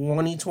of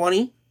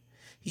 2020.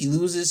 He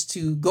loses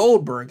to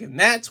Goldberg, and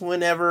that's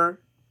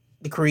whenever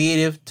the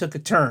creative took a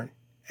turn.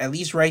 At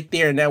least right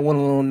there in that one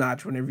little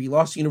notch, whenever he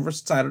lost the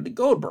Universal title to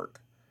Goldberg.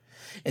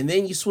 And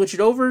then you switch it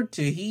over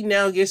to he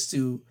now gets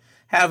to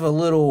have a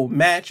little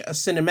match, a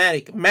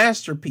cinematic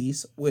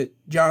masterpiece with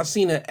John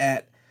Cena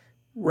at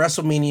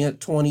WrestleMania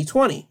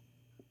 2020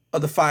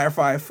 of the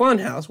Firefly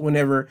Funhouse,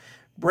 whenever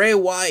Bray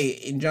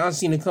Wyatt and John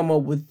Cena come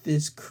up with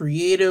this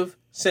creative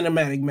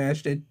cinematic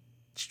match that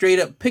straight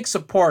up picks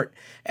apart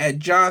at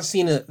John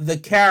Cena, the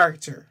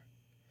character,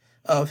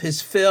 of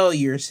his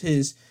failures,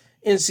 his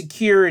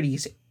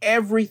insecurities,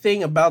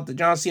 everything about the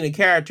John Cena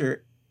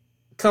character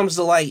comes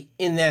to light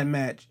in that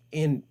match.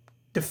 And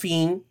The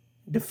Fiend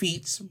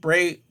defeats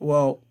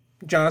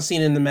John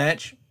Cena in the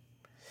match.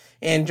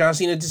 And John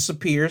Cena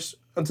disappears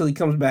until he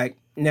comes back,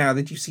 now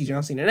that you see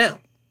John Cena now.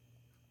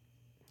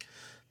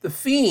 The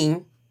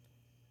Fiend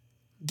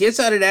gets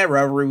out of that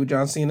rivalry with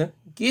John Cena,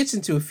 gets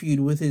into a feud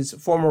with his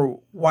former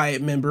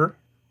Wyatt member,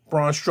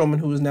 Braun Strowman,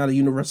 who is now the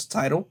Universal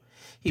title.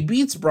 He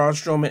beats Braun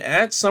Strowman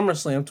at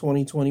SummerSlam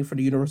 2020 for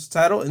the Universal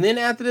title. And then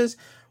after this,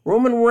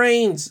 Roman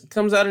Reigns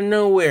comes out of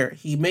nowhere.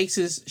 He makes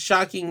his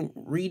shocking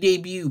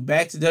re-debut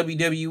back to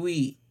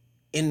WWE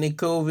in the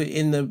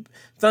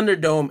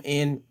Thunderdome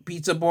and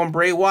beats up on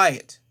Bray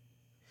Wyatt.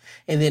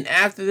 And then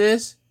after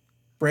this,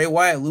 Bray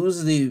Wyatt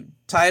loses the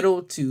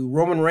title to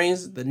Roman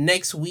Reigns the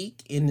next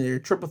week in their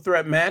triple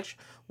threat match,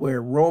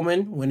 where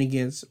Roman went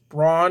against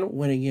Braun,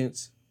 went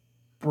against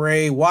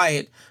Bray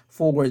Wyatt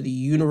for the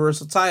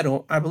Universal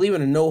title, I believe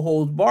in a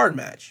no-holds-barred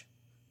match.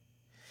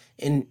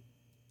 And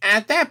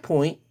at that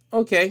point,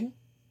 okay,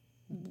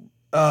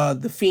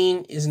 The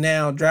Fiend is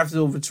now drafted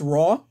over to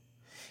Raw,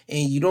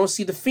 and you don't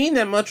see The Fiend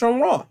that much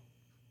on Raw.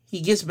 He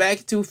gets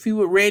back into a feud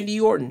with Randy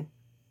Orton.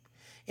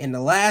 And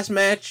the last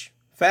match,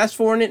 fast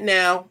forwarding it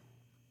now,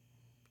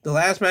 the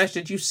last match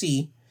that you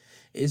see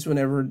is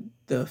whenever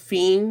The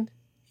Fiend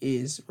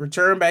is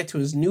returned back to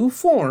his new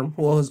form,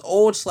 well, his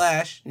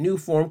old/new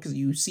form, because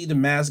you see the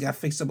mask got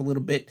fixed up a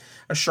little bit,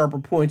 a sharper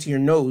point to your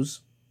nose.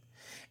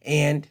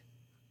 And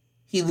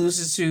he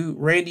loses to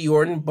Randy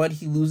Orton, but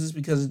he loses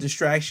because of the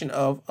distraction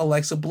of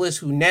Alexa Bliss,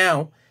 who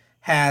now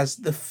has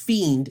The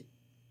Fiend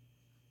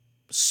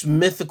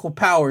mythical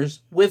powers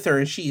with her,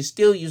 and she is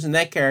still using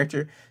that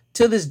character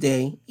to this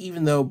day,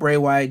 even though Bray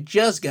Wyatt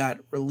just got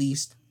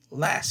released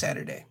last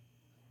Saturday.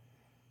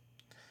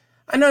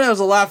 I know that was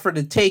a lot for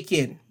to take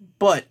in,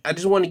 but I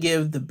just want to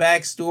give the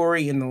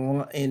backstory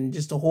and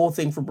just the whole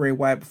thing for Bray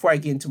Wyatt before I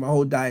get into my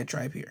whole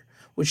diatribe here,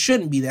 which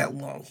shouldn't be that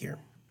long here.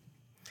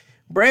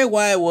 Bray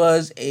Wyatt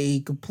was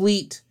a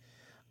complete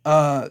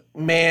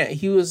man.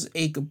 He was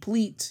a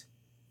complete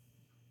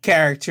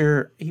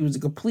character. He was a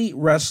complete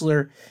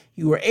wrestler.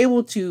 You were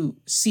able to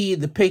see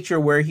the picture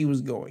where he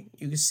was going.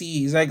 You could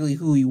see exactly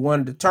who he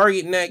wanted to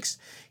target next.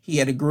 He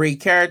had a great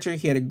character.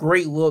 He had a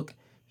great look.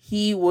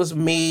 He was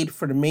made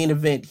for the main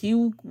event. He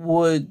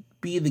would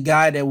be the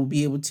guy that would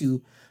be able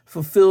to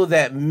fulfill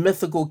that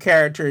mythical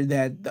character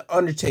that the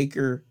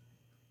Undertaker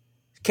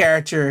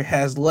character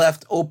has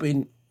left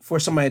open for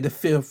somebody to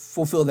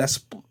fulfill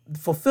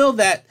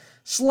that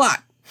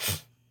slot.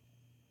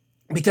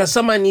 Because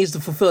somebody needs to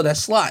fulfill that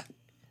slot.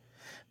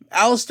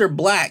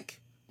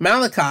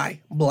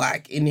 Malachi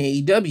Black in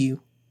AEW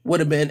would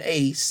have been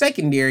a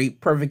secondary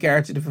perfect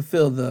character to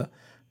fulfill the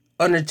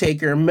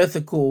Undertaker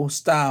mythical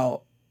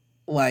style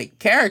like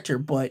character,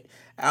 but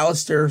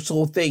Aleister's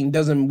whole thing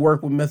doesn't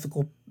work with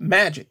mythical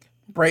magic.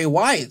 Bray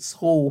Wyatt's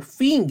whole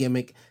Fiend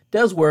gimmick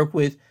does work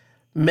with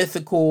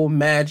mythical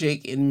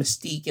magic and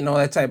mystique and all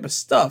that type of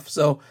stuff.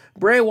 So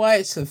Bray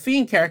Wyatt's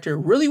Fiend character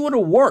really would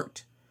have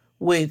worked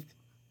with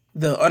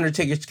the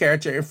Undertaker's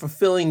character in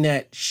fulfilling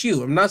that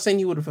shoe. I'm not saying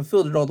he would have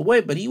fulfilled it all the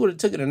way, but he would have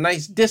took it a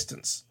nice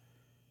distance.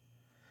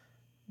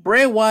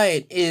 Bray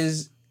Wyatt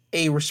is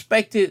a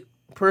respected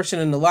person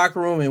in the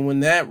locker room, and when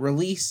that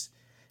release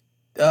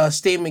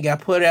statement got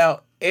put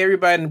out,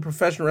 everybody in the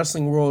professional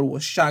wrestling world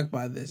was shocked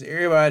by this.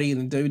 Everybody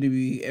in the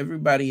WWE,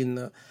 everybody in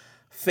the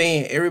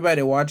fan,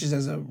 everybody that watches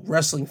as a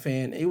wrestling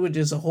fan, it was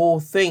just a whole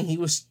thing. He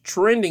was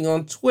trending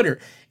on Twitter.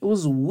 It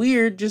was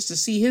weird just to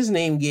see his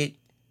name get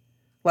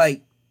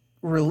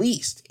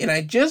released. And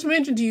I just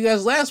mentioned to you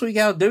guys last week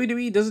how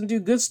WWE doesn't do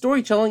good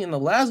storytelling, and the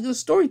last good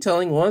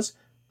storytelling was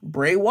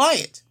Bray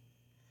Wyatt.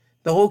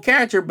 The whole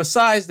character,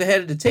 besides the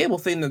head of the table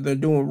thing that they're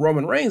doing with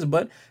Roman Reigns,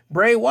 but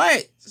Bray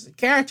Wyatt's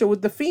character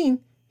with The Fiend,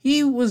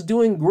 he was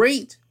doing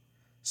great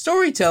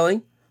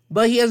storytelling,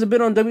 but he hasn't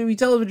been on WWE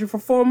television for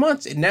 4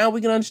 months, and now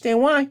we can understand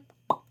why.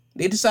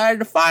 They decided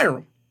to fire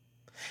him.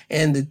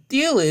 And the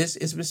deal is,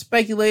 it's been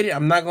speculated,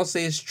 I'm not going to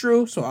say it's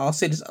true, so I'll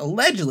say this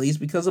allegedly, it's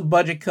because of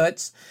budget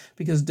cuts,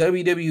 because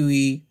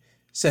WWE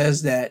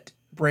says that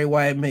Bray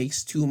Wyatt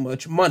makes too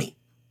much money.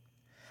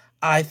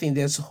 I think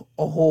that's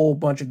a whole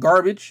bunch of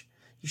garbage.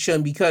 You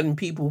shouldn't be cutting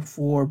people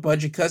for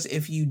budget cuts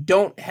if you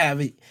don't have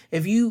it.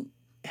 If you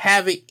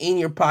have it in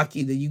your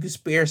pocket that you can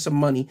spare some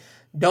money,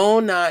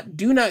 do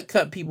not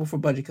cut people for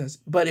budget cuts.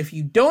 But if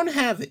you don't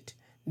have it,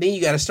 then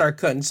you got to start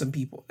cutting some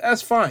people.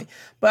 That's fine.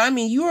 But I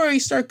mean, you already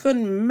start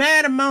cutting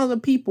mad amounts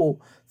of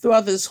people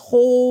throughout this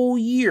whole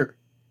year.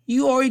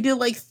 You already did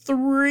like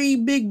 3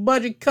 big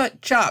budget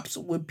cut chops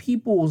with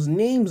people's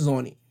names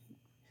on it.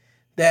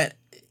 That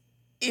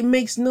it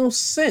makes no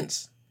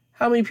sense.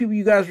 How many people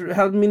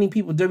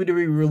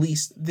WWE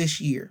released this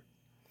year?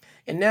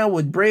 And now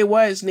with Bray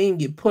Wyatt's name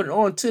get put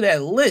onto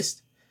that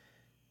list,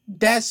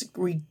 that's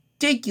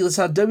ridiculous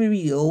how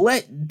WWE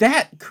let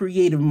that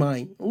creative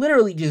mind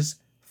literally just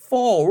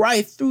fall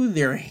right through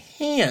their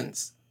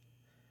hands.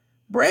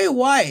 Bray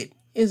Wyatt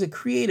is a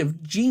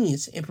creative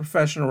genius in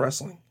professional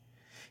wrestling.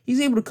 He's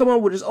able to come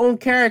up with his own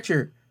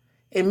character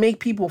and make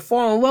people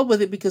fall in love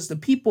with it because the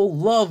people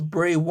love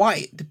Bray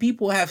Wyatt. The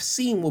people have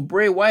seen what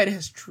Bray Wyatt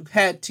has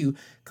had to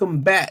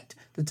combat,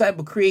 the type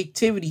of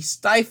creativity,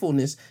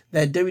 stifleness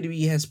that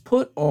WWE has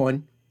put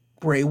on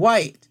Bray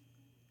Wyatt.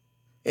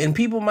 And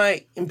people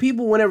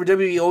whenever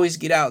WWE always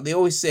get out, they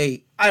always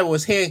say, I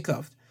was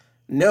handcuffed.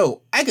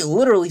 No, I can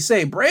literally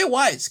say Bray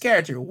Wyatt's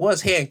character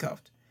was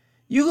handcuffed.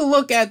 You can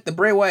look at the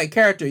Bray Wyatt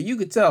character, you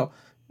could tell,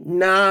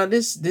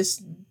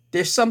 there's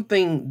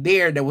something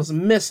there that was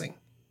missing.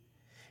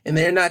 And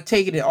they're not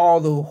taking it all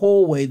the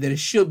whole way that it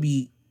should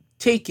be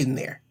taken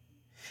there.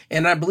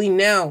 And I believe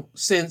now,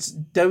 since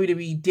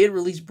WWE did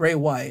release Bray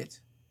Wyatt,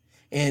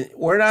 and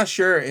we're not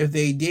sure if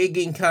they did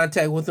get in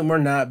contact with him or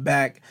not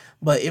back,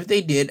 but if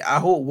they did, I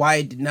hope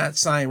Wyatt did not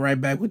sign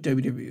right back with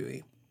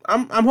WWE.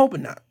 I'm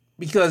hoping not,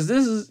 because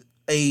this is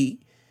a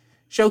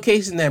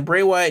showcasing that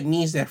Bray Wyatt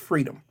needs that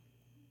freedom.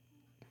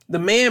 The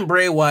man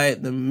Bray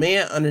Wyatt, the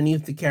man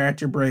underneath the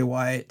character Bray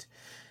Wyatt,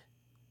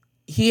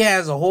 he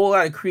has a whole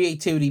lot of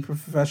creativity for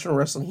professional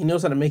wrestling. He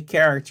knows how to make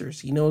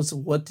characters. He knows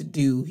what to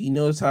do. He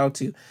knows how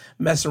to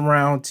mess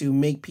around to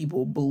make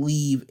people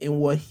believe in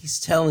what he's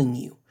telling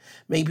you.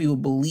 Make people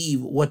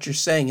believe what you're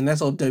saying. And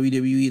that's all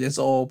WWE, that's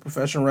all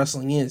professional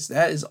wrestling is.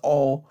 That is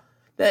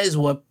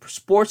what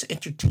sports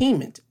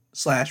entertainment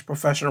 /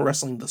 professional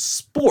wrestling, the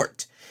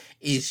sport,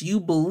 is. You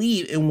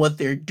believe in what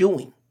they're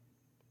doing.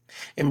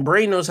 And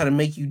Bray knows how to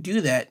make you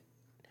do that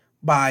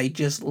by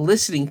just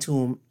listening to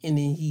him, and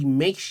then he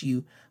makes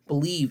you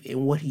believe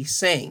in what he's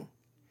saying.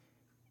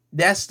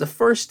 That's the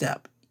first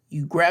step.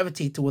 You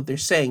gravitate to what they're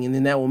saying, and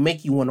then that will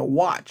make you want to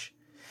watch.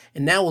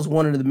 And that was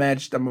one of the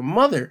matches that my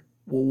mother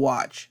will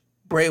watch,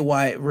 Bray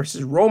Wyatt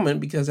versus Roman,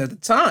 because at the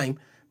time,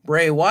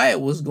 Bray Wyatt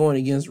was going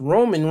against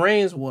Roman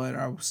Reigns,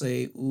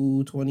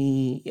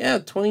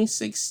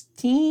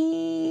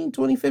 2016,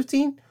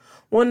 2015,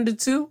 1 of the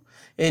 2,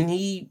 and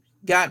he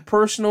got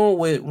personal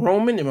with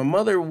Roman, and my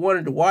mother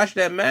wanted to watch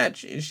that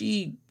match, and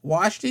she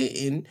watched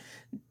it, and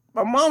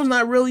my mom's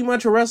not really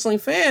much a wrestling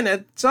fan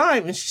at the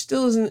time, and she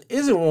still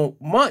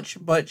isn't much,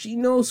 but she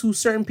knows who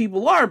certain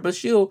people are, but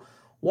she'll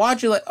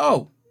watch it like,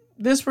 oh,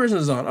 this person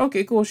is on.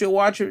 Okay, cool. She'll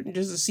watch it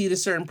just to see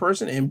this certain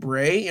person, and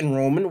Bray and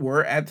Roman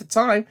were at the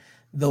time,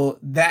 though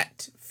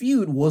that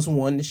feud was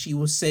one that she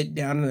will sit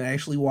down and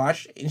actually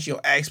watch, and she'll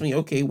ask me,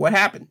 okay, what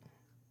happened?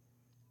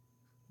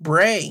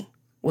 Bray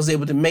was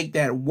able to make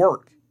that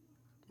work.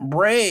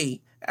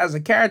 Bray, as a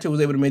character, was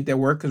able to make that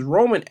work, because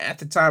Roman at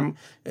the time,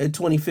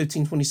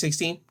 2015,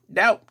 2016,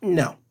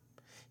 no.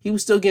 He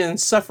was still getting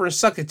suffer and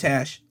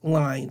succotash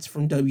lines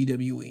from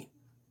WWE.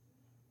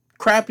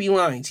 Crappy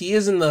lines. He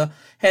isn't the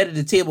head of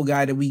the table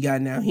guy that we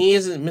got now. He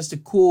isn't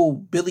Mr. Cool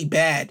Billy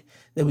Bad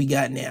that we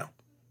got now.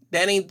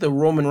 That ain't the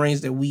Roman Reigns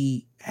that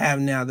we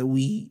have now,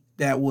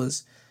 that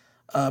was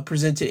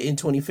presented in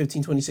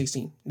 2015,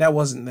 2016. That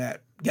wasn't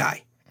that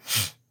guy.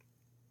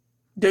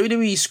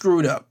 WWE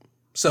screwed up.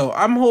 So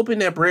I'm hoping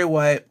that Bray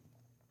Wyatt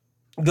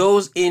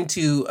goes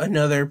into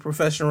another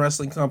professional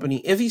wrestling company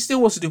if he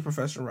still wants to do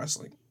professional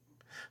wrestling.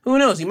 Who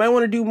knows? He might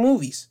want to do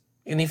movies.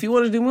 And if he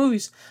wants to do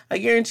movies, I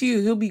guarantee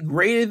you he'll be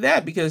great at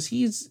that, because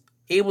he's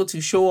able to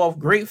show off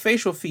great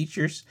facial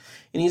features,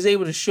 and he's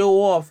able to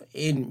show off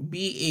and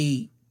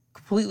be a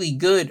completely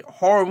good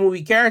horror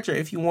movie character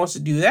if he wants to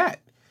do that.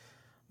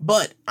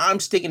 But I'm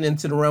sticking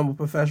into the realm of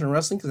professional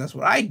wrestling because that's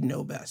what I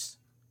know best.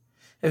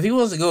 If he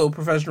wants to go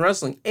professional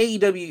wrestling,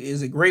 AEW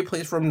is a great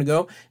place for him to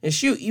go. And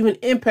shoot, even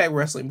Impact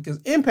Wrestling, because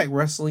Impact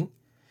Wrestling,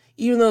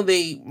 even though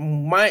they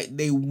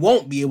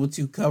won't be able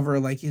to cover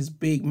like his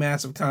big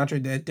massive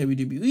contract that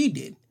WWE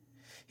did,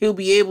 he'll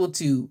be able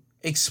to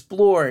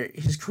explore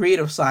his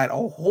creative side a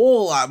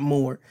whole lot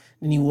more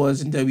than he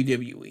was in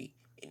WWE.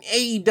 And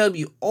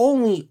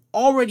AEW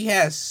already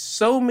has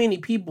so many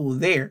people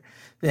there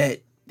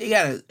that they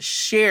gotta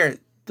share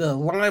the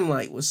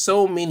limelight with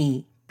so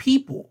many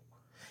people.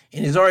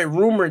 And it's already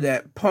rumored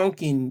that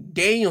Punk and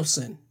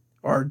Danielson,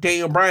 or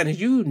Daniel Bryan as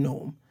you know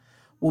him,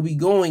 will be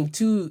going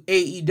to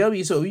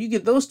AEW. So if you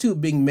get those two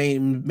big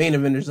main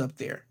eventers up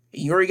there,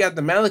 you already got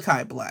the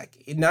Malachi Black,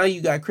 and now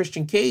you got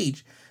Christian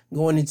Cage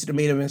going into the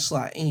main event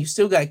slot, and you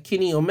still got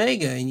Kenny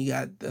Omega, and you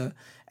got the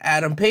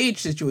Adam Page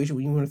situation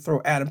when you want to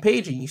throw Adam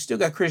Page in. You still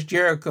got Chris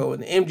Jericho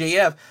and the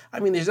MJF. I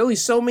mean, there's only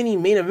so many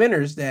main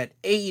eventers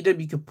that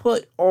AEW could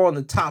put on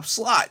the top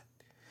slot.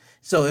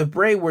 So if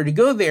Bray were to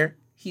go there,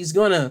 he's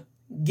going to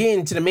get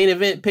into the main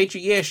event picture,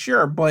 yeah,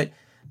 sure, but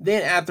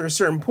then after a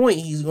certain point,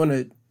 he's going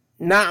to,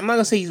 I'm not going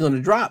to say he's going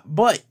to drop,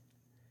 but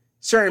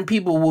certain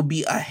people will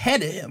be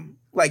ahead of him.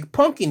 Like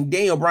Punk and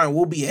Daniel Bryan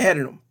will be ahead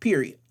of him,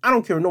 period. I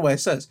don't care what nobody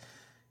says.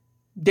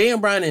 Daniel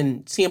Bryan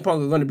and CM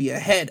Punk are going to be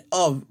ahead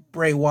of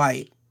Bray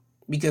Wyatt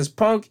because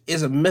Punk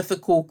is a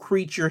mythical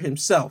creature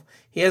himself.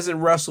 He hasn't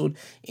wrestled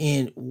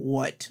in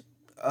what?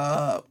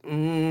 I'll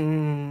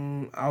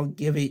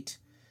give it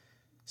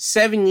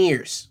 7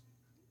 years.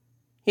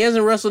 He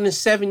hasn't wrestled in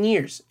 7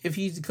 years. If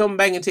he's coming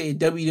back into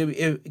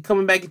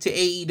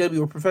AEW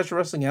or professional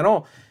wrestling at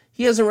all,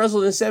 he hasn't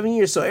wrestled in 7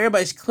 years. So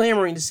everybody's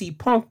clamoring to see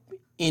Punk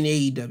in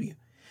AEW.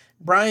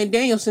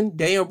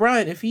 Daniel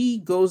Bryan, if he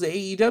goes to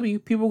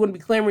AEW, people are going to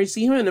be clamoring to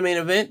see him in the main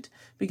event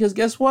because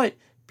guess what?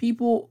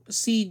 People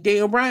see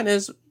Bryan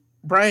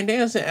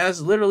Danielson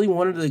as literally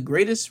one of the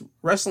greatest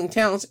wrestling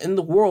talents in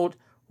the world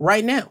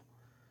right now.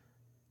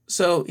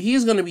 So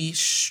he's going to be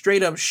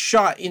straight up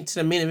shot into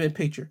the main event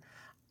picture.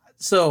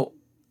 So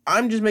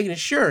I'm just making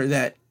sure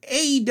that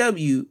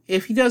AEW,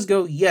 if he does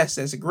go, yes,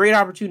 that's a great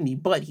opportunity,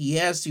 but he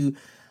has to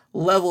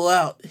level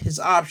out his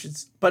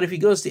options. But if he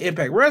goes to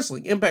Impact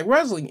Wrestling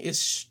is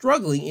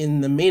struggling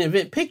in the main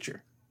event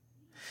picture.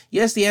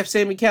 Yes, they have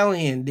Sami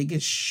Callihan. They can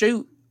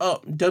shoot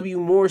up W.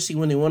 Morrissey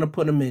when they want to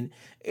put him in.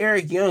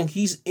 Eric Young,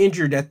 he's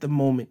injured at the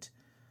moment.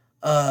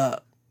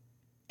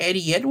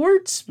 Eddie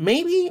Edwards,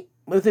 maybe,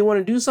 if they want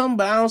to do something,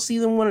 but I don't see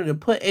them wanting to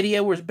put Eddie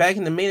Edwards back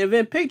in the main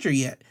event picture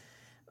yet.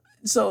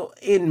 So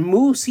in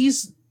Moose,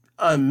 he's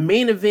a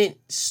main event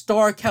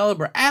star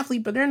caliber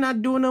athlete, but they're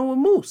not doing that with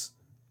Moose.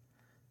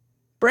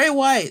 Bray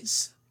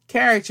Wyatt's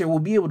character will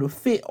be able to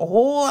fit a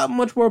whole lot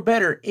much more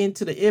better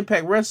into the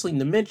Impact Wrestling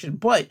dimension,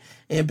 but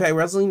Impact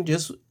Wrestling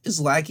just is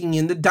lacking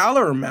in the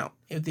dollar amount.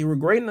 If they were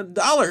great in the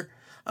dollar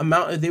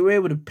amount, if they were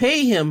able to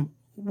pay him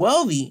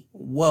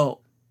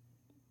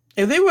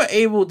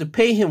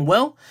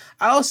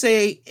I'll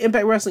say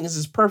Impact Wrestling is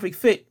his perfect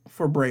fit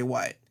for Bray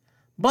Wyatt.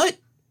 But,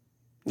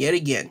 yet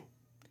again,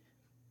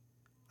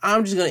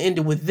 I'm just going to end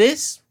it with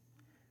this.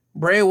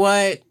 Bray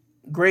Wyatt,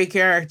 great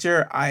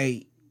character.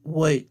 I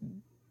would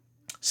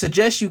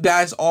suggest you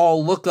guys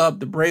all look up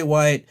the Bray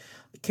Wyatt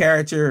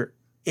character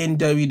in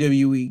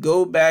WWE.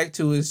 Go back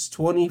to his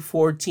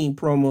 2014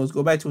 promos,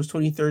 go back to his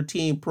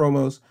 2013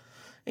 promos,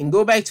 and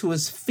go back to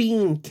his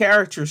Fiend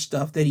character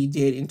stuff that he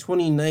did in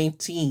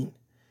 2019.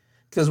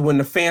 Because when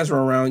the fans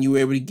were around, you were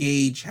able to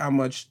gauge how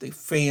much the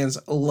fans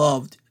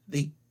loved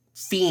the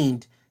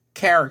Fiend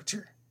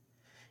character.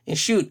 And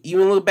shoot,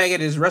 even look back at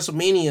his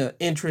WrestleMania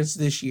entrance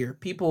this year.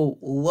 People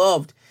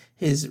loved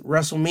his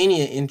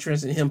WrestleMania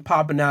entrance and him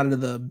popping out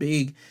of the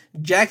big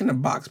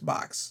Jack-in-the-Box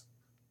box.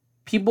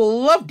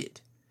 People loved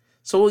it.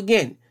 So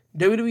again,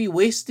 WWE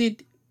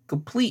wasted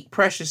complete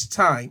precious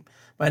time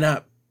by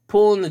not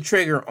pulling the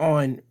trigger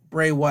on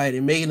Bray Wyatt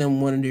and making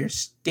him one of their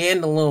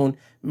standalone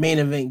main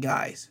event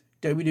guys.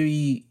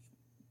 WWE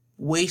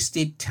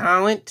wasted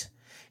talent,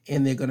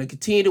 and they're going to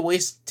continue to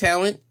waste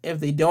talent if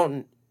they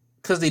don't,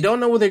 because they don't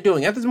know what they're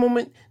doing. At this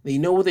moment, they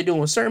know what they're doing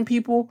with certain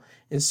people,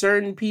 and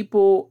certain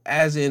people,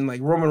 as in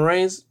like Roman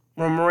Reigns.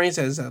 Roman Reigns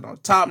has a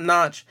top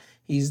notch.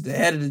 He's the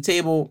head of the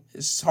table.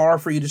 It's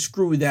hard for you to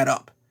screw that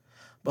up.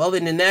 But other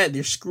than that,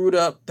 they screwed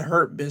up the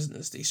Hurt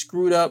Business. They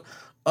screwed up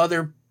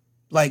other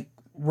like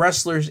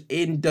wrestlers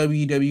in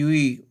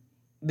WWE.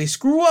 They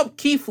screw up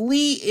Keith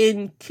Lee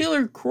and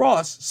Karrion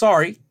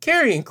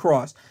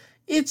Kross.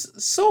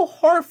 It's so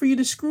hard for you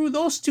to screw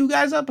those two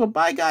guys up, but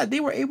by God,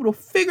 they were able to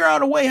figure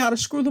out a way how to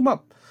screw them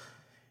up.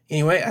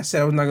 Anyway, I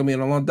said I was not going to be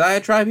on a long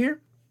diatribe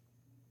here.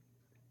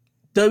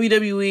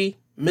 WWE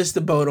missed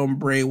the boat on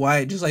Bray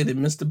Wyatt, just like they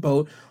missed the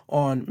boat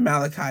on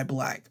Malachi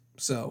Black.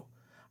 So,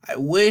 I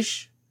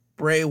wish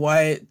Bray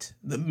Wyatt,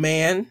 the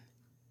man,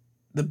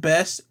 the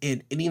best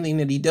in anything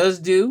that he does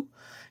do.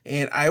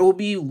 And I will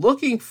be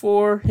looking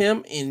for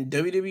him in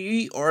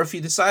WWE, or if he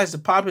decides to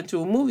pop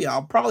into a movie,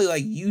 I'll probably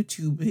like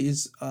YouTube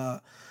his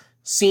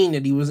scene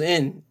that he was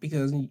in,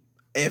 because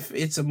if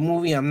it's a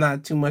movie, I'm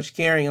not too much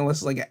caring unless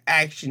it's like an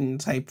action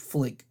type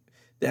flick.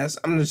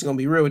 I'm just gonna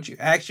be real with you,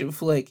 action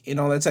flick and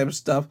all that type of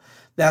stuff.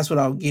 That's what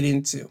I'll get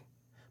into.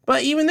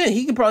 But even then,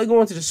 he could probably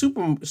go into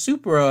the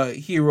super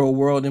hero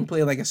world and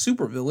play like a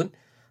super villain.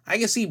 I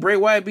can see Bray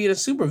Wyatt being a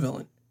super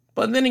villain.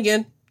 But then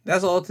again,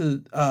 that's all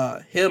to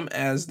him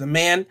as the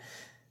man,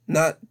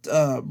 not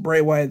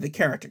Bray Wyatt, the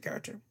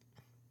character.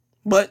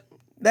 But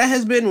that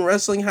has been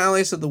Wrestling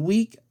Highlights of the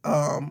Week.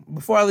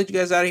 Before I let you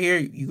guys out of here,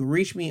 you can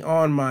reach me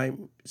on my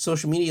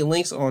social media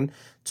links on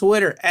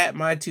Twitter at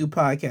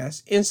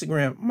My2Podcast,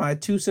 Instagram,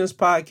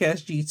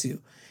 My2CentsPodcast G2.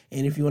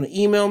 And if you want to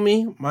email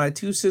me,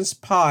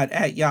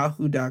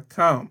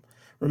 My2CentsPod@yahoo.com.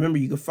 Remember,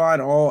 you can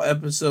find all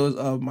episodes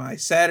of my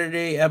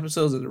Saturday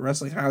episodes of the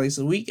Wrestling Highlights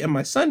of the Week and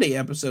my Sunday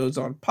episodes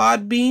on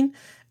Podbean,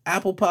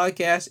 Apple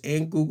Podcasts,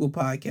 and Google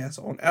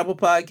Podcasts. On Apple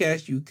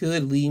Podcasts, you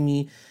could leave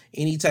me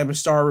any type of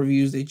star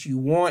reviews that you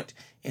want.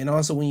 And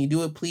also, when you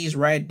do it, please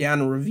write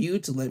down a review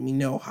to let me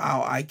know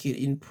how I could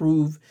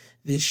improve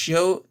this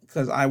show,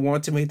 because I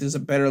want to make this a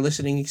better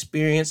listening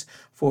experience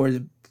for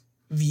the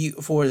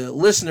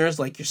listeners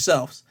like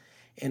yourselves.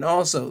 And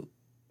also,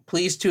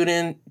 please tune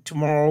in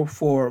tomorrow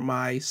for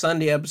my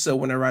Sunday episode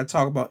whenever I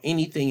talk about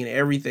anything and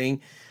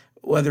everything,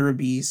 whether it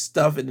be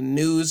stuff in the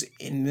news.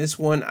 In this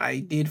one, I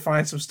did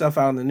find some stuff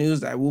out in the news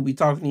that I will be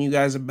talking to you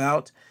guys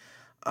about.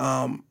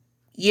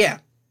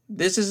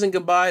 This isn't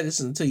goodbye.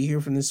 This is until you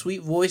hear from the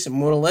sweet voice, and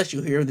more or less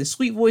you'll hear the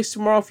sweet voice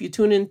tomorrow if you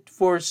tune in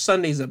for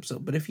Sunday's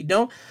episode. But if you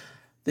don't,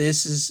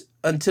 this is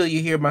until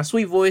you hear my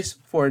sweet voice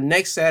for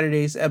next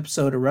Saturday's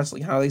episode of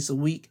Wrestling Highlights of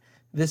the Week.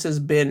 This has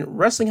been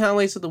Wrestling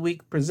Highlights of the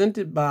Week,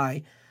 presented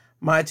by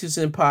My 2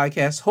 Cent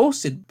Podcast,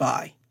 hosted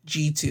by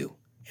G2.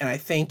 And I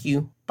thank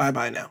you.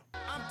 Bye-bye now.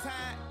 I'm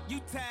tired, you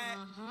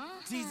tired,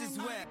 Jesus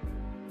wept.